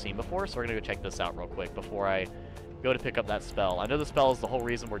I've ever seen before, so we're going to go check this out real quick before I go to pick up that spell. I know the spell is the whole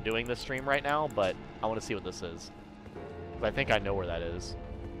reason we're doing this stream right now, but I want to see what this is. I think I know where that is.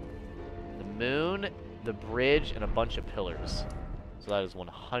 The moon, the bridge, and a bunch of pillars. So that is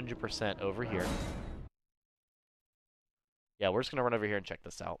 100% over here. Yeah, we're just going to run over here and check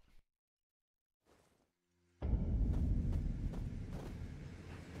this out.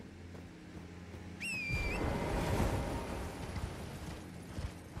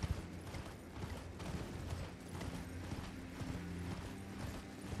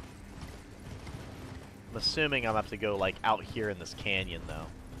 I'm assuming I'm going to have to go, like, out here in this canyon, though.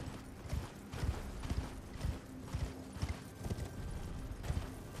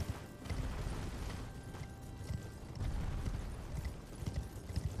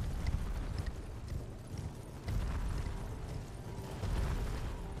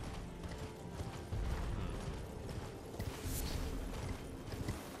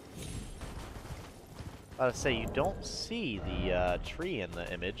 I was about to say, you don't see the tree in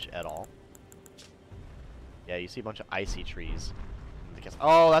the image at all. Yeah, you see a bunch of icy trees.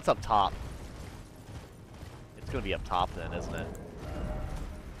 Oh, that's up top. It's going to be up top then, isn't it?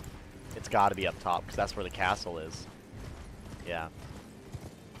 It's got to be up top, because that's where the castle is. Yeah.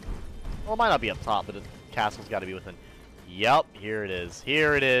 Well, it might not be up top, but the castle's got to be within... Yep, here it is.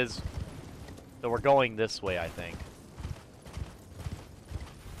 Here it is. So we're going this way, I think.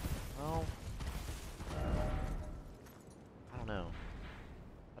 Well... I don't know.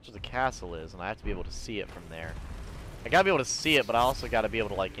 That's where the castle is, and I have to be able to see it from there. I gotta be able to see it, but I also gotta be able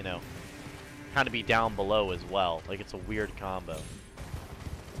to, like, you know, kind of be down below as well. Like, it's a weird combo.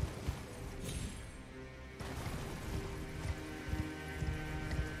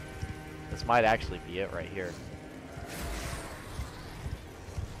 This might actually be it right here.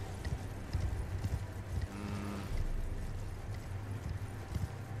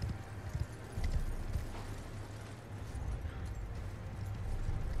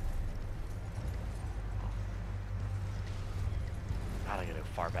 I gotta go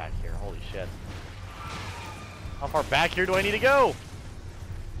far back here. Holy shit. How far back here do I need to go?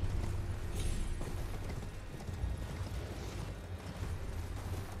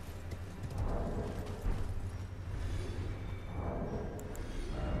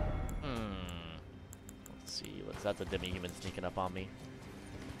 Let's see. That's a demi-human sneaking up on me.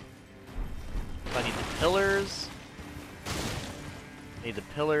 I need the pillars. I need the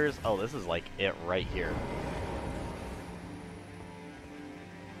pillars. Oh, this is like it right here.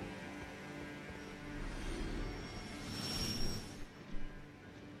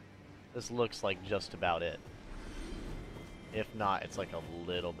 This looks like just about it. If not, it's like a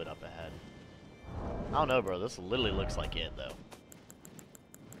little bit up ahead. I don't know, bro. This literally looks like it, though.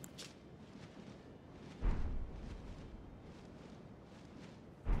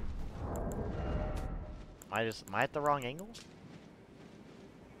 Am I at the wrong angle?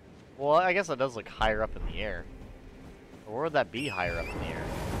 Well, I guess that does look higher up in the air. Or where would that be higher up in the air?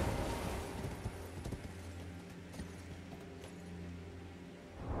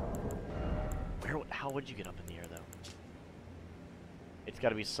 How would you get up in the air, though? It's got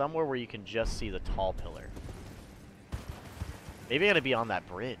to be somewhere where you can just see the tall pillar. Maybe I got to be on that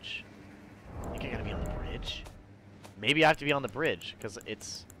bridge. I think I got to be on the bridge. Maybe I have to be on the bridge, because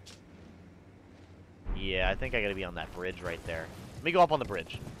it's... Yeah, I think I got to be on that bridge right there. Let me go up on the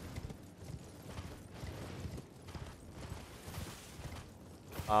bridge.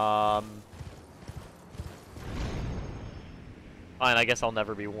 Fine, I guess I'll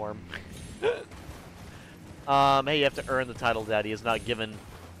never be warm. Hey, you have to earn the title Daddy is not given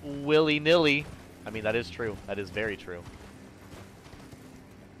willy-nilly. I mean, that is true. That is very true.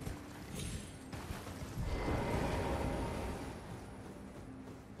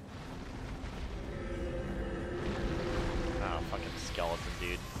 Oh, fucking skeleton,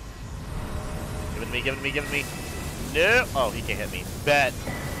 dude. Give it to me, give it to me, give it to me. No! Oh, he can't hit me. Bet.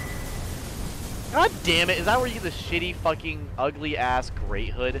 God damn it, is that where you get the shitty fucking ugly ass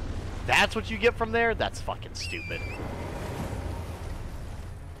great hood? That's what you get from there? That's fucking stupid.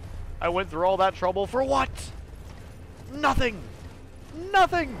 I went through all that trouble for what? Nothing!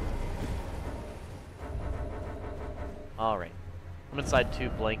 Nothing! Alright. I'm inside 2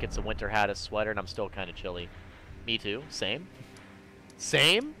 blankets, a winter hat, a sweater, and I'm still kind of chilly. Me too. Same.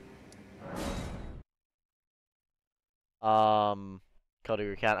 Same? Cuddle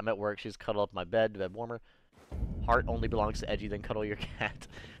your cat. I'm at work. She's cuddled up my bed. Bed warmer. Heart only belongs to Edgy, then cuddle your cat.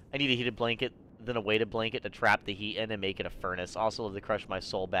 I need a heated blanket, then a weighted blanket to trap the heat in and make it a furnace. Also love to crush my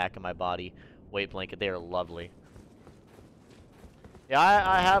soul back in my body. Weight blanket. They are lovely. Yeah,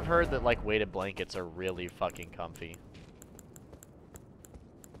 I have heard that, like, weighted blankets are really fucking comfy.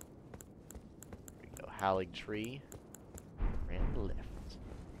 Here we go. Hallig tree. And left.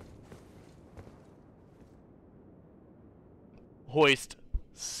 Hoist.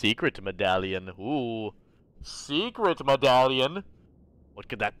 Secret medallion. Ooh. Secret medallion? What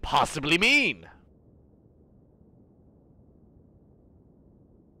could that possibly mean?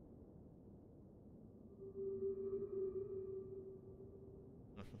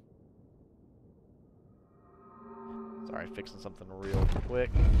 Sorry, fixing something real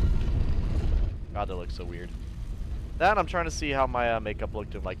quick. God, that looks so weird. That, I'm trying to see how my makeup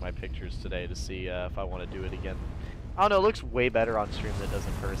looked in, like, my pictures today to see if I want to do it again. I don't know, it looks way better on stream than it does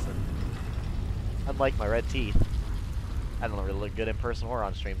in person. Unlike my red teeth. I don't really look good in person or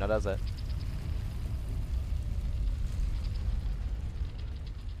on stream, now does it?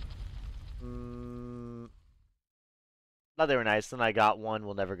 Thought they were nice, then I got one,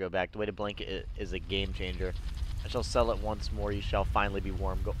 will never go back. The weighted blanket is a game changer. I shall sell it once more, you shall finally be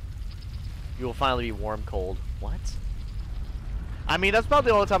warm. You will finally be warm cold. What? I mean, that's probably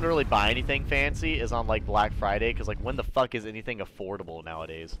the only time to really buy anything fancy is on, like, Black Friday, because, like, when the fuck is anything affordable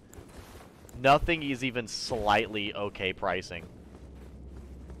nowadays? Nothing is even slightly okay pricing.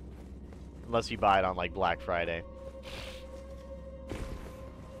 Unless you buy it on, like, Black Friday.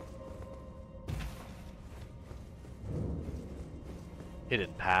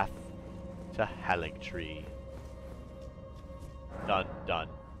 Hidden path to Hallig tree. Dun dun.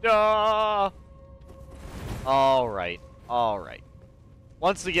 Duh! Alright, alright.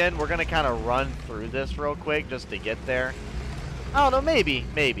 Once again, we're gonna kind of run through this real quick just to get there. I don't know, maybe.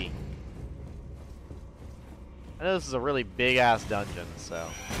 I know this is a really big-ass dungeon, so...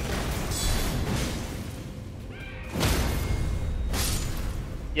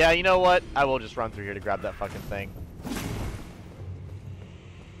 Yeah, you know what? I will just run through here to grab that fucking thing.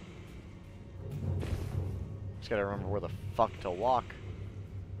 Just gotta remember where the fuck to walk.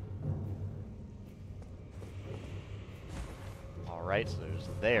 Alright, so there's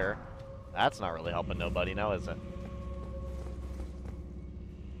there. That's not really helping nobody now, is it?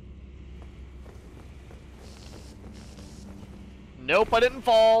 Nope, I didn't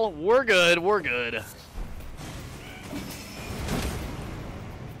fall. We're good, we're good.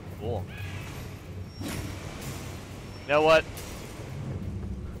 Cool. You know what?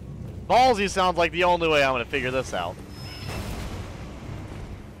 Ballsy sounds like the only way I'm gonna figure this out.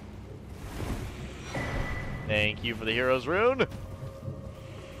 Thank you for the hero's rune.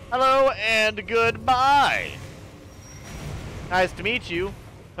 Hello and goodbye. Nice to meet you.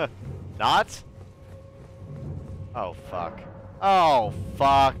 Not? Oh, fuck. Oh,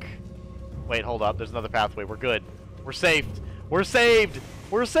 fuck. Wait, hold up. There's another pathway. We're good. We're saved. We're saved.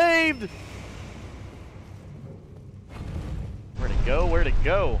 We're saved. Where'd it go? Where'd it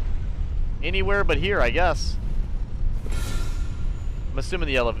go? Anywhere but here, I guess. I'm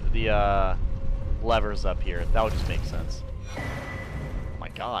assuming the lever's up here. That would just make sense. Oh my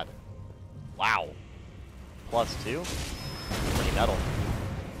god. Wow. +2? Pretty metal.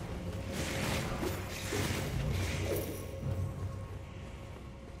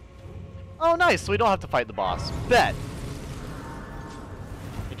 Oh, nice. So we don't have to fight the boss. Bet.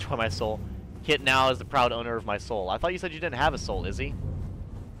 Enjoy my soul. Kit now is the proud owner of my soul. I thought you said you didn't have a soul, Izzy.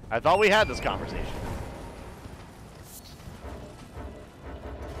 I thought we had this conversation.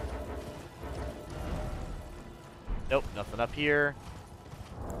 Nope, nothing up here.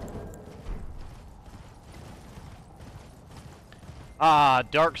 Ah,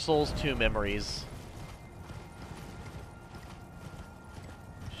 Dark Souls 2 memories.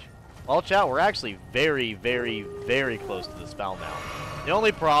 Well, chat, we're actually very, very, very close to the spell now. The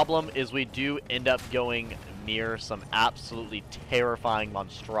only problem is we do end up going near some absolutely terrifying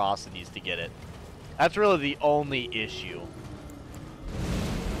monstrosities to get it. That's really the only issue.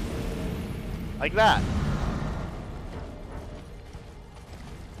 Like that.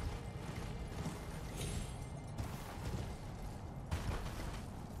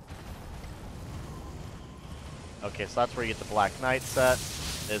 Okay, so that's where you get the Black Knight set.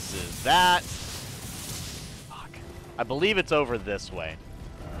 This is that. Fuck. I believe it's over this way.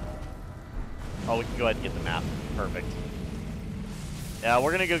 Oh, we can go ahead and get the map. Perfect. Yeah,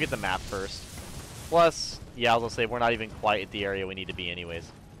 we're gonna go get the map first. Plus, yeah, I was gonna say, we're not even quite at the area we need to be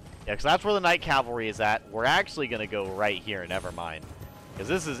anyways. Yeah, because that's where the Night Cavalry is at. We're actually gonna go right here, never mind. Because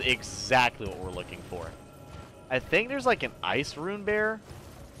this is exactly what we're looking for. I think there's like an Ice Rune Bear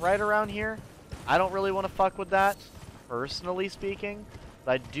right around here. I don't really want to fuck with that, personally speaking.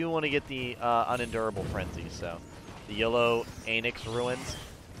 But I do want to get the Unendurable Frenzy, so. The Yellow Anix Ruins.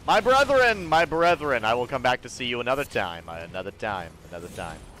 My brethren, I will come back to see you another time, another time.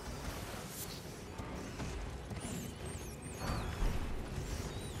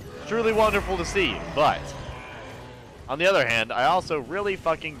 Truly wonderful to see you, but on the other hand, I also really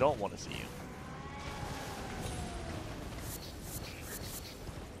fucking don't want to see you.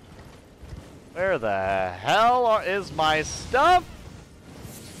 Where the hell is my stuff?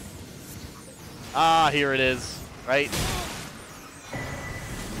 Ah, here it is. Right?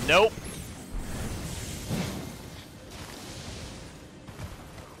 Nope.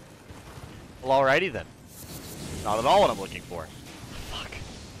 Well, alrighty then. Not at all what I'm looking for. Fuck.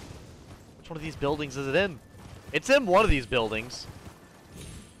 Which one of these buildings is it in? It's in one of these buildings.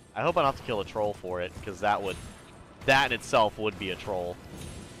 I hope I don't have to kill a troll for it, because that in itself would be a troll.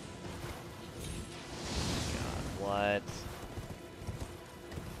 God, what?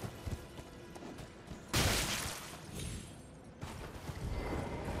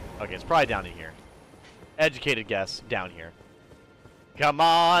 Okay, it's probably down in here. Educated guess, down here. Come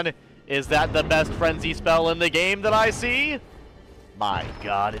on! Is that the best frenzy spell in the game that I see? My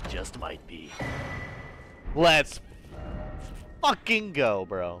god, it just might be. Let's fucking go,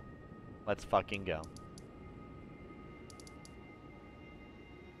 bro. Let's fucking go.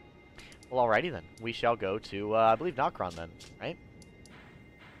 Well, alrighty then. We shall go to, I believe, Nokron then, right?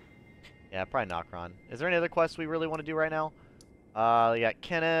 Yeah, probably Nokron. Is there any other quests we really want to do right now? We got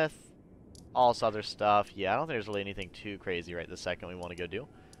Kenneth, all this other stuff. Yeah, I don't think there's really anything too crazy right this second we want to go do.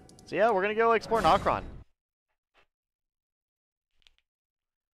 So yeah, we're going to go explore Nokron.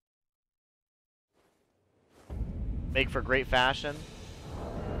 Make for great fashion.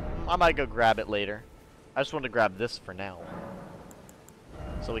 I might go grab it later. I just wanted to grab this for now.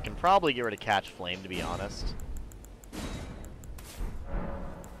 So we can probably get rid of Catch Flame, to be honest.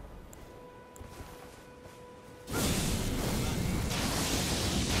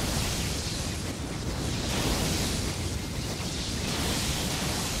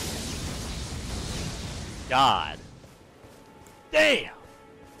 God. Damn!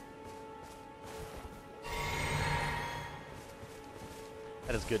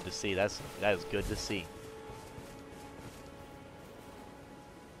 That is good to see. That is good to see.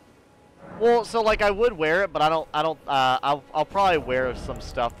 Well, so like I would wear it, but I'll probably wear some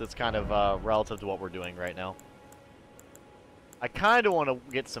stuff that's kind of relative to what we're doing right now. I kind of want to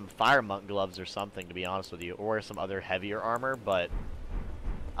get some Fire Monk gloves or something, to be honest with you, or wear some other heavier armor, but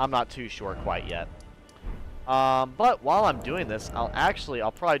I'm not too sure quite yet. But while I'm doing this, I'll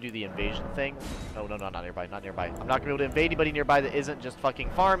probably do the invasion thing. No, not nearby, not nearby. I'm not gonna be able to invade anybody nearby that isn't just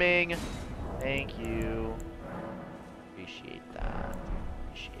fucking farming. Thank you. Appreciate that.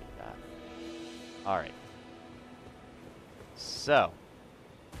 Appreciate that. Alright. So.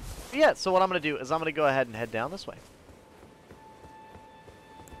 Yeah, so what I'm gonna do is I'm gonna go ahead and head down this way.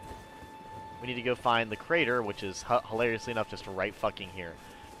 We need to go find the crater, which is hilariously enough just right fucking here.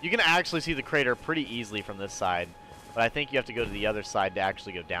 You can actually see the crater pretty easily from this side, but I think you have to go to the other side to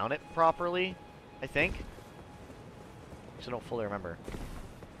actually go down it properly, I think. Actually, I don't fully remember.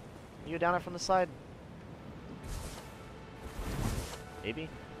 Can you go down it from the side? Maybe?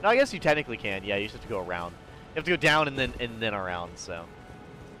 No, I guess you technically can. Yeah, you just have to go around. You have to go down and then around, so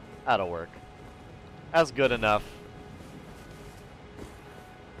that'll work. That's good enough.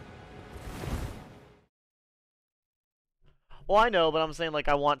 Well, I know, but I'm saying, like,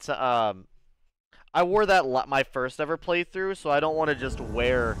 I want to, I wore that my first ever playthrough, so I don't want to just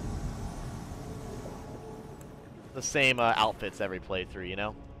wear the same outfits every playthrough, you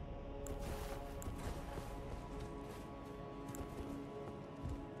know?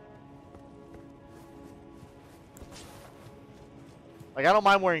 Like, I don't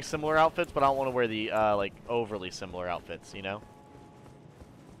mind wearing similar outfits, but I don't want to wear the, like, overly similar outfits, you know?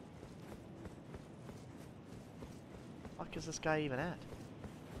 Fuck is this guy even at?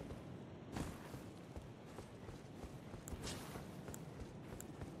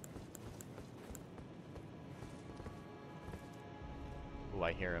 Ooh,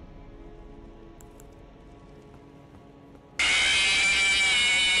 I hear him.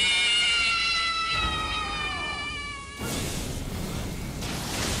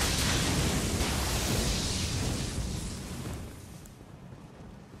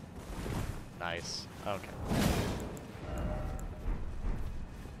 nice. Okay.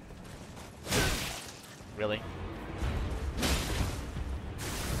 Really?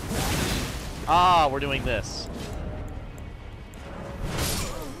 Ah, we're doing this.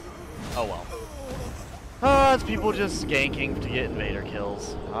 Oh well. Ah, it's people just skanking to get invader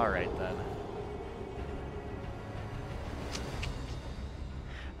kills. Alright then.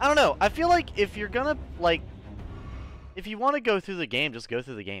 I don't know. I feel like if you're gonna, like, if you want to go through the game, just go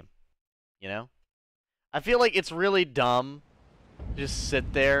through the game. You know? I feel like it's really dumb to just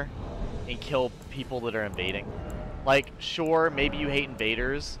sit there and kill people that are invading. Like, sure, maybe you hate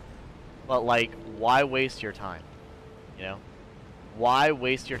invaders, but, like, why waste your time? You know? Why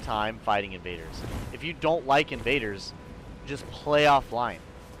waste your time fighting invaders? If you don't like invaders, just play offline.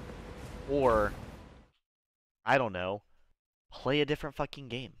 Or, I don't know, play a different fucking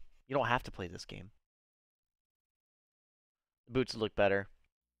game. You don't have to play this game. The boots look better.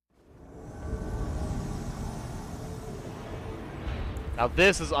 Now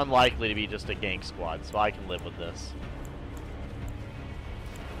this is unlikely to be just a gang squad, so I can live with this.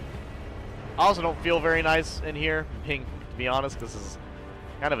 I also don't feel very nice in here, to be honest. This is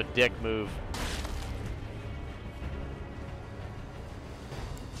kind of a dick move.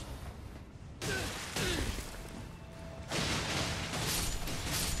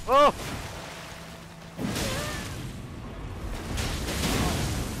 Oh!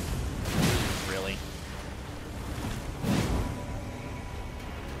 Really?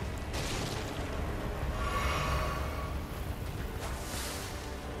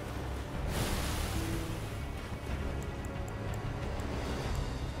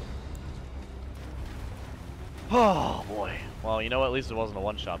 Oh boy. Well, you know what? At least it wasn't a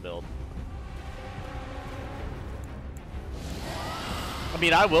one-shot build. I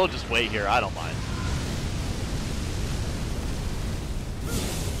mean, I will just wait here. I don't mind.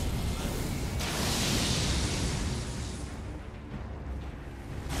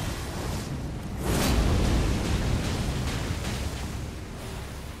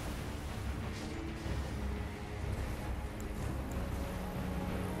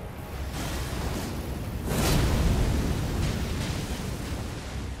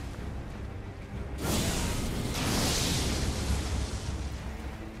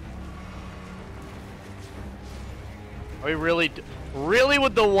 Are we really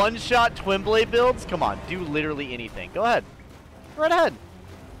with the one-shot twin blade builds? Come on, do literally anything. Go ahead. Go right ahead.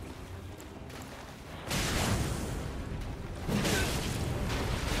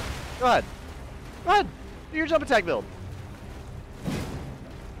 Go ahead. Go ahead. Do your jump attack build.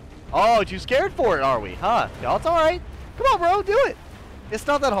 Oh, too scared for it, are we? Huh? No, it's alright. Come on, bro, do it. It's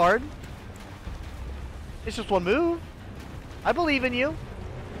not that hard. It's just one move. I believe in you.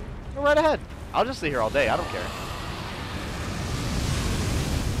 Go right ahead. I'll just sit here all day. I don't care.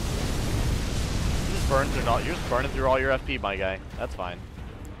 You're just burning through all your FP, my guy. That's fine.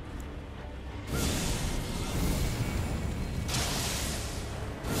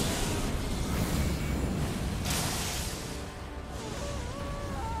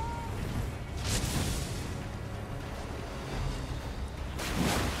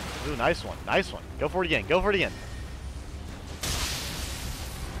 Ooh, nice one. Nice one. Go for it again. Go for it again.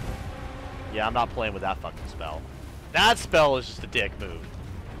 Yeah, I'm not playing with that fucking spell. That spell is just a dick move.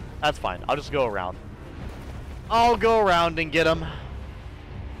 That's fine. I'll just go around. I'll go around and get him.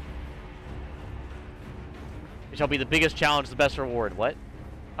 It shall be the biggest challenge, the best reward. What?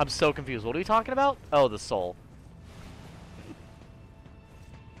 I'm so confused. What are we talking about? Oh, the soul.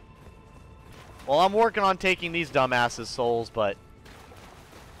 Well, I'm working on taking these dumbasses' souls, but...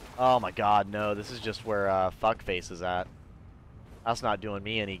 Oh my god, no. This is just where Fuckface is at. That's not doing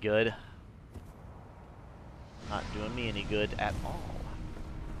me any good. Not doing me any good at all.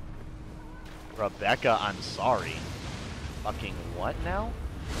 Rebecca, I'm sorry. Fucking what now?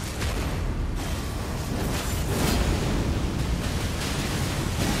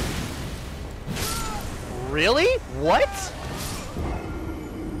 Really? What?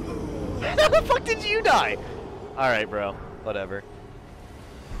 How the fuck did you die? Alright, bro. Whatever.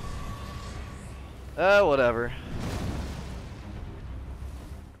 Whatever.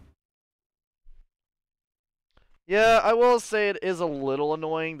 Yeah, I will say it is a little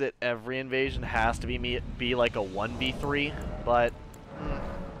annoying that every invasion has to be like a 1v3, but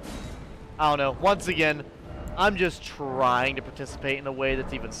I don't know. Once again, I'm just trying to participate in a way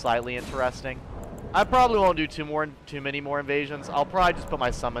that's even slightly interesting. I probably won't do too many more invasions. I'll probably just put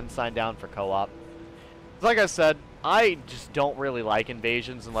my summon sign down for co-op. Like I said, I just don't really like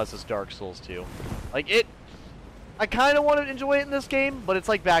invasions unless it's Dark Souls 2. Like I kind of want to enjoy it in this game, but it's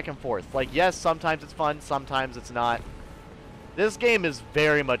like back and forth. Like, yes, sometimes it's fun, sometimes it's not. This game is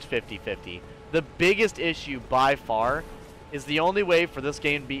very much 50-50. The biggest issue by far is the only way for this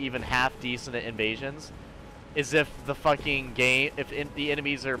game to be even half decent at invasions is if the fucking game, the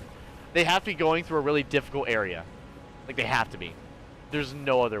enemies are, they have to be going through a really difficult area. Like, they have to be. There's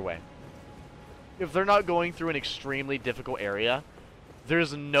no other way. If they're not going through an extremely difficult area,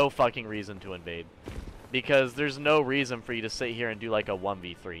 there's no fucking reason to invade. Because there's no reason for you to sit here and do like a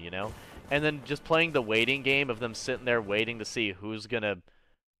 1v3, you know? And then just playing the waiting game of them sitting there waiting to see who's gonna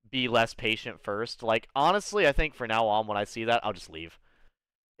be less patient first. Like, honestly, I think for now on, when I see that, I'll just leave.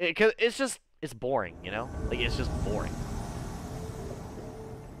 Cause it's just, it's boring, you know? Like, it's just boring.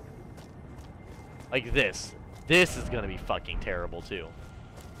 Like this. This is gonna be fucking terrible, too.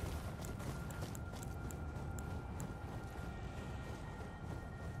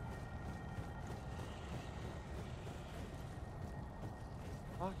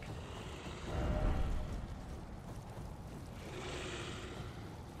 Fuck.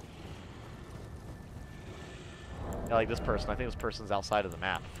 Yeah, like this person. I think this person's outside of the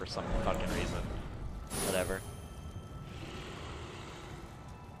map for some fucking reason. Whatever.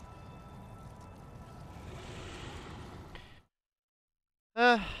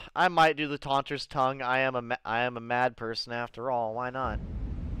 I might do the Taunter's Tongue. I am a mad person after all. Why not?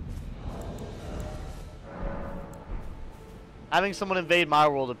 Having someone invade my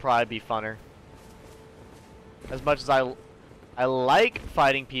world would probably be funner. As much as I like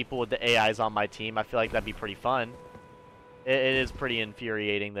fighting people with the AIs on my team, I feel like that'd be pretty fun. It is pretty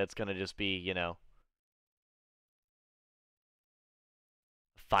infuriating that it's gonna just be, you know,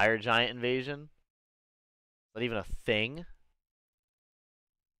 fire giant invasion. Is that even a thing?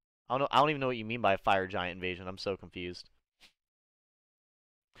 I don't even know what you mean by a fire giant invasion. I'm so confused.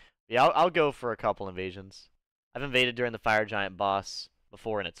 Yeah, I'll go for a couple invasions. I've invaded during the fire giant boss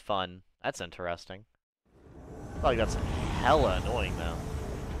before, and it's fun. That's interesting. I feel like that's hella annoying, though.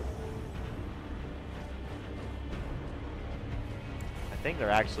 I think they're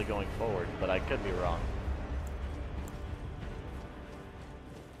actually going forward, but I could be wrong.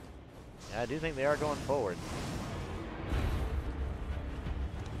 Yeah, I do think they are going forward.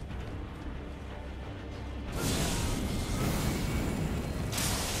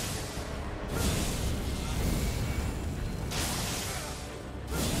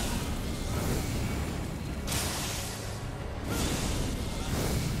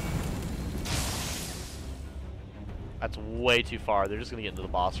 That's way too far. They're just gonna get into the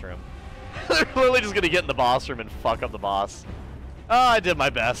boss room. They're literally just gonna get in the boss room and fuck up the boss. Oh, I did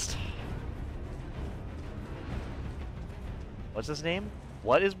my best. What's his name?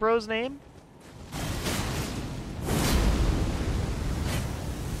 What is bro's name?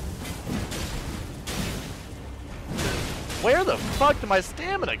 Where the fuck did my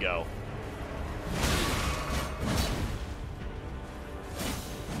stamina go?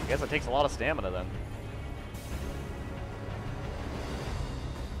 I guess it takes a lot of stamina then.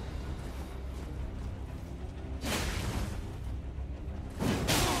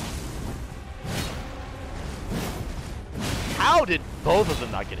 How did both of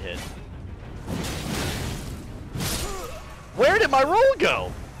them not get hit? Where did my roll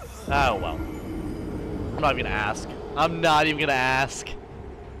go? Oh, well. I'm not even gonna ask. I'm not even gonna ask.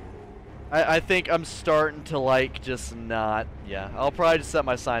 I think I'm starting to, like, just not... Yeah, I'll probably just set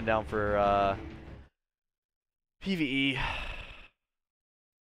my sign down for, PvE.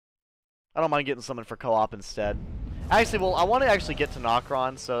 I don't mind getting someone for co-op instead. Actually, well, I want to actually get to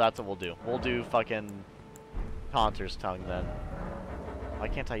Nokron, so that's what we'll do. We'll do fucking... Taunter's Tongue, then. Why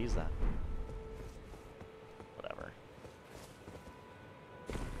can't I use that? Whatever.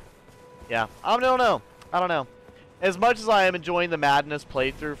 Yeah, I don't know. I don't know. As much as I am enjoying the Madness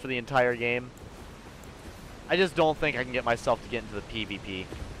playthrough for the entire game, I just don't think I can get myself to get into the PvP.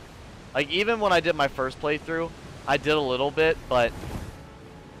 Like, even when I did my first playthrough, I did a little bit, but...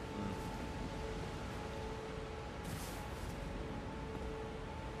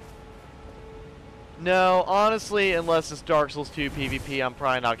 No, honestly, unless it's Dark Souls 2 PvP, I'm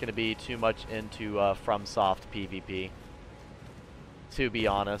probably not going to be too much into FromSoft PvP. To be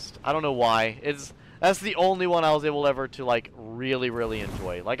honest. I don't know why. That's the only one I was able ever to, like, really, really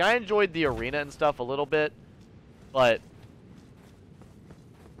enjoy. Like, I enjoyed the arena and stuff a little bit, but...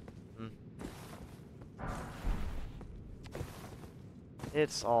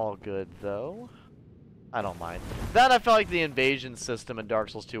 It's all good, though. I don't mind. That, I felt like the invasion system in Dark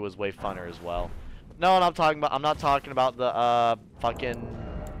Souls 2 was way funner as well. No, and I'm not talking about the, fucking...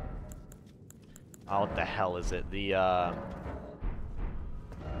 Oh, what the hell is it? The,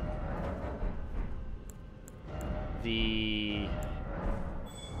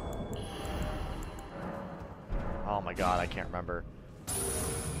 Oh my god, I can't remember.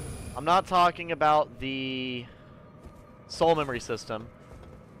 I'm not talking about the soul memory system.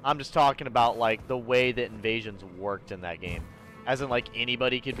 I'm just talking about, like, the way that invasions worked in that game. As in, like,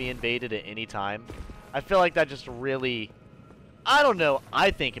 anybody could be invaded at any time. I feel like that just really... I don't know.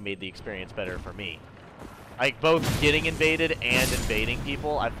 I think it made the experience better for me. Like, both getting invaded and invading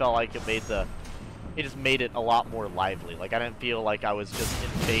people, I felt like it made the... It just made it a lot more lively. Like, I didn't feel like I was just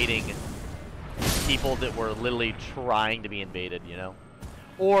invading people that were literally trying to be invaded, you know?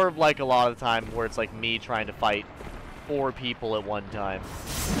 Or, like, a lot of the time where it's, like, me trying to fight 4 people at one time.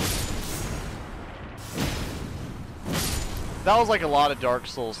 That was, like, a lot of Dark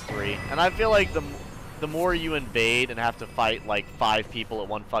Souls 3. And I feel like the more you invade and have to fight, like, 5 people at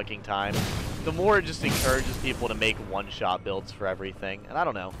one fucking time, the more it just encourages people to make one-shot builds for everything. And I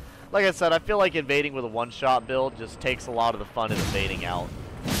don't know. Like I said, I feel like invading with a one-shot build just takes a lot of the fun of invading out.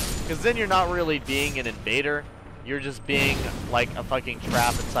 Because then you're not really being an invader. You're just being, like, a fucking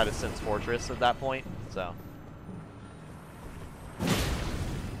trap inside a Sin's Fortress at that point. So...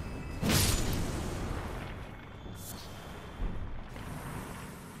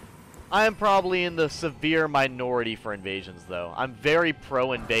 I am probably in the severe minority for invasions, though. I'm very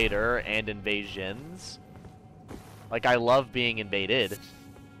pro-invader and invasions. Like, I love being invaded.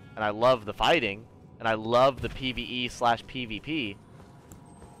 And I love the fighting. And I love the PvE/PvP.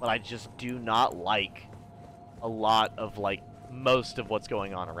 But I just do not like a lot of, like, most of what's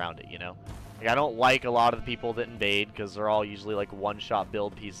going on around it, you know? Like, I don't like a lot of the people that invade, because they're all usually, like, one-shot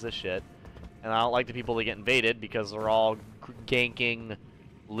build pieces of shit. And I don't like the people that get invaded, because they're all ganking...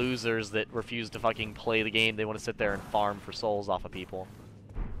 losers that refuse to fucking play the game. They want to sit there and farm for souls off of people.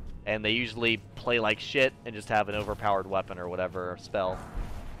 And they usually play like shit and just have an overpowered weapon or whatever spell.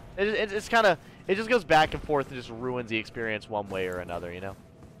 It's kind of... It just goes back and forth and just ruins the experience one way or another, you know?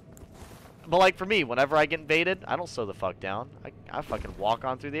 But like for me, whenever I get invaded, I don't slow the fuck down. I fucking walk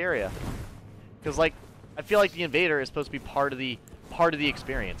on through the area. Because like, I feel like the invader is supposed to be part of the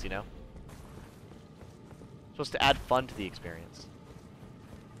experience, you know? Supposed to add fun to the experience.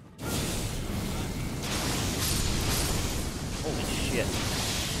 Holy shit.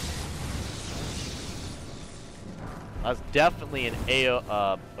 That's definitely a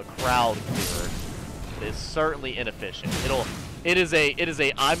crowd clearer. It is certainly inefficient. It is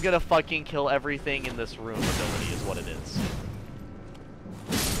a I'm gonna fucking kill everything in this room ability is what it is.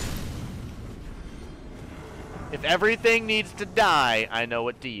 If everything needs to die, I know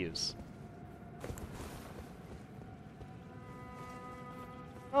what to use.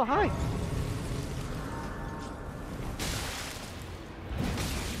 Oh, hi.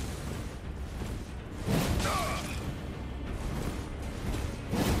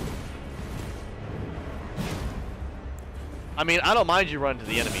 I mean, I don't mind you run to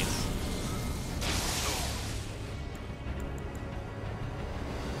the enemies.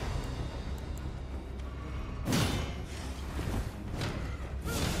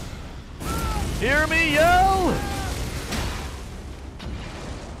 Hear me yell!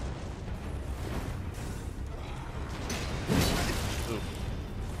 Ooh.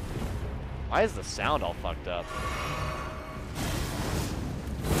 Why is the sound all fucked up?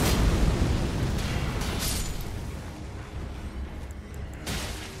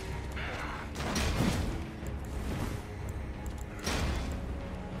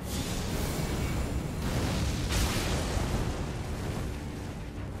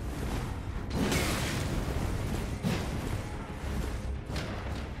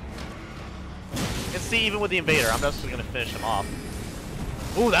 See, even with the invader, I'm just gonna finish him off.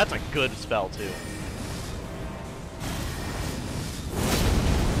 Ooh, that's a good spell too.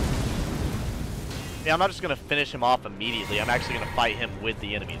 Yeah, I'm not just gonna finish him off immediately. I'm actually gonna fight him with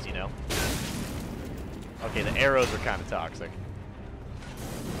the enemies, you know? Okay, the arrows are kind of toxic.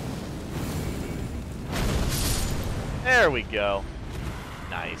 There we go.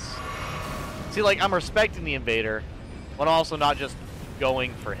 Nice. See, like, I'm respecting the invader, but also not just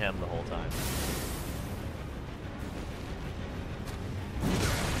going for him the whole time.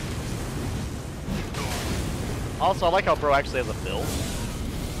 Also, I like how bro actually has a build.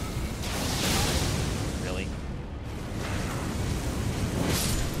 Really?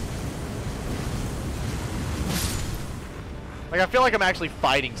 Like, I feel like I'm actually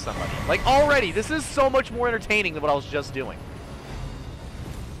fighting somebody. Like, already, this is so much more entertaining than what I was just doing.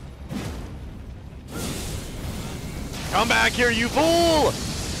 Come back here, you fool!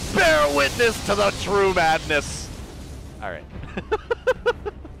 Bear witness to the true madness! Alright.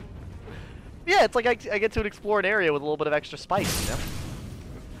 Yeah, it's like I get to explore an area with a little bit of extra spice, you know?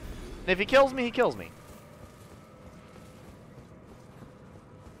 And if he kills me, he kills me.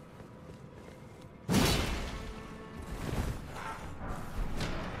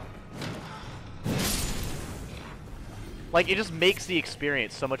 Like, it just makes the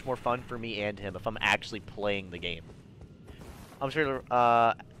experience so much more fun for me and him if I'm actually playing the game. I'm sure,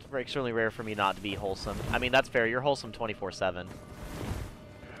 it's extremely rare for me not to be wholesome. I mean, that's fair. You're wholesome 24/7.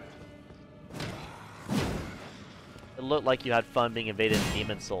 It looked like you had fun being invaded in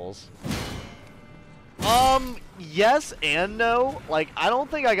Demon Souls. Yes and no. Like, I don't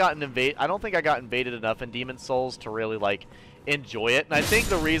think I got invaded enough in Demon Souls to really, like, enjoy it. And I think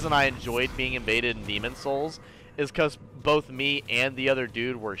the reason I enjoyed being invaded in Demon Souls is because both me and the other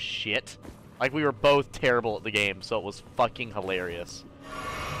dude were shit. Like, we were both terrible at the game, so it was fucking hilarious.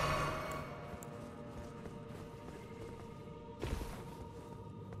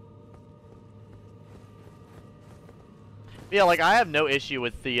 Yeah, like, I have no issue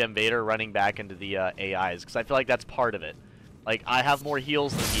with the invader running back into the AIs, because I feel like that's part of it. Like, I have more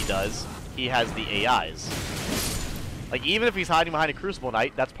heals than he does. He has the AIs. Like, even if he's hiding behind a Crucible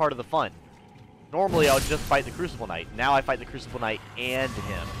Knight, that's part of the fun. Normally, I would just fight the Crucible Knight. Now I fight the Crucible Knight and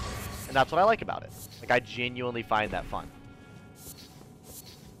him. And that's what I like about it. Like, I genuinely find that fun.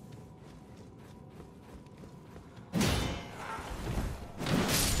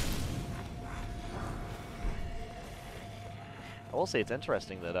 I will say it's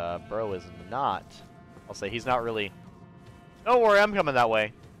interesting that Bro is not. I'll say he's not really. Don't worry, I'm coming that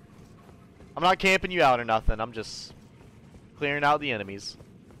way. I'm not camping you out or nothing. I'm just clearing out the enemies.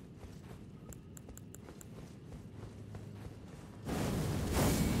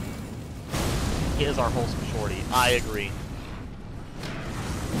 He is our wholesome shorty. I agree.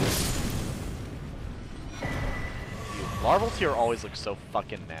 Dude, larval tier always looks so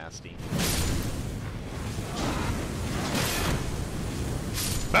fucking nasty.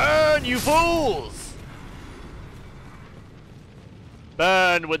 Burn, you fools!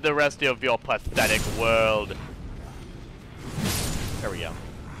 Burn with the rest of your pathetic world. There we go.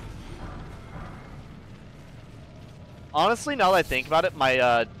 Honestly, now that I think about it, my,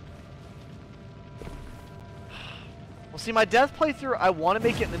 well, see, my death playthrough, I want to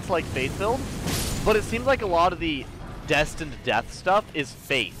make it into, like, Faith build, but it seems like a lot of the destined death stuff is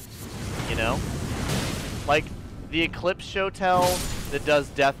Faith, you know? Like, the Eclipse Shotel that does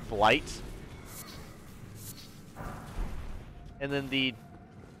Death Blight, and then the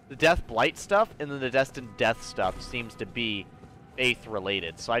Death Blight stuff, and then the Destined Death stuff seems to be Faith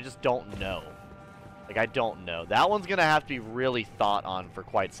related, so I just don't know. Like, I don't know. That one's gonna have to be really thought on for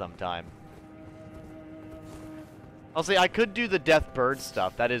quite some time. I'll say I could do the Death Bird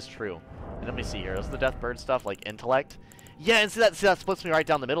stuff, that is true. And let me see here, is the Death Bird stuff like Intellect? Yeah, and see that splits me right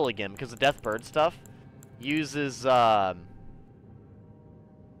down the middle again, because the Death Bird stuff uses, I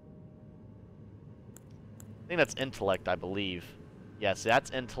think that's Intellect, I believe. Yes,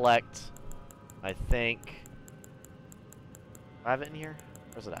 that's Intellect. I think. Do I have it in here?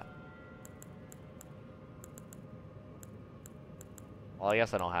 Where's it at? Well, I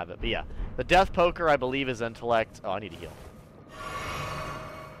guess I don't have it, but yeah. The Death Poker, I believe, is Intellect. Oh, I need to heal.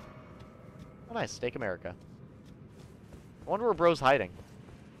 Oh, nice. Steak America. I wonder where Bro's hiding.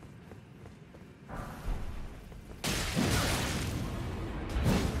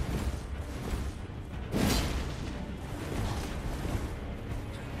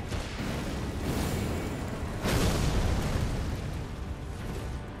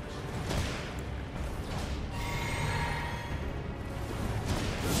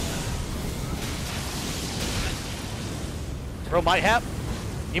 Bro might have...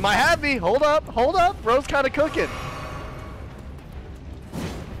 He might have me! Hold up! Hold up! Bro's kind of cooking!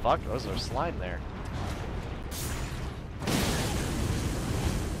 Fuck, those are slime there.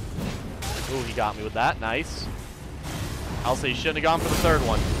 Ooh, he got me with that. Nice. I'll say he shouldn't have gone for the third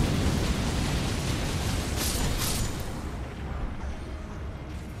one.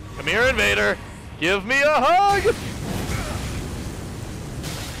 Come here, Invader! Give me a hug!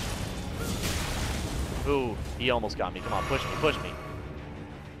 Ooh, he almost got me. Come on, push me, push me.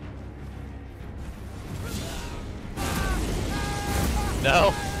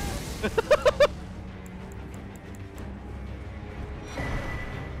 No.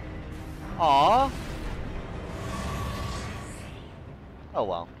 Aw. Oh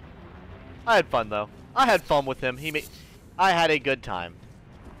well. I had fun though. I had fun with him. I had a good time.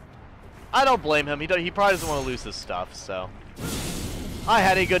 I don't blame him. He probably doesn't want to lose his stuff, so. I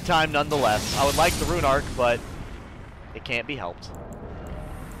had a good time nonetheless. I would like the rune arc, but it can't be helped.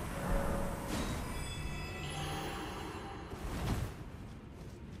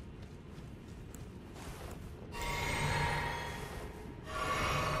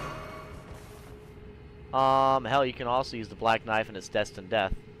 Hell, you can also use the black knife and its destined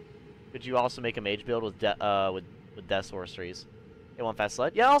death. Could you also make a mage build with death sorceries? Hey, One Fast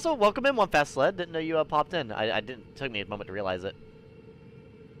Sled. Yeah, also, welcome in, One Fast Sled. Didn't know you popped in. I didn't. It took me a moment to realize it.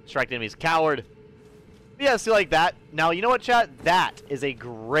 Strike enemies. Coward. Yeah, see, like that. Now, you know what, chat? That is a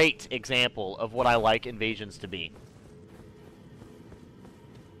great example of what I like invasions to be.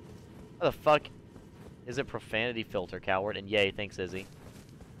 What the fuck is it? Profanity filter, coward? And yay, thanks, Izzy.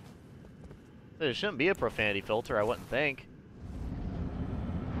 There shouldn't be a profanity filter, I wouldn't think.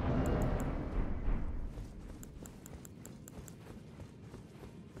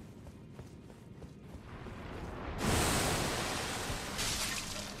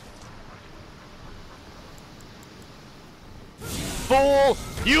 Fool!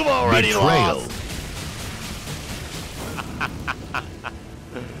 You've already lost!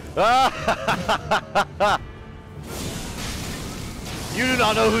 You do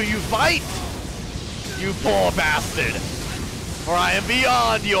not know who you fight, you poor bastard, for I am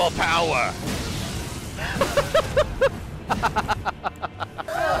beyond your power.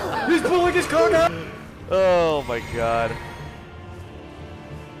 He's pulling his cock out! Oh my god.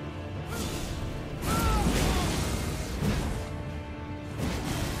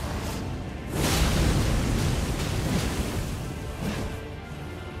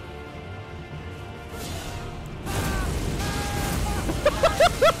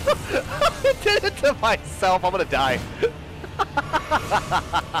 I did it to myself. I'm gonna die.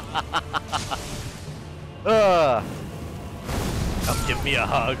 Come give me a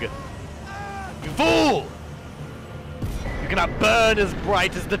hug. You fool! You cannot burn as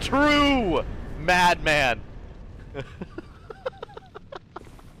bright as the true madman.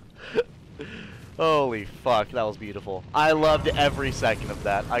 Holy fuck, that was beautiful. I loved every second of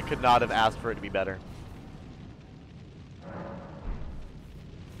that. I could not have asked for it to be better.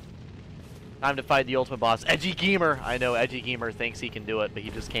 Time to fight the ultimate boss, Edgy Gamer. I know Edgy Gamer thinks he can do it, but he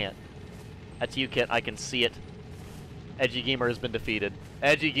just can't. That's you, Kit. I can see it. Edgy Gamer has been defeated.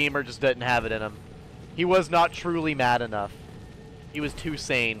 Edgy Gamer just didn't have it in him. He was not truly mad enough. He was too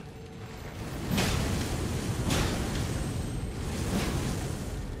sane.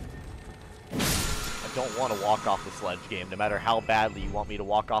 I don't want to walk off the sledge game. No matter how badly you want me to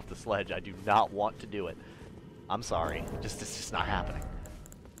walk off the sledge, I do not want to do it. I'm sorry. It's just not happening.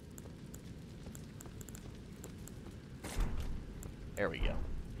 There we go.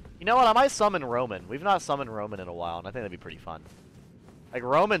 You know what? I might summon Roman. We've not summoned Roman in a while, and I think that'd be pretty fun. Like,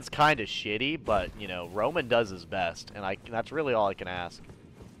 Roman's kind of shitty, but, you know, Roman does his best, and that's really all I can ask.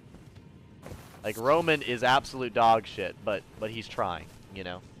 Like, Roman is absolute dog shit, but he's trying, you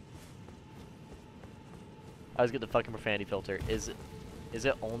know? I always get the fucking profanity filter. Is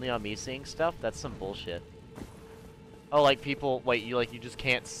it only on me seeing stuff? That's some bullshit. Oh, like, people, wait, you just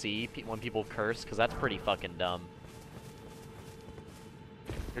can't see when people curse? Because that's pretty fucking dumb.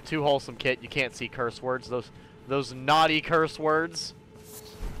 You're too wholesome, Kit. You can't see curse words. Those naughty curse words.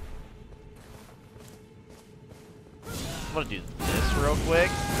 I'm gonna do this real quick.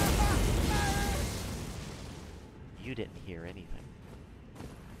 You didn't hear anything.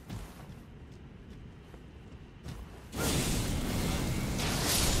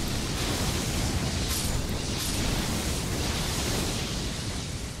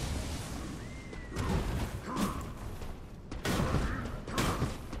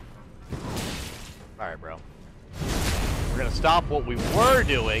 Alright, bro. We're gonna stop what we were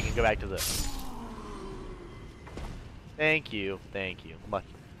doing and go back to this. Thank you. Thank you.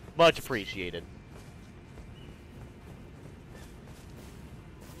 Much appreciated.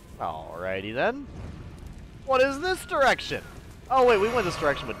 Alrighty then. What is this direction? Oh wait, we went this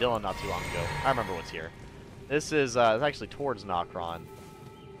direction with Dylan not too long ago. I remember what's here. This is it's actually towards Nokron.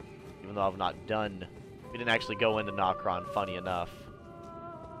 Even though I've not done... We didn't actually go into Nokron, funny enough.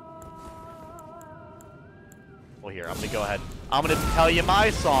 Well, here, I'm gonna go ahead. I'm gonna tell you my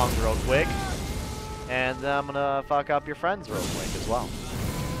song real quick. And then I'm gonna fuck up your friends real quick as well.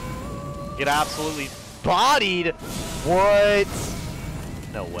 Get absolutely bodied! What?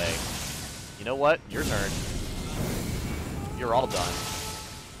 No way. You know what? Your turn. You're all done.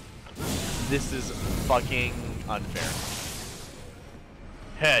 This is fucking unfair.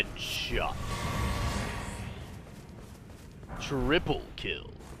 Headshot. Triple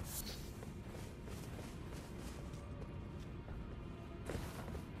kill.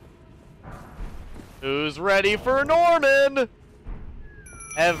 Who's ready for Norman?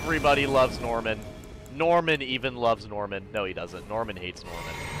 Everybody loves Norman. Norman even loves Norman. No, he doesn't. Norman hates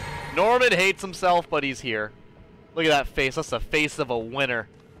Norman. Norman hates himself, but he's here. Look at that face. That's the face of a winner.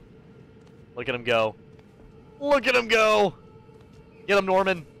 Look at him go. Look at him go. Get him,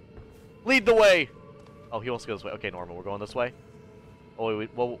 Norman. Lead the way. Oh, he wants to go this way. Okay, Norman, we're going this way. Oh,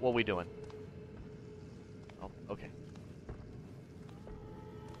 wait, what are we doing? Oh, okay.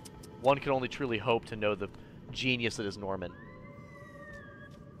 One can only truly hope to know the genius that is Norman.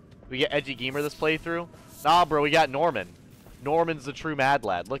 We get Edgy Gamer this playthrough? Nah, bro, we got Norman. Norman's the true mad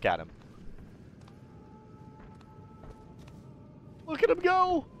lad. Look at him. Look at him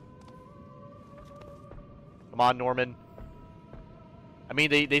go! Come on, Norman. I mean,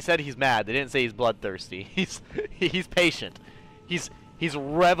 they said he's mad. They didn't say he's bloodthirsty. He's patient. He's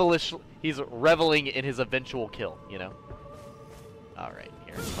reveling in his eventual kill, you know? Alright,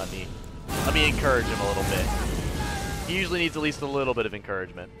 here. Let me encourage him a little bit. He usually needs at least a little bit of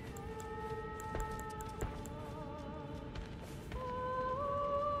encouragement.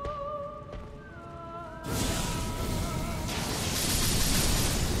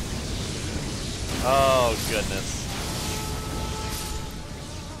 Oh, goodness.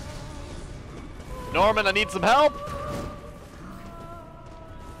 Norman, I need some help!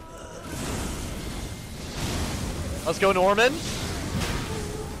 Let's go, Norman!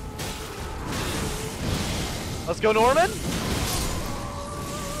 Let's go, Norman!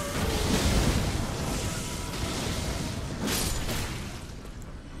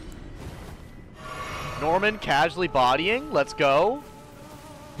 Norman casually bodying. Let's go.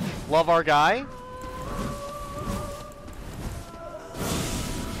 Love our guy.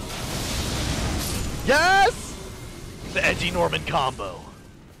 Yes! The edgy Norman combo.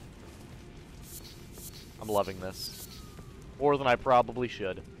 I'm loving this. More than I probably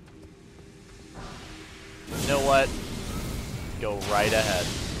should. You know what? Go right ahead.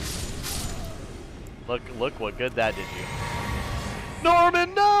 Look what good that did you.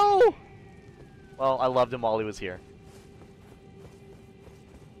 Norman, no! Well, I loved him while he was here.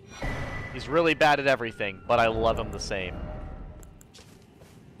 He's really bad at everything, but I love him the same.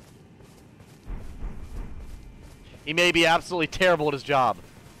 He may be absolutely terrible at his job,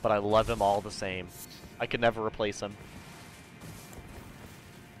 but I love him all the same. I could never replace him.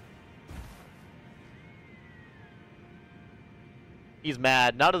 He's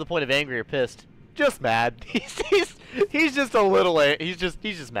mad, not to the point of angry or pissed, just mad. He's just a little. He's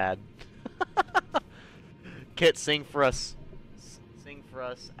just mad. Kit, sing for us. Sing for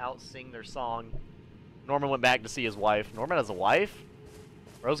us. Out-sing their song. Norman went back to see his wife. Norman has a wife?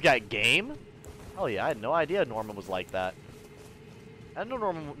 Rose got game? Oh yeah, I had no idea Norman was like that. I didn't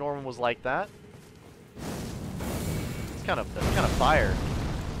know Norman was like that. That's kind of fire.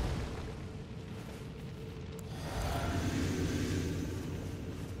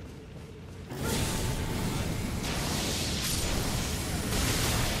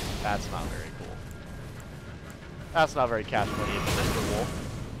 That's not very cool. That's not very cash money, Mr. Wolf.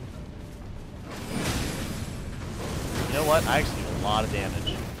 You know what? I actually did a lot of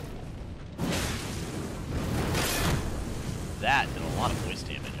damage. That did a lot of voice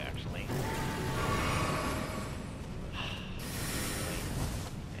damage, actually.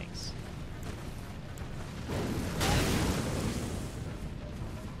 Thanks.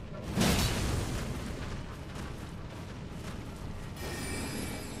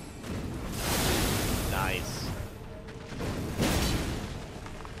 Nice.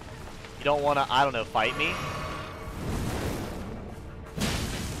 You don't want to, I don't know, fight me?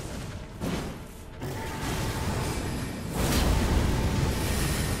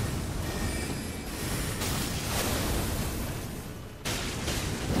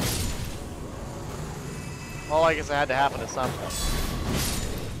 Well, I guess it had to happen at some point.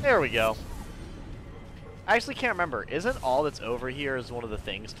 There we go. I actually can't remember. Isn't all that's over here is one of the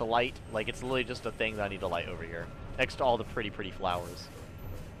things to light? Like, it's literally just a thing that I need to light over here. Next to all the pretty, pretty flowers.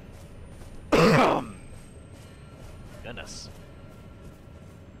 Goodness.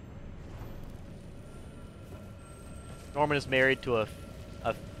 Norman is married to a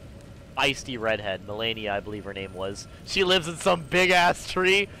feisty redhead. Melania, I believe her name was. She lives in some big-ass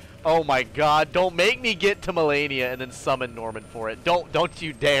tree. Oh my god, don't make me get to Melania and then summon Norman for it. Don't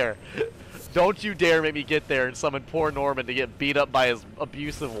you dare. Don't you dare make me get there and summon poor Norman to get beat up by his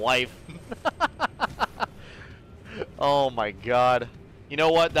abusive wife. Oh my god. You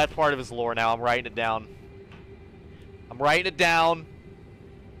know what? That's part of his lore now. I'm writing it down. I'm writing it down.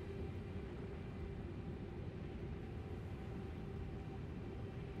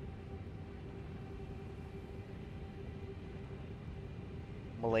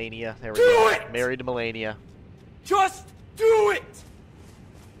 Melania. There we go. It! Married to Melania. Just do it!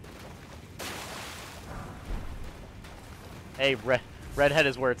 Hey, redhead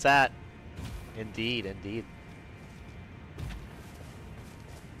is where it's at. Indeed, indeed.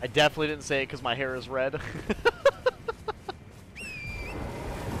 I definitely didn't say it because my hair is red.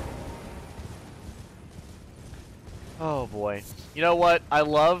 Oh boy. You know what? I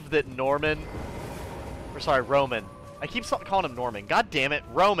love that Roman. I keep calling him Norman. God damn it,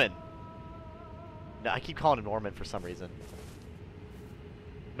 Roman. No, I keep calling him Norman for some reason.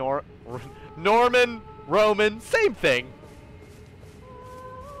 Norman, Roman, same thing.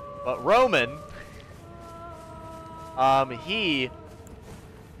 But Roman, he,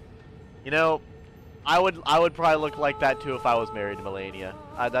 you know, I would probably look like that too if I was married to Melania.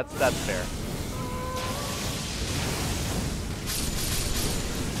 That's fair.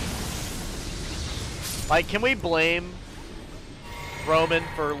 Like, can we blame Roman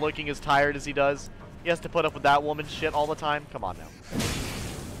for looking as tired as he does? He has to put up with that woman's shit all the time? Come on now.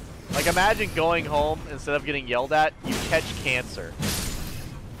 Like, imagine going home, instead of getting yelled at, you catch cancer.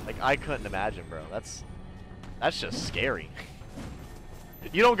 Like, I couldn't imagine, bro. That's just scary.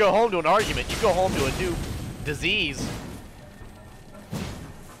 You don't go home to an argument, you go home to a new disease.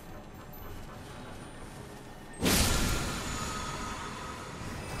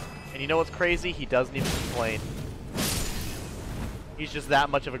 And you know what's crazy? He doesn't even complain. He's just that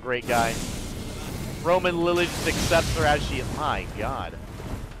much of a great guy. Roman Lily just accepts her as she is. My God.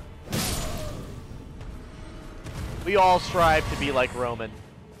 We all strive to be like Roman.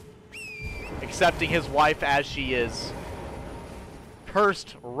 Accepting his wife as she is.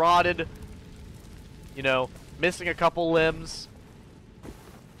 Cursed, rotted, you know, missing a couple limbs.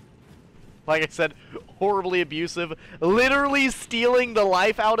 Like I said, horribly abusive. Literally stealing the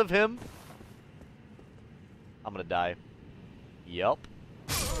life out of him. I'm gonna die. Yup.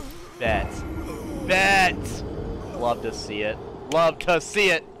 Bet. Bet! Love to see it. Love to see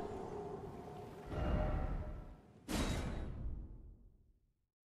it!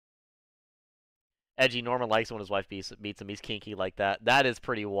 Edgy Norman likes it when his wife beats him. He's kinky like that. That is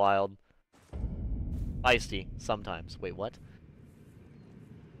pretty wild. Feisty, sometimes. Wait, what?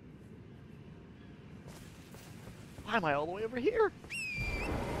 Why am I all the way over here?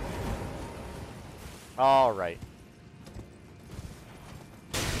 Alright.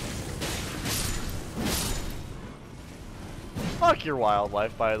 Fuck your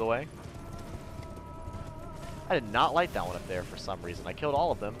wildlife, by the way. I did not like that one up there for some reason. I killed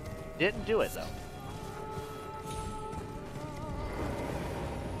all of them. Didn't do it, though.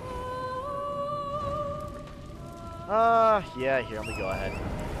 Yeah, here, let me go ahead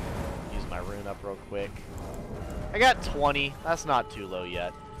and use my rune up real quick. I got 20. That's not too low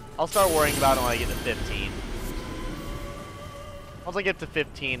yet. I'll start worrying about it when I get to 15. Once I get to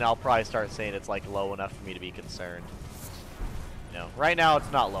 15, I'll probably start saying it's, like, low enough for me to be concerned. You know, right now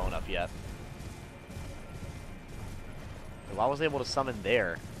it's not low enough yet. Well, I was able to summon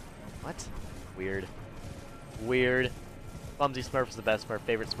there. What? Weird. Weird. Clumsy Smurf is the best Smurf.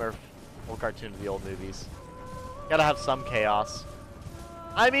 Favorite Smurf. Old cartoon of the old movies. Gotta have some chaos.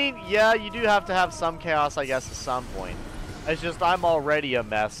 I mean, yeah, you do have to have some chaos, I guess, at some point. It's just, I'm already a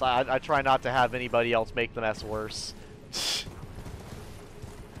mess. I try not to have anybody else make the mess worse.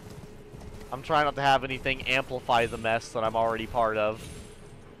 I'm trying not to have anything amplify the mess that I'm already part of.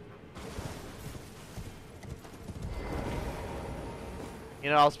 You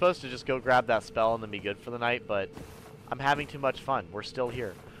know, I was supposed to just go grab that spell and then be good for the night, but I'm having too much fun. We're still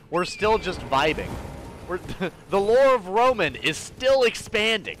here. We're still just vibing. The lore of Roman is still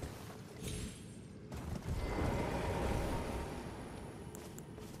expanding.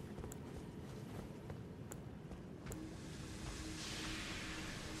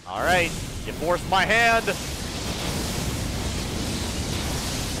 Alright, you forced my hand!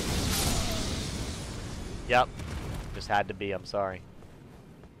 Yep, just had to be, I'm sorry.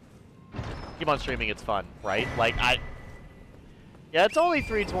 Keep on streaming, it's fun, right? Like, yeah, it's only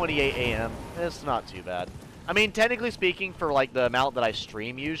 3:28 a.m. It's not too bad. I mean, technically speaking, for, like, the amount that I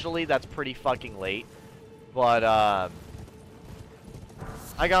stream usually, that's pretty fucking late. But, I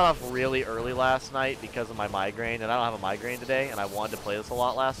got off really early last night because of my migraine, and I don't have a migraine today, and I wanted to play this a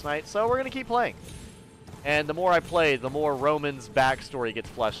lot last night, so we're gonna keep playing. And the more I play, the more Roman's backstory gets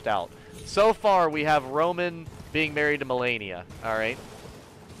fleshed out. So far, we have Roman being married to Melania, alright?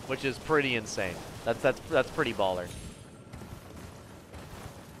 Which is pretty insane. That's pretty baller.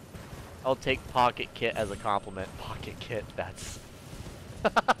 I'll take Pocket Kit as a compliment. Pocket Kit, that's...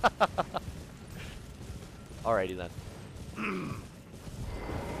 Alrighty then.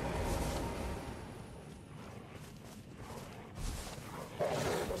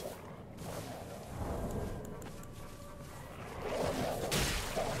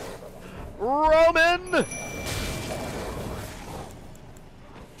 Roman!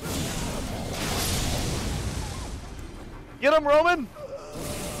 Get him, Roman!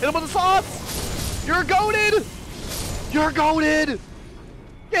 Hit him with the sauce! You're goated! You're goated!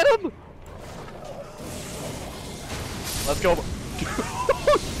 Get him! Let's go.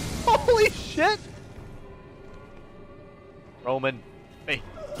 Holy shit! Roman. Hey,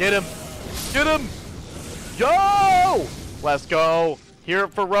 get him! Get him! Yo! Let's go. Hear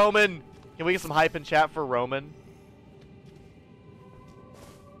it for Roman. Can we get some hype in chat for Roman?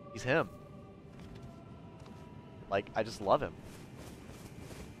 He's him. Like, I just love him.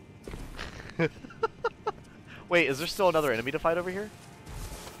 Wait, is there still another enemy to fight over here?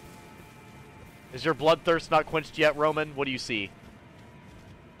 Is your bloodthirst not quenched yet, Roman? What do you see?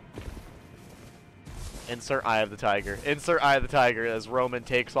 Insert Eye of the Tiger. Insert Eye of the Tiger as Roman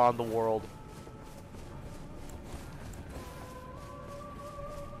takes on the world.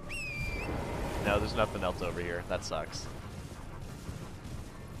 No, there's nothing else over here. That sucks.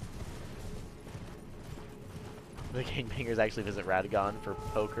 The gangbangers actually visit Radagon for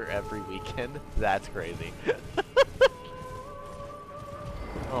poker every weekend? That's crazy.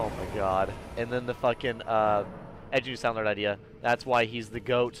 Oh my god. And then the fucking, Edgy Soundlord idea. That's why he's the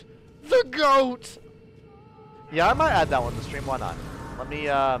GOAT. The GOAT! Yeah, I might add that one to the stream. Why not? Let me,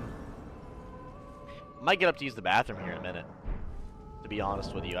 might get up to use the bathroom here in a minute. To be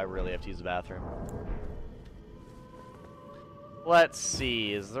honest with you, I really have to use the bathroom. Let's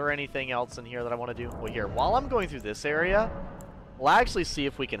see, is there anything else in here that I want to do? Well, here, while I'm going through this area, we'll actually see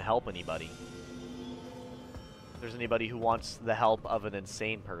if we can help anybody. If there's anybody who wants the help of an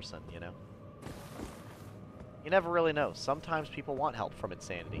insane person, you know? You never really know. Sometimes people want help from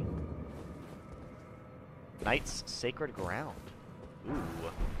insanity. Knight's Sacred Ground. Ooh.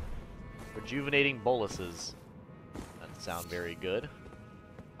 Rejuvenating boluses. Doesn't sound very good.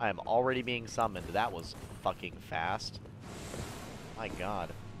 I am already being summoned. That was fucking fast. My god.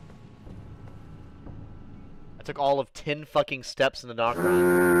 I took all of 10 fucking steps in the knock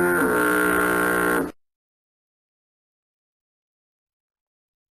run.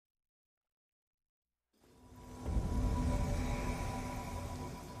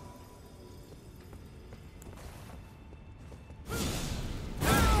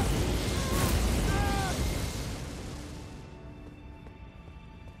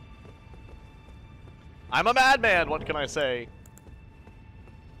 I'm a madman, what can I say?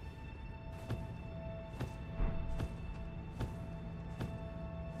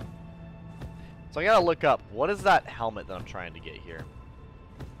 So I gotta look up, what is that helmet that I'm trying to get here?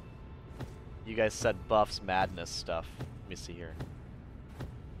 You guys said buffs, madness stuff. Let me see here.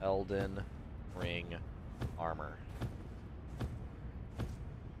 Elden ring armor.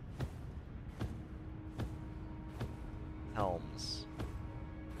 Helms.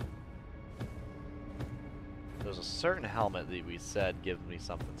 There's a certain helmet that we said gives me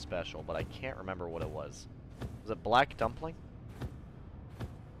something special, but I can't remember what it was. Was it Black Dumpling?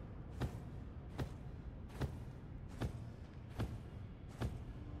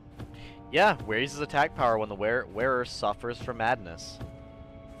 Yeah, raises attack power when the wearer suffers from madness.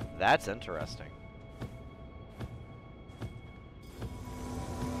 That's interesting.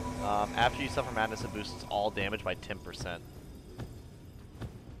 After you suffer madness, it boosts all damage by 10%.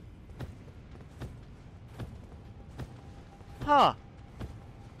 Huh.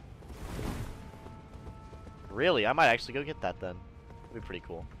 Really? I might actually go get that then. That'd be pretty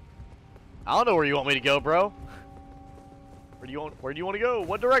cool. I don't know where you want me to go, bro. Where do you want to go?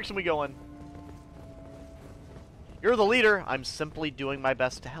 What direction we going? You're the leader. I'm simply doing my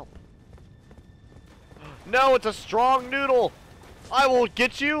best to help. No, it's a strong noodle. I will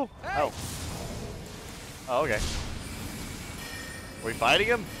get you. Hey. Oh. Oh, okay. Are we fighting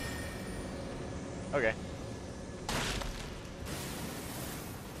him? Okay.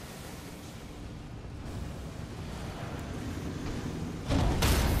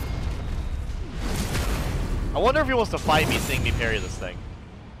 I wonder if he wants to fight me seeing me parry this thing.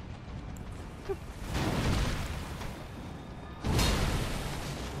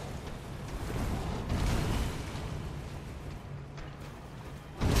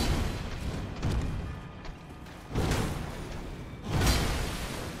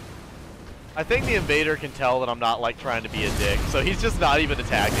 I think the invader can tell that I'm not like trying to be a dick, so he's just not even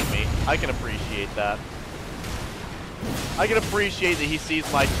attacking me. I can appreciate that. I can appreciate that he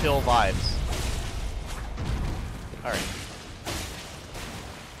sees my chill vibes. Alright.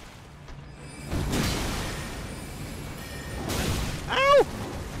 Ow!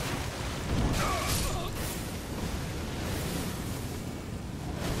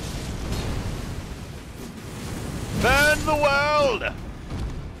 Burn the world!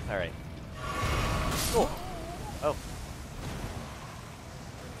 Alright. Cool. Oh.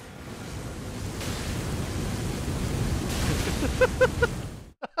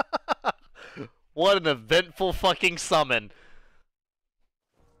 What an eventful fucking summon.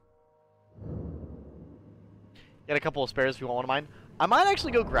 Got a couple of spares if you want one of mine. I might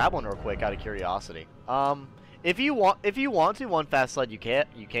actually go grab one real quick out of curiosity. If you want to one fast sled, you can.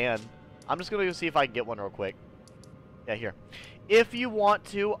 I'm just gonna go see if I can get one real quick. Yeah, here. If you want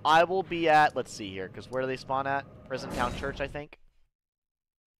to, I will be at, let's see here, because where do they spawn at? Prison Town Church, I think.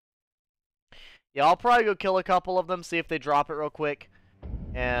 Yeah, I'll probably go kill a couple of them, see if they drop it real quick.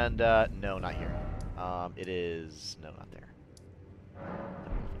 And, no, not here. It is, no, not there.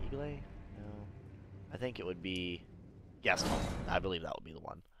 Eagle? No. I think it would be Guest Hall. I believe that would be the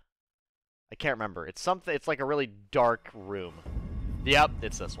one. I can't remember. It's something, it's like a really dark room. Yep,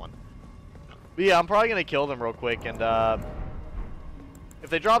 it's this one. But yeah, I'm probably gonna kill them real quick, and, if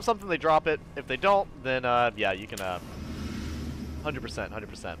they drop something, they drop it. If they don't, then, yeah, you can,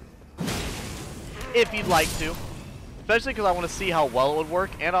 100%. If you'd like to. Especially because I want to see how well it would work,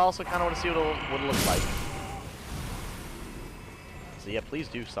 and I also kind of want to see what it looks like. So yeah, please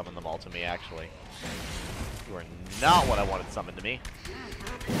do summon them all to me, actually. You are not what I wanted summoned to me.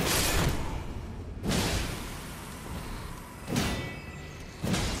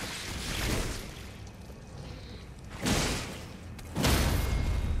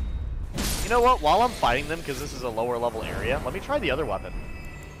 You know what? While I'm fighting them, because this is a lower level area, let me try the other weapon.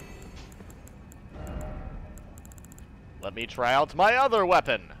 Let me try out my other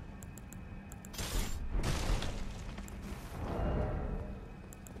weapon.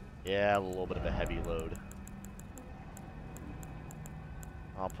 Yeah, a little bit of a heavy load.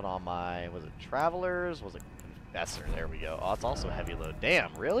 I'll put on my, was it Travelers? Was it Confessor? There we go. Oh, it's also a heavy load.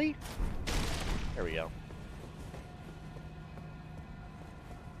 Damn, really? There we go.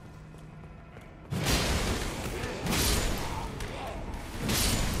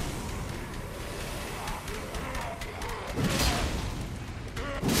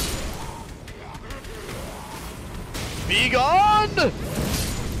 Be gone!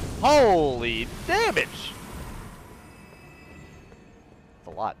 Holy damage! That's a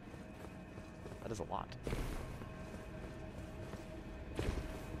lot. That is a lot.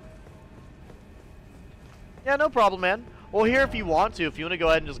 Yeah, no problem, man. Well, here, if you want to go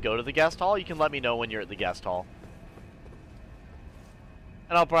ahead and just go to the guest hall, you can let me know when you're at the guest hall.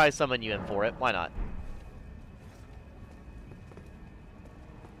 And I'll probably summon you in for it. Why not?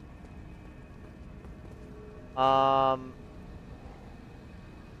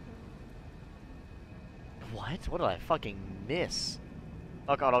 What? What did I fucking miss?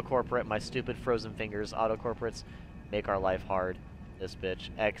 Fuck auto corporate, my stupid frozen fingers. Auto corporates make our life hard. This bitch.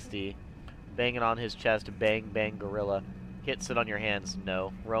 XD. Banging on his chest. Bang, bang, gorilla. Kit, sit on your hands.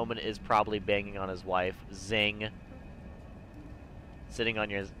 No. Roman is probably banging on his wife. Zing. Sitting on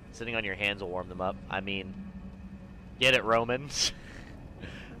your hands will warm them up. I mean, get it, Roman.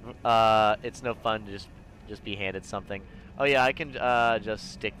 It's no fun to just be handed something. Oh yeah, I can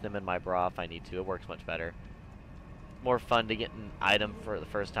just stick them in my bra if I need to. It works much better. More fun to get an item for the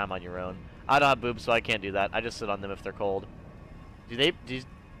first time on your own. I don't have boobs, so I can't do that. I just sit on them if they're cold.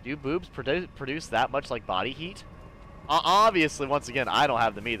 Do boobs produce that much like body heat? Obviously, once again, I don't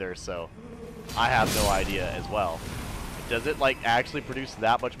have them either, so I have no idea as well. Does it like actually produce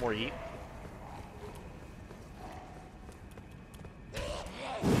that much more heat?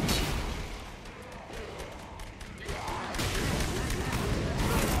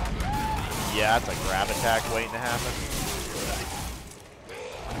 Yeah, that's a grab attack waiting to happen.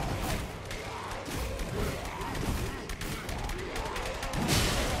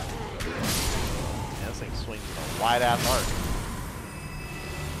 Yeah, this thing swings with a wide-ass arc.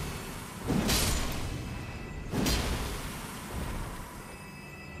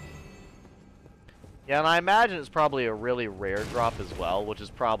 Yeah, and I imagine it's probably a really rare drop as well, which is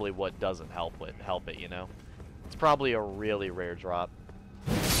probably what doesn't help it, you know? It's probably a really rare drop.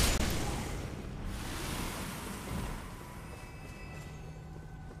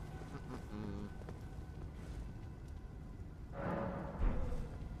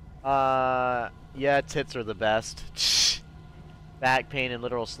 Yeah, tits are the best. Back pain and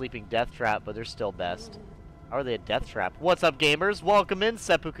literal sleeping death trap, but they're still best. How are they a death trap? What's up, gamers? Welcome in,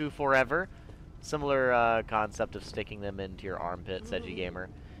 Seppuku Forever. Similar concept of sticking them into your armpits, edgy gamer.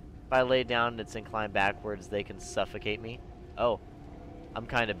 If I lay down and it's inclined backwards, they can suffocate me. Oh, I'm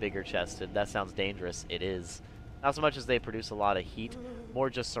kind of bigger chested. That sounds dangerous. It is. Not so much as they produce a lot of heat, more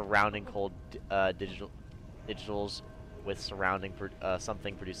just surrounding cold digitals with surrounding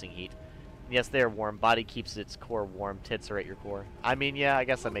something producing heat. Yes, they are warm. Body keeps its core warm. Tits are at your core. I mean, yeah, I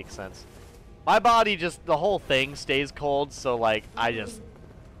guess that makes sense. My body just, the whole thing stays cold, so like, I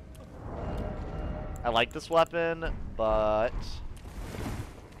like this weapon, but...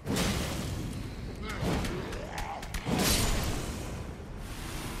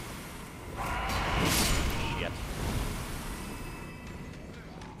 Shit.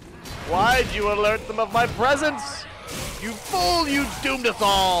 Why'd you alert them of my presence? You fool, you doomed us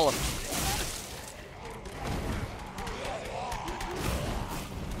all!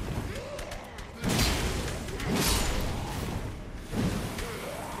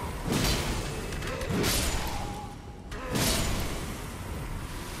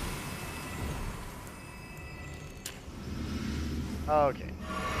 Okay.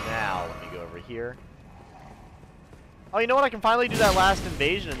 Now, let me go over here. Oh, you know what? I can finally do that last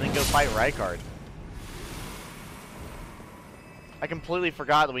invasion and then go fight Rykard. I completely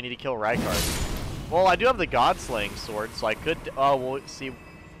forgot that we need to kill Rykard. Well, I do have the God-slaying sword, so I could... Oh, we'll see...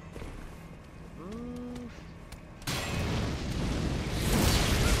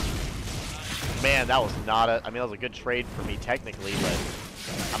 Man, that was not a... I mean, that was a good trade for me, technically, but...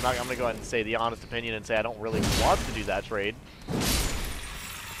 I'm going to go ahead and say the honest opinion and say I don't really want to do that trade.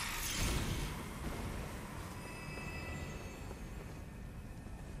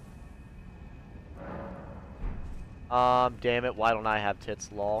 Damn it, why don't I have tits,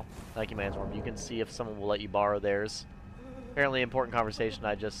 lol? Thank you, Mansworm. You can see if someone will let you borrow theirs. Apparently, important conversation,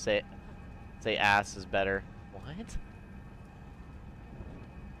 I just say ass is better. What?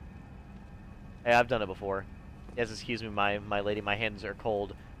 Hey, I've done it before. Yes, excuse me, my lady, my hands are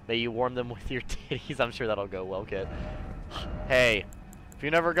cold. May you warm them with your titties. I'm sure that'll go well, kid. Hey, if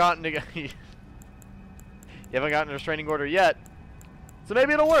you've never gotten to... you haven't gotten a restraining order yet, so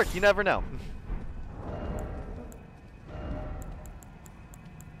maybe it'll work. You never know.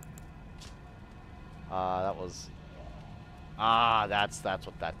 That was... that's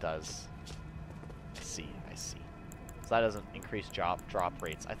what that does. I see. So that doesn't increase drop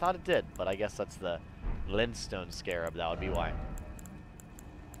rates. I thought it did, but I guess that's the Glintstone Scarab. That would be why.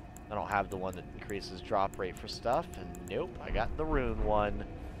 I don't have the one that increases drop rate for stuff, and nope, I got the rune one.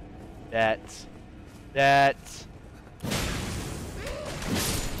 That...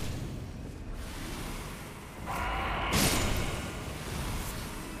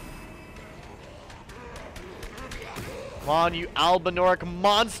 Come on, you Albinoric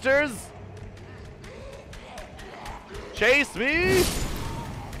monsters! Chase me!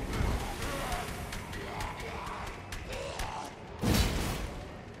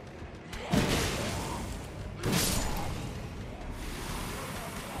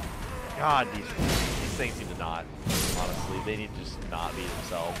 God, these things need to not. Honestly, they need to just not be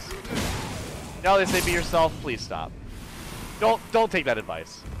themselves. No, they say be yourself. Please stop. Don't take that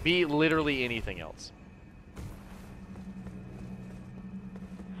advice. Be literally anything else.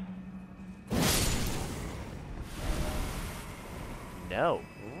 No,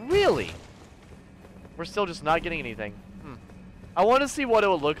 really? We're still just not getting anything. I want to see what it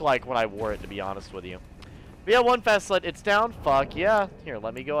would look like when I wore it, to be honest with you. But yeah, one fast sled. It's down. Fuck yeah. Here,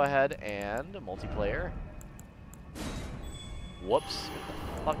 let me go ahead and multiplayer. Whoops.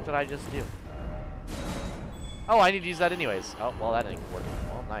 What the fuck did I just do? Oh, I need to use that anyways. Oh, well, that didn't work.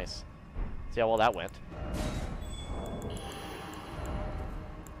 Well, nice. See how well that went.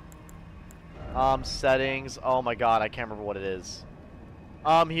 Settings. Oh my god, I can't remember what it is.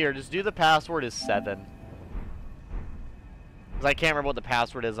 Here, just do the password is 7. Because I can't remember what the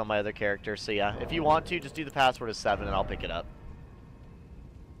password is on my other character, so yeah. If you want to, just do the password as 7 and I'll pick it up.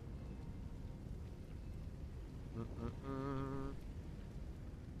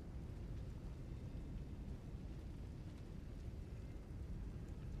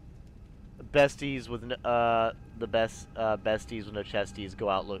 Besties with besties with no chesties go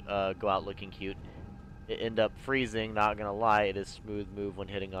out looking cute. It end up freezing, not gonna lie, it is smooth move when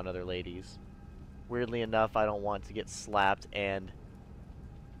hitting on other ladies. Weirdly enough, I don't want to get slapped and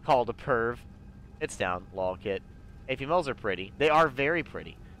called a perv. It's down, lol kit. Hey, females are pretty. They are very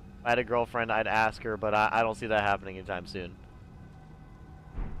pretty. If I had a girlfriend, I'd ask her, but I don't see that happening anytime soon.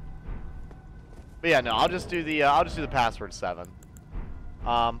 But yeah, no, I'll just do the password 7.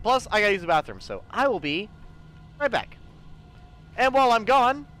 Plus, I gotta use the bathroom, so I will be right back. And while I'm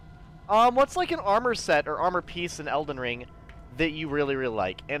gone, what's like an armor set or armor piece in Elden Ring that you really, really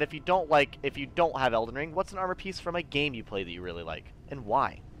like? And if you don't have Elden Ring, what's an armor piece from a game you play that you really like? And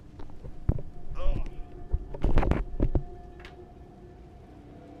why?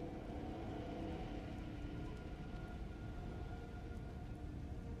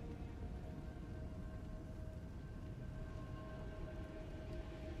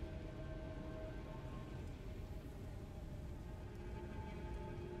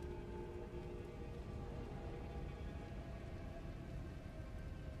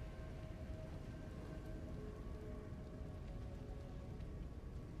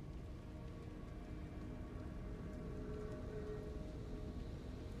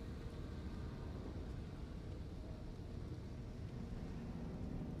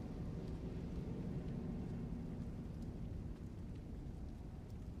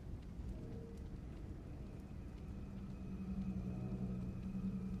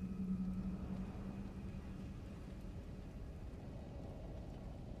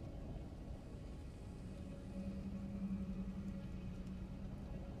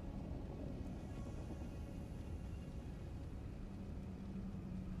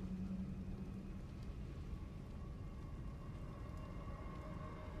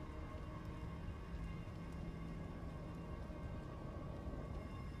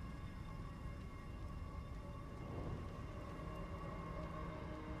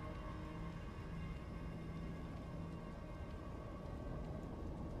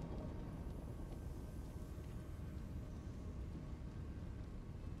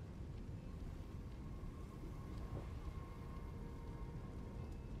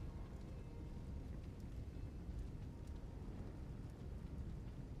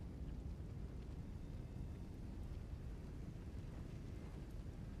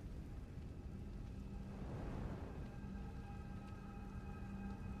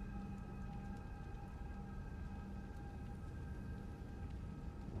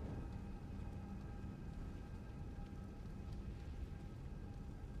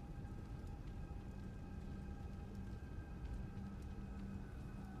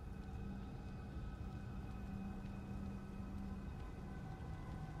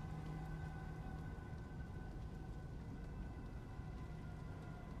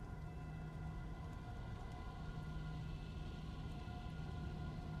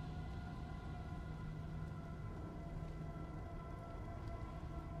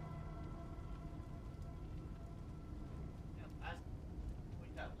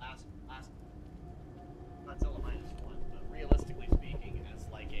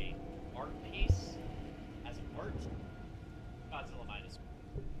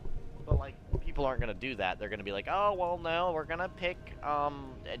 people aren't gonna do that. They're gonna be like, oh, well, no, we're gonna pick, a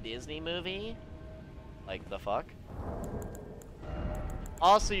Disney movie. Like, the fuck?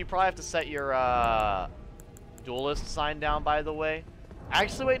 Also, you probably have to set your, duelist sign down, by the way.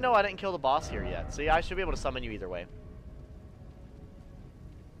 Actually, wait, no, I didn't kill the boss here yet. So, yeah, I should be able to summon you either way.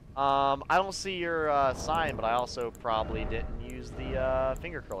 I don't see your, sign, but I also probably didn't use the,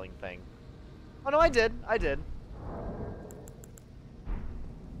 finger curling thing. Oh, no, I did. I did.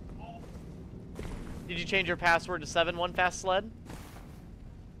 Did you change your password to 7-1 fast sled?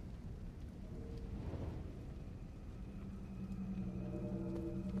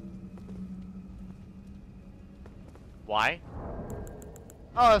 Why?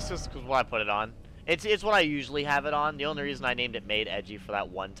 Oh, it's just because I put it on. It's what I usually have it on. The only reason I named it Made Edgy for that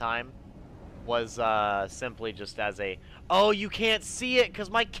one time was simply just as a, oh, you can't see it because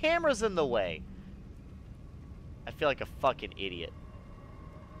my camera's in the way. I feel like a fucking idiot.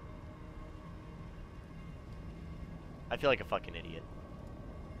 I feel like a fucking idiot.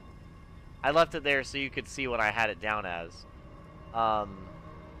 I left it there so you could see what I had it down as. A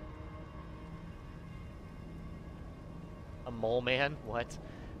mole man? What?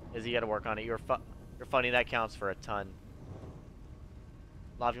 Is he got to work on it? You're funny. That counts for a ton.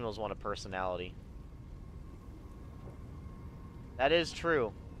 A lot of females want a personality. That is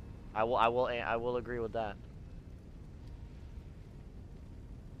true. I will agree with that.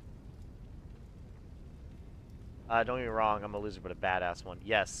 Don't get me wrong, I'm a loser, but a badass one.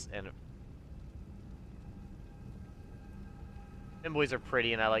 Yes, and boys are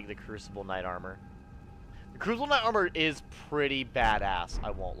pretty, and I like the Crucible Knight armor. The Crucible Knight armor is pretty badass,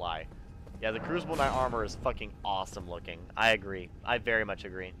 I won't lie. Yeah, the Crucible Knight armor is fucking awesome looking. I agree. I very much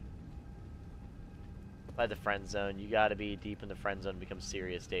agree. By the friend zone, you gotta be deep in the friend zone to become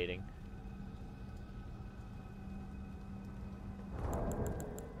serious dating.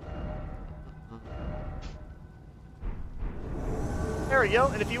 There we go,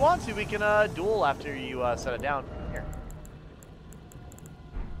 and if you want to, we can duel after you set it down. Here.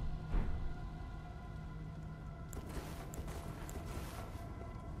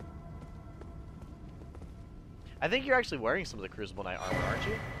 I think you're actually wearing some of the Crucible Knight armor, aren't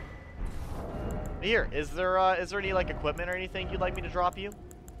you? Here, is there any, like, equipment or anything you'd like me to drop you?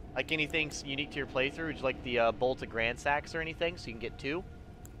 Like, anything unique to your playthrough? Would you like the bolt of Grand Sax or anything, so you can get 2?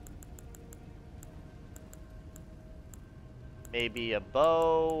 Maybe a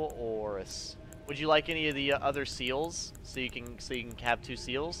bow or a... Would you like any of the other seals so you can have 2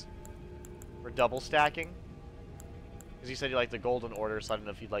 seals for double stacking? Because you said you like the Golden Order, so I don't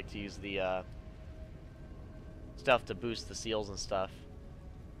know if you'd like to use the stuff to boost the seals and stuff.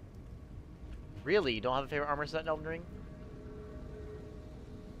 Really, you don't have a favorite armor set in Elden Ring?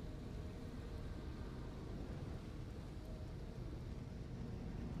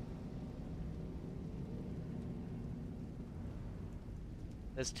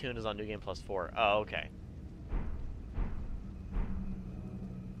 This tune is on New Game Plus 4. Oh, okay.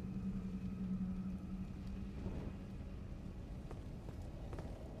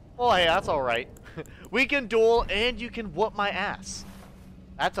 Well, hey, that's alright. We can duel, and you can whoop my ass.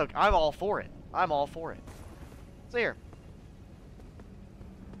 That's okay. I'm all for it. I'm all for it. So here.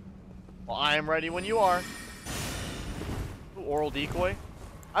 Well, I am ready when you are. Ooh, oral decoy.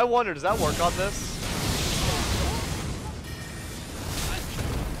 I wonder, does that work on this?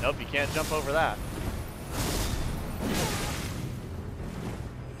 Nope, you can't jump over that.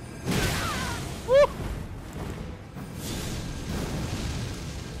 Woo!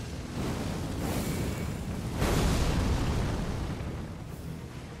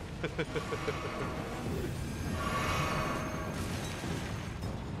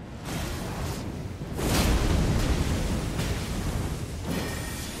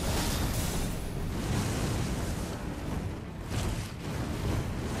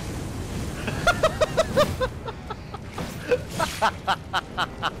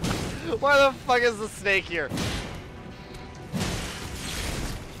 Why the fuck is the snake here?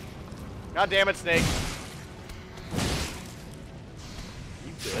 God damn it, snake.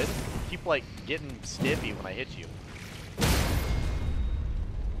 You good? You keep, like, getting snippy when I hit you.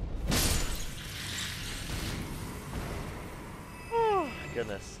 Oh,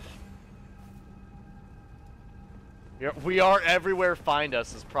 goodness. We are everywhere, find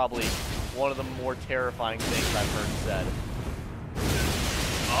us is probably one of the more terrifying things I've heard said.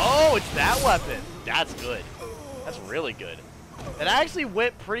 Oh, it's that weapon. That's good. That's really good. It actually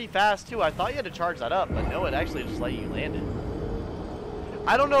went pretty fast, too. I thought you had to charge that up, but no, it actually just let you land it.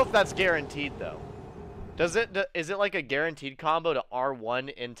 I don't know if that's guaranteed, though. Is it like a guaranteed combo to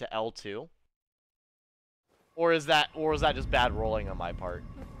R1 into L2? Or is that just bad rolling on my part?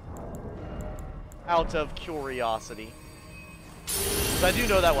 Out of curiosity. 'Cause I do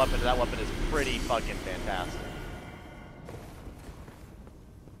know that weapon. That weapon is pretty fucking fantastic.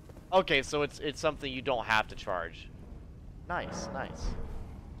 Okay, so it's something you don't have to charge. Nice, nice.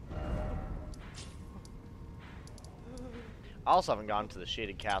 I also haven't gone to the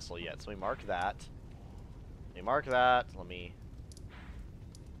Shaded Castle yet, so we mark that. We mark that. Let me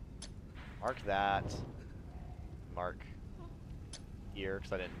mark that. Mark here,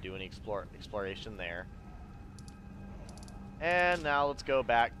 because I didn't do any exploration there. And now let's go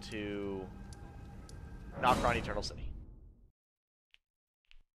back to Nokron Eternal City.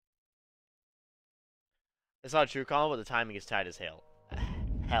 It's not a true call, but the timing is tight as hell.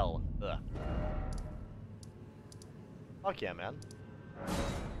 Hell. Ugh. Fuck yeah, man.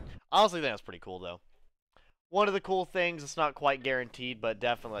 Honestly, I think that's pretty cool, though. One of the cool things, it's not quite guaranteed, but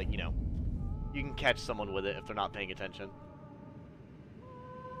definitely, like, you know, you can catch someone with it if they're not paying attention.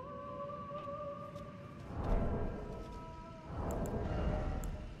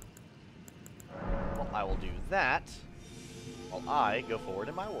 Well, I will do that while I go forward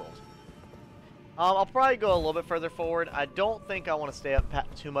in my world. I'll probably go a little bit further forward. I don't think I want to stay up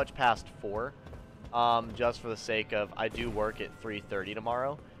too much past 4. Just for the sake of, I do work at 3:30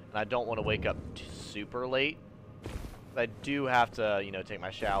 tomorrow, and I don't want to wake up super late. I do have to, you know, take my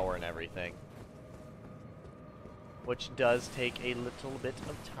shower and everything. Which does take a little bit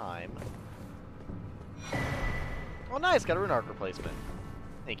of time. Oh, nice! Got a rune arc replacement.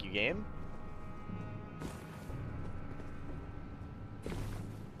 Thank you, game.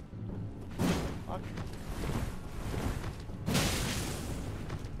 Fuck.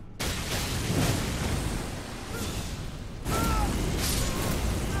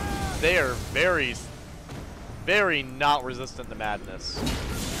 They are very, very not resistant to madness.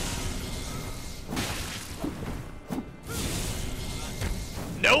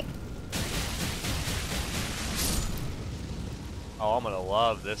 Nope! Oh, I'm gonna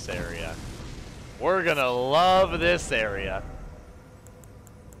love this area. We're gonna love this area.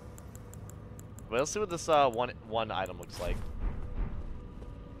 Well, let's see what this one item looks like.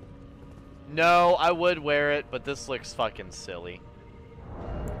 No, I would wear it, but this looks fucking silly.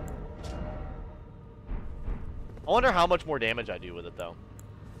 I wonder how much more damage I do with it, though.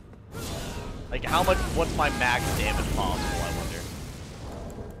 Like, what's my max damage possible, I wonder.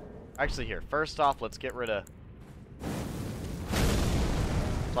 Actually, here, first off, let's get rid of...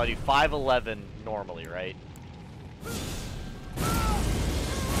 So I do 511 normally, right?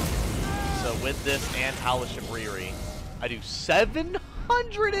 So with this and Howlish Riri, I do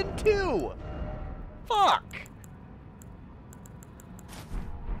 702! Fuck!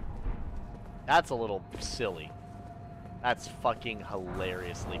 That's a little silly. That's fucking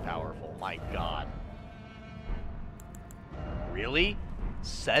hilariously powerful. My god. Really?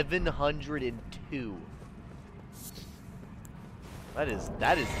 702. That is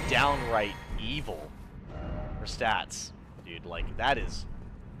downright evil for stats. Dude, like, that is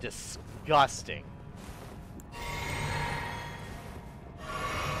disgusting.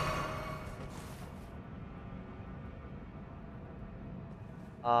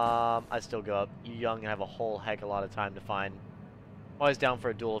 I still go up. You young and have a whole heck of a lot of time to find. I'm always down for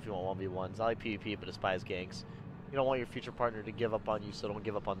a duel if you want 1v1s. I like PvP, but despise ganks. You don't want your future partner to give up on you, so don't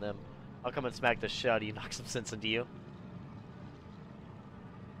give up on them. I'll come and smack the shit out of you, knock some sense into you.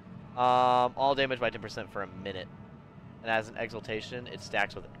 All damage by 10% for a minute. And as an exaltation, it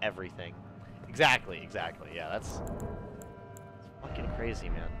stacks with everything. Exactly. Yeah, that's fucking crazy,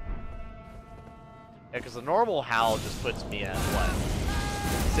 man. Yeah, because the normal howl just puts me at, what,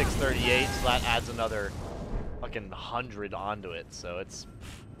 638, so that adds another fucking 100 onto it, so it's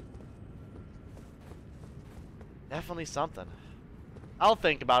definitely something. I'll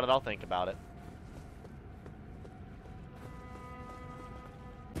think about it.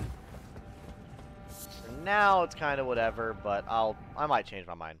 For now, it's kind of whatever, but I might change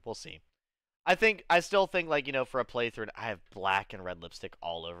my mind. We'll see. I still think, like, you know, for a playthrough, I have black and red lipstick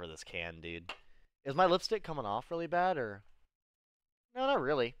all over this can, dude. Is my lipstick coming off really bad, or? No, not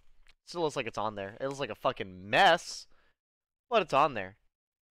really. It still looks like it's on there. It looks like a fucking mess, but it's on there.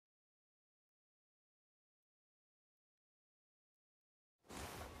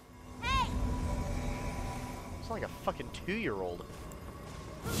 Hey! It's like a fucking 2-year-old.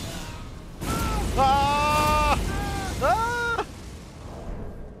 Ah! Ah!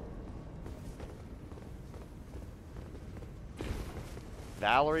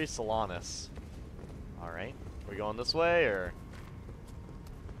 Valerie Solanas. Alright. We going this way, or?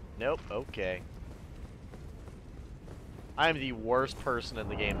 Nope. Okay. I am the worst person in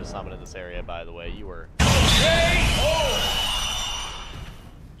the game to summon in this area, by the way. You were...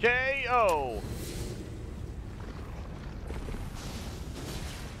 KO!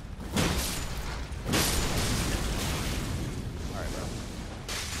 Alright, bro.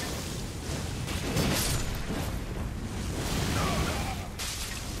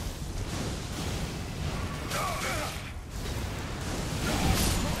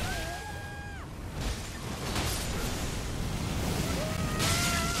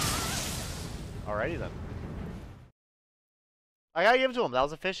 Alrighty then. I gotta give it to him. That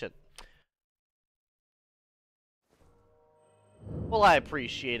was efficient. Well, I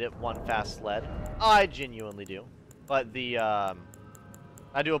appreciate it, one fast sled. I genuinely do. But the, I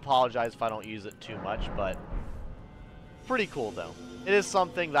do apologize if I don't use it too much, but pretty cool, though. It is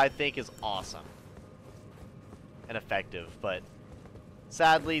something that I think is awesome and effective, but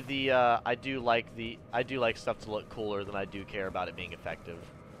sadly, the, I do like stuff to look cooler than I do care about it being effective.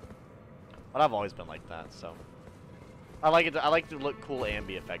 But I've always been like that, so. I like it to look cool and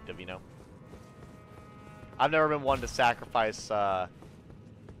be effective, you know? I've never been one to sacrifice, the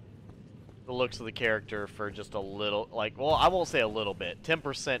looks of the character for just a little, like, well, I won't say a little bit.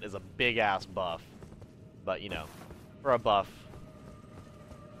 10% is a big-ass buff. But, you know, for a buff.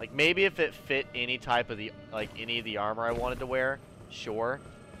 Like, maybe if it fit any type of the, like, any of the armor I wanted to wear, sure.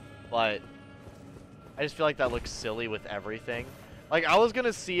 But I just feel like that looks silly with everything. Like, I was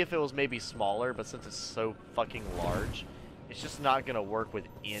gonna see if it was maybe smaller, but since it's so fucking large, it's just not gonna work with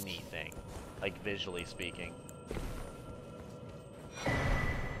anything, like, visually speaking. No,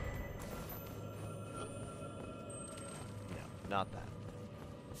 not that.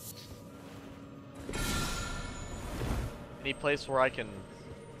 Any place where I can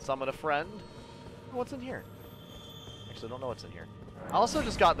summon a friend? Oh, what's in here? Actually, I don't know what's in here. I also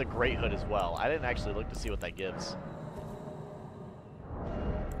just got the Great Hood as well. I didn't actually look to see what that gives.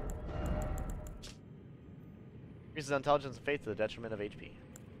 Increases intelligence and faith to the detriment of HP.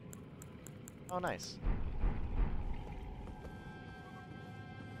 Oh, nice.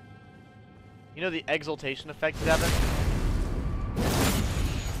 You know the exaltation effect, Devin?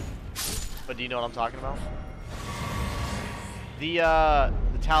 But do you know what I'm talking about? The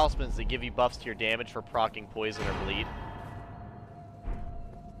talismans that give you buffs to your damage for proccing poison or bleed.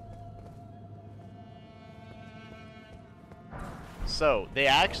 So, they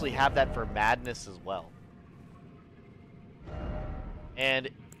actually have that for madness as well. And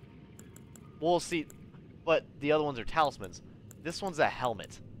we'll see, but the other ones are talismans. This one's a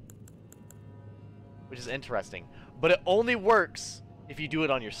helmet, which is interesting. But it only works if you do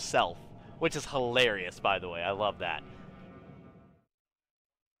it on yourself, which is hilarious, by the way. I love that.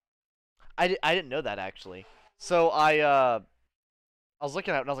 I didn't know that, actually. So I was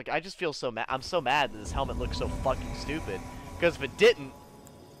looking at it and I was like, I just feel so mad. I'm so mad that this helmet looks so fucking stupid. Because if it didn't,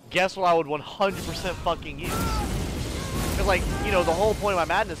 guess what I would 100% fucking use? Because, like, you know, the whole point of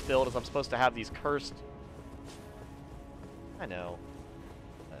my madness build is I'm supposed to have these cursed... I know.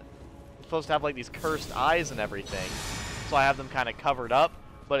 I'm supposed to have, like, these cursed eyes and everything. So I have them kind of covered up.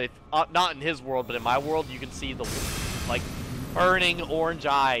 But if not in his world, but in my world, you can see the, like, burning orange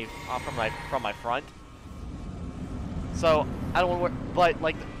eye from my front. So, I don't want to wear... But,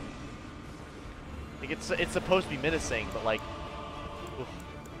 like it's supposed to be menacing, but, like... Oof.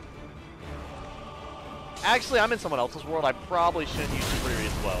 Actually, I'm in someone else's world. I probably shouldn't use Shabriri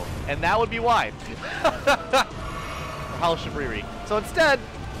as well. And that would be why. Hal Shabriri. So instead,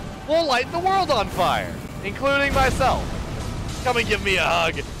 we'll light the world on fire. Including myself. Come and give me a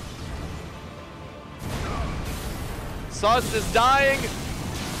hug. Sauce is dying.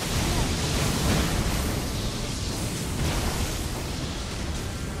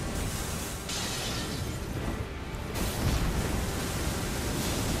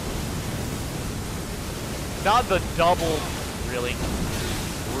 Not the double. Really?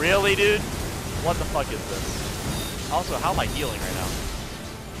 Really, dude? What the fuck is this? Also, how am I healing right now?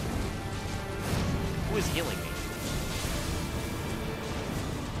 Who is healing me?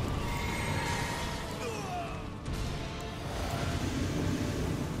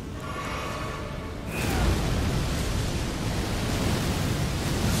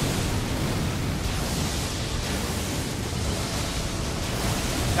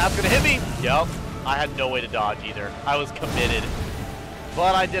 That's gonna hit me! Yup. I had no way to dodge either. I was committed.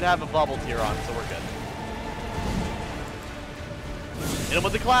 But I did have a bubble tier on, so we're good. Hit him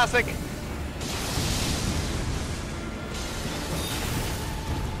with the classic!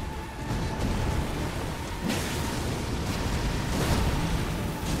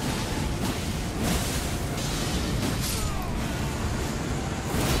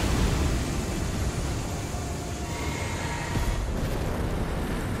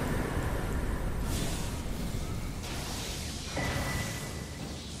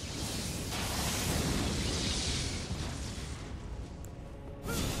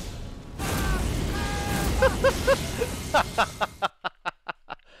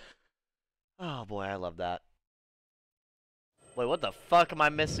 fuck am I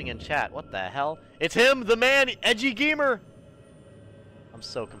missing in chat? What the hell? It's him, the man, Edgy Gamer! I'm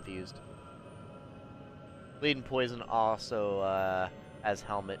so confused. Bleed and Poison also has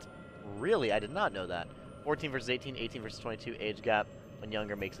helmet. Really? I did not know that. 14 versus 18, 18 versus 22, age gap when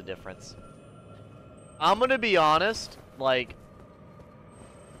younger makes a difference. I'm gonna be honest, like,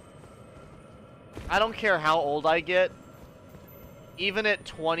 I don't care how old I get, even at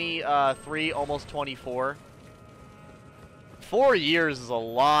 23, almost 24, 4 years is a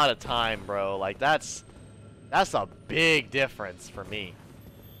lot of time, bro. Like, that's a big difference for me.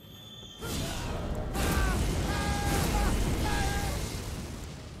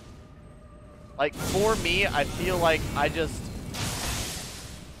 Like, for me, I feel like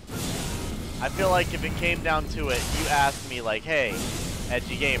if it came down to it, you asked me, like, hey,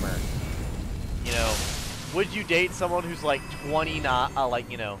 Edgy Gamer, you know, would you date someone who's, like, 29,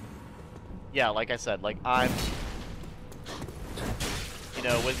 like, you know, yeah, like I said, like, I'm, you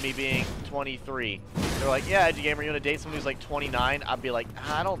know, with me being 23, they're like, yeah, Edgy Gamer, you want to date someone who's, like, 29? I'd be like,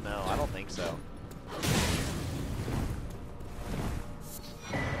 I don't know, I don't think so.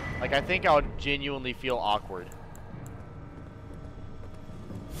 Like, I think I would genuinely feel awkward.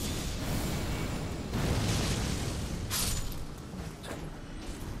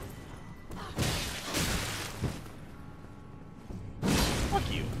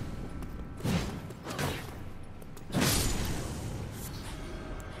 Fuck you.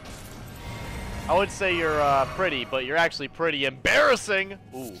 I would say you're pretty, but you're actually pretty embarrassing.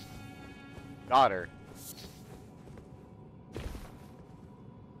 Ooh. Got her.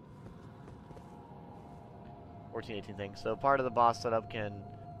 $14-18 thing. So part of the boss setup can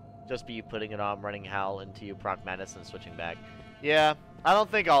just be you putting it on, running Howl into you, proc madness, and switching back. Yeah, I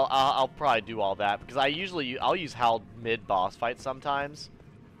don't think I'll probably do all that because I'll use Howl mid boss fight sometimes.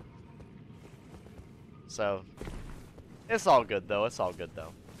 So it's all good though. It's all good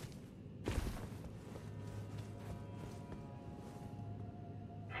though.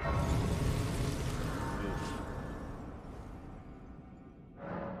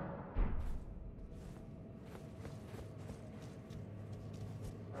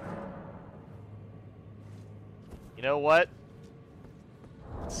 You know what?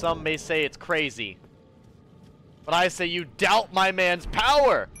 Some may say it's crazy, but I say you doubt my man's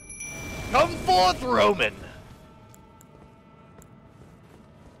power. Come forth, Roman.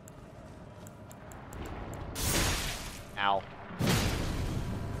 Ow.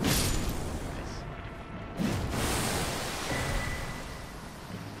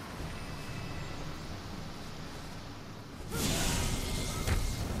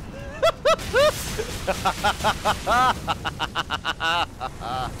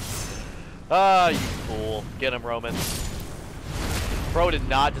 Ah, you fool. Get him, Roman. Bro did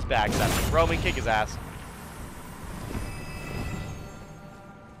not just backstab him. Roman, kick his ass.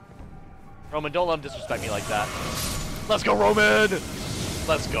 Roman, don't let him disrespect me like that. Let's go, Roman!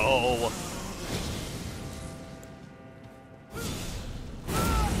 Let's go!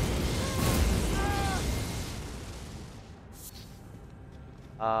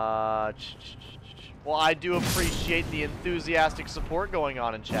 Well, I do appreciate the enthusiastic support going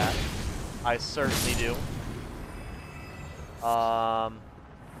on in chat. I certainly do.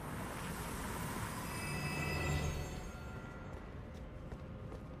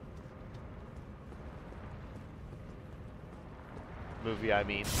 Movie, I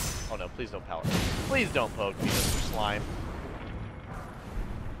mean. Oh no, please don't power. Please don't poke me, Mr. Slime.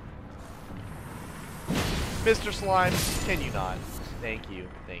 Mr. Slime, can you not? Thank you,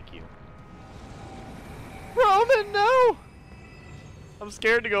 thank you. Roman, no! I'm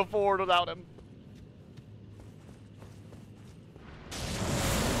scared to go forward without him.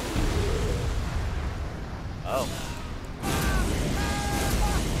 Oh.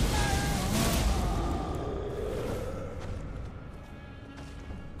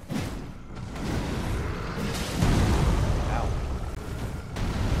 Ow.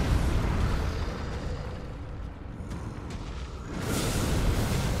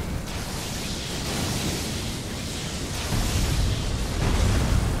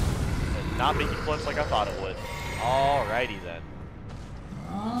 Did not make you flinch like I thought it would. Alrighty then.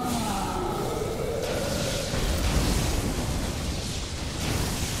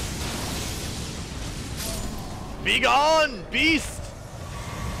 Be gone, beast!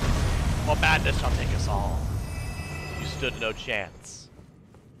 For madness shall take us all. You stood no chance.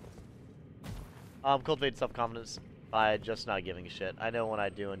 Cultivated self-confidence by just not giving a shit. I know when I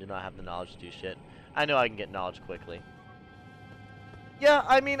do and do not have the knowledge to do shit. I know I can get knowledge quickly. Yeah,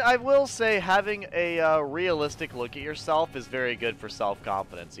 I mean, I will say having a realistic look at yourself is very good for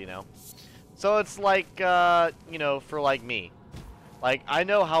self-confidence, you know? So it's like, you know, for like me. Like, I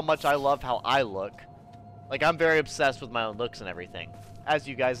know how much I love how I look. Like, I'm very obsessed with my own looks and everything, as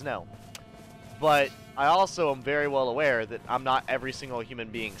you guys know. But I also am very well aware that I'm not every single human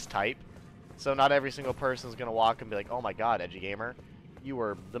being's type. So not every single person is going to walk and be like, oh my god, Edgy Gamer, you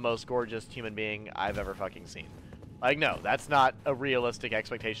were the most gorgeous human being I've ever fucking seen. Like, no, that's not a realistic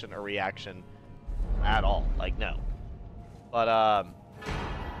expectation or reaction at all. Like, no. But,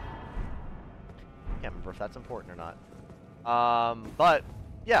 can't remember if that's important or not. But,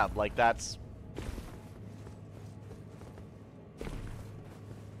 yeah, like, that's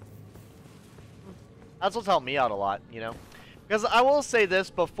what's helped me out a lot, you know? Because I will say this,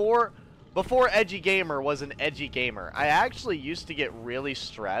 before Edgy Gamer was an edgy gamer, I actually used to get really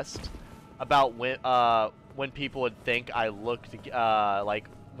stressed about when people would think I looked, like,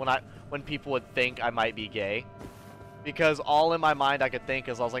 when people would think I might be gay. Because all in my mind I could think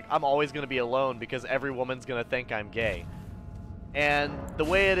is, I was like, I'm always going to be alone because every woman's going to think I'm gay. And the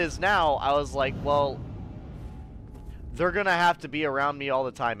way it is now, I was like, well, they're going to have to be around me all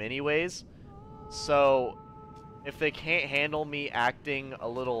the time anyways. So, if they can't handle me acting a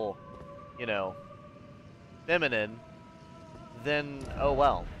little, you know, feminine, then, oh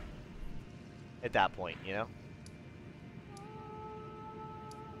well. At that point, you know?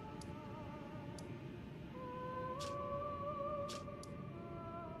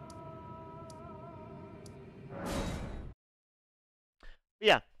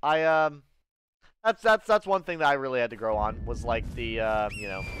 Yeah, that's one thing that I really had to grow on, was like the, you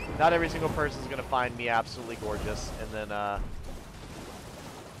know, not every single person is gonna find me absolutely gorgeous, and then,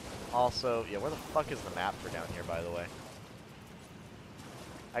 also, yeah, where the fuck is the map for down here, by the way?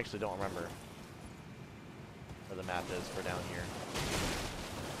 I actually don't remember where the map is for down here.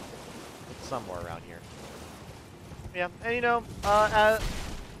 It's somewhere around here. Yeah, and you know,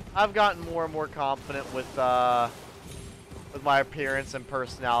 I've gotten more and more confident with my appearance and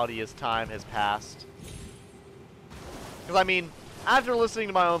personality as time has passed. Because, I mean, after listening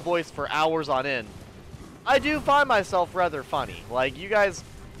to my own voice for hours on end, I do find myself rather funny. Like, you guys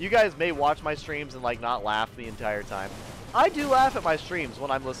may watch my streams and, like, not laugh the entire time. I do laugh at my streams when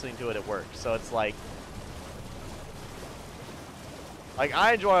I'm listening to it at work, so it's like,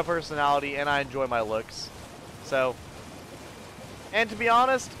 I enjoy my personality and I enjoy my looks. So, and to be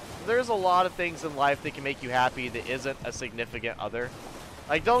honest, there's a lot of things in life that can make you happy that isn't a significant other.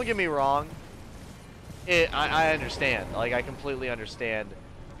 Like, don't get me wrong, I understand. Like, I completely understand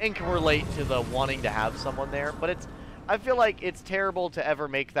and can relate to the wanting to have someone there, but I feel like it's terrible to ever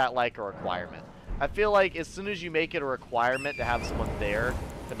make that like a requirement. I feel like as soon as you make it a requirement to have someone there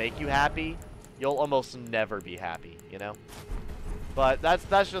to make you happy, you'll almost never be happy, you know? But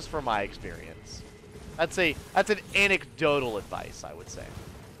that's just from my experience. That's an anecdotal advice, I would say.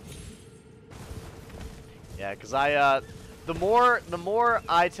 Yeah, because the more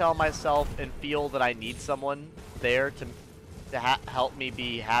I tell myself and feel that I need someone there to help me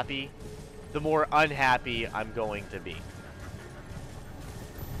be happy, the more unhappy I'm going to be.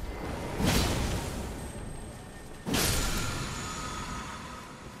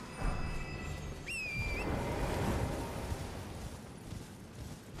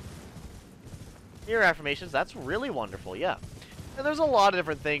 Your affirmations, that's really wonderful, yeah. And there's a lot of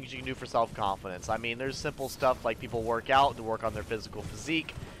different things you can do for self-confidence. I mean, there's simple stuff like people work out to work on their physical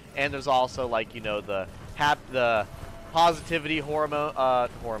physique, and there's also, like, you know, the positivity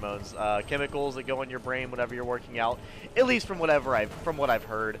hormones, chemicals that go in your brain whenever you're working out. At least from what I've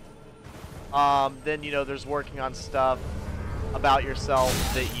heard. Then, you know, there's working on stuff about yourself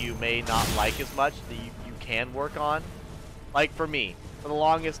that you may not like as much that you can work on. Like for me, for the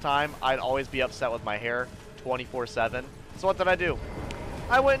longest time, I'd always be upset with my hair 24/7. So what did I do?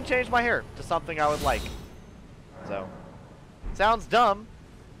 I went and changed my hair to something I would like. So, sounds dumb,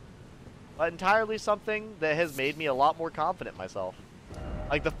 but entirely something that has made me a lot more confident myself.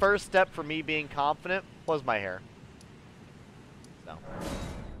 Like, the first step for me being confident was my hair. So.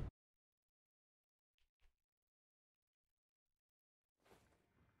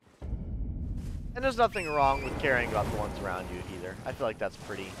 And there's nothing wrong with caring about the ones around you either. I feel like that's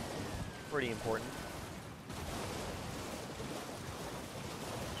pretty important.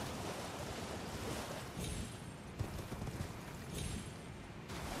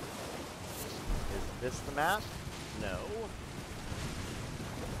 Is this the map? No.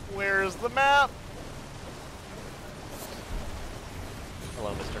 Where's the map?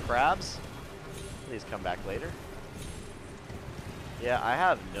 Hello, Mr. Krabs. Please come back later. Yeah, I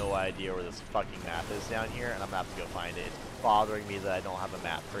have no idea where this fucking map is down here, and I'm gonna have to go find it. It's bothering me that I don't have a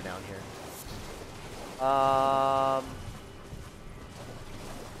map for down here.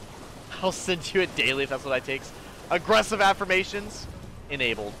 I'll send you it daily if that's what it takes. Aggressive affirmations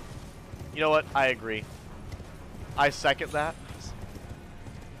enabled. You know what? I agree. I second that.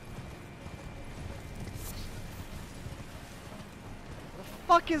 Where the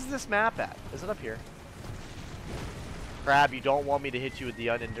fuck is this map at? Is it up here? Crab, you don't want me to hit you with the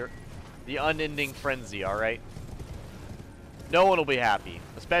unending frenzy, alright? No one will be happy,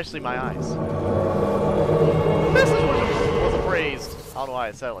 especially my eyes. My message was appraised. I don't know why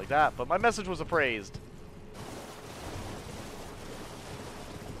I said it like that, but my message was appraised.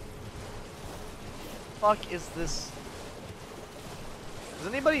 Fuck is this? Does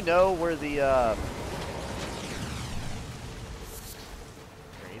anybody know where the Here,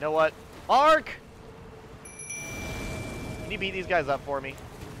 you know what? Mark! Can you beat these guys up for me?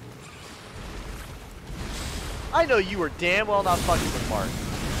 I know you were damn well not fucking with Mark.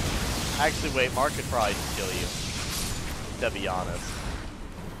 Actually, wait, Mark could probably just kill you. To be honest.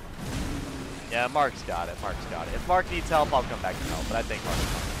 Yeah, Mark's got it. Mark's got it. If Mark needs help, I'll come back to help, but I think Mark's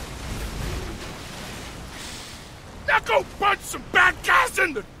fine. Now go punch some bad guys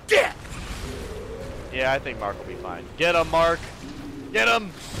in the dick! Yeah, I think Mark will be fine. Get him, Mark! Get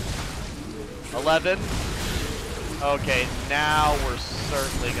him! 11. Okay, now we're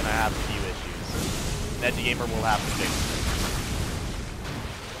certainly gonna have a few issues. Edgamer will have to fix it.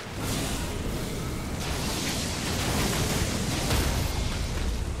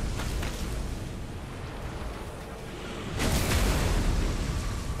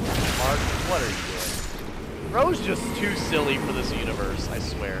 Mark, what are you doing? Bro's just too silly for this universe, I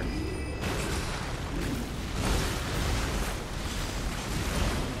swear.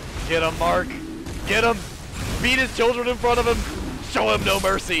 Get him, Mark! Get him! Beat his children in front of him! Show him no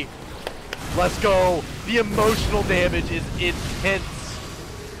mercy! Let's go! The emotional damage is intense!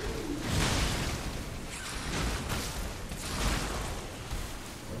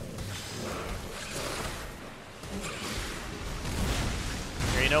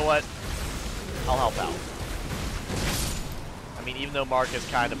 Here, you know what? I'll help out. I mean, even though Mark is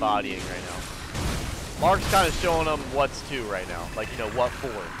kind of bodying right now. Mark's kind of showing him what's to right now. Like, you know, what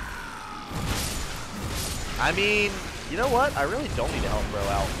for. I mean, you know what? I really don't need to help Bro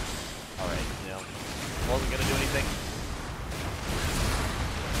out. Alright, you know. Wasn't gonna do anything.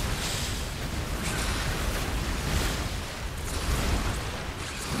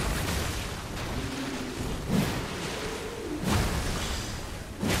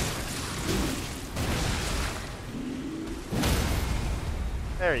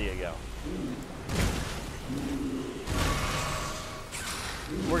 There you go.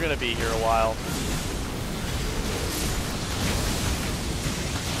 We're gonna be here a while.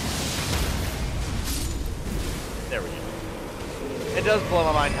 There we go. It does blow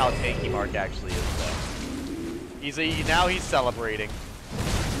my mind how tanky Mark actually is, though. Now he's celebrating.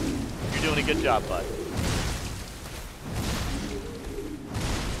 You're doing a good job, bud.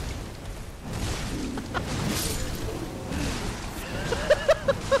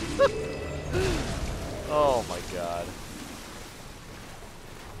 Oh my god.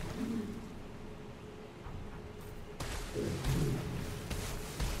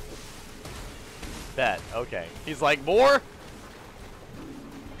 Bet. Okay. He's like, more?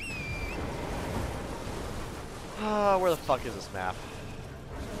 Where the fuck is this map?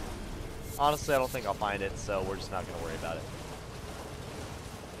 Honestly, I don't think I'll find it, so we're just not going to worry about it.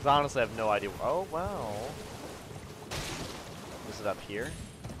 Because honestly, I have no idea. Oh, wow. Is it up here?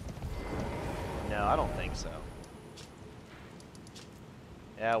 No, I don't think so.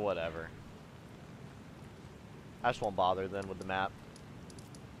 Yeah, whatever. I just won't bother then with the map.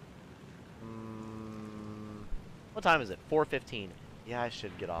 What time is it? 4:15. Yeah, I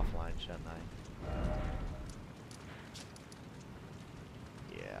should get offline, shouldn't I?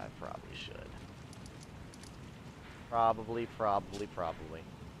 Yeah, I probably should. Probably.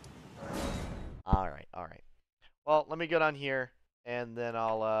 Alright. Well, let me go down here, and then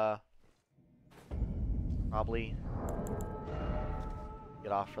I'll, probably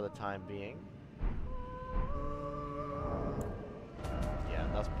get off for the time being. Yeah,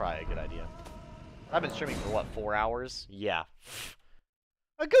 that's probably a good idea. I've been streaming for, what, 4 hours? Yeah.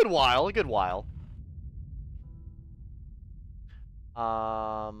 A good while.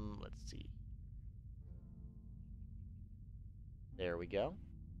 Let's see. There we go.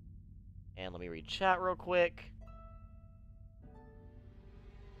 And let me read chat real quick.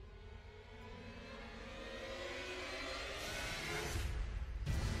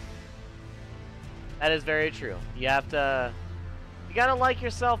 That is very true. You have to... You gotta like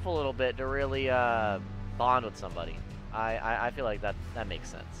yourself a little bit to really bond with somebody. I feel like that makes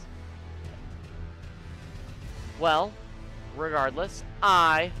sense. Well, regardless,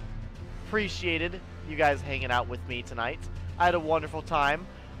 I appreciated you guys hanging out with me tonight. I had a wonderful time.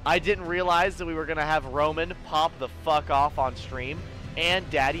 I didn't realize that we were going to have Roman pop the fuck off on stream and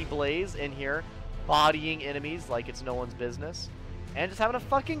Daddy Blaze in here bodying enemies like it's no one's business. And just having a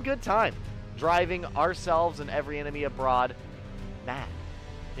fucking good time. Driving ourselves and every enemy abroad mad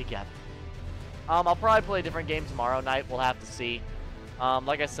together. I'll probably play a different game tomorrow night. We'll have to see.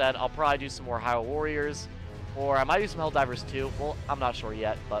 Like I said, I'll probably do some more Hyrule Warriors. Or I might do some Helldivers too. Well, I'm not sure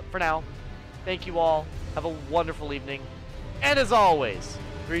yet. But for now, thank you all. Have a wonderful evening. And as always,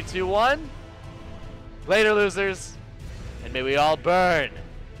 3, 2, 1. Later, losers. And may we all burn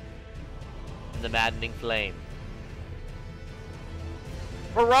in the maddening flame.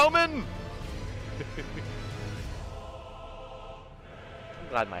 For Roman! I'm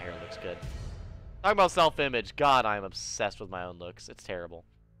glad my hair looks good. Talking about self-image. God, I am obsessed with my own looks. It's terrible.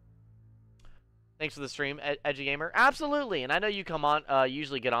 Thanks for the stream, Edgy Gamer. Absolutely, and I know you come on,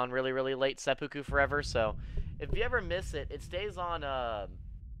 usually get on really, really late, Seppuku Forever, so if you ever miss it, it stays on, a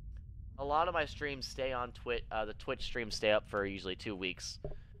lot of my streams stay on Twitch, the Twitch streams stay up for usually 2 weeks.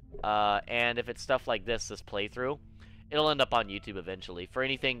 And if it's stuff like this playthrough, it'll end up on YouTube eventually. For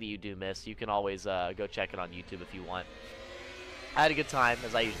anything that you do miss, you can always go check it on YouTube if you want. I had a good time,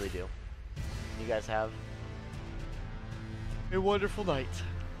 as I usually do. You guys have a wonderful night.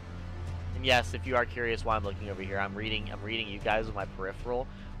 And yes, if you are curious why I'm looking over here, I'm reading you guys with my peripheral,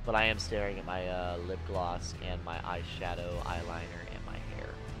 but I am staring at my lip gloss and my eyeshadow, eyeliner, and my hair.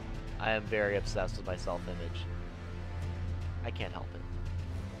 I am very obsessed with my self-image. I can't help it.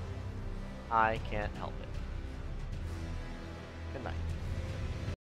 I can't help it. Good night.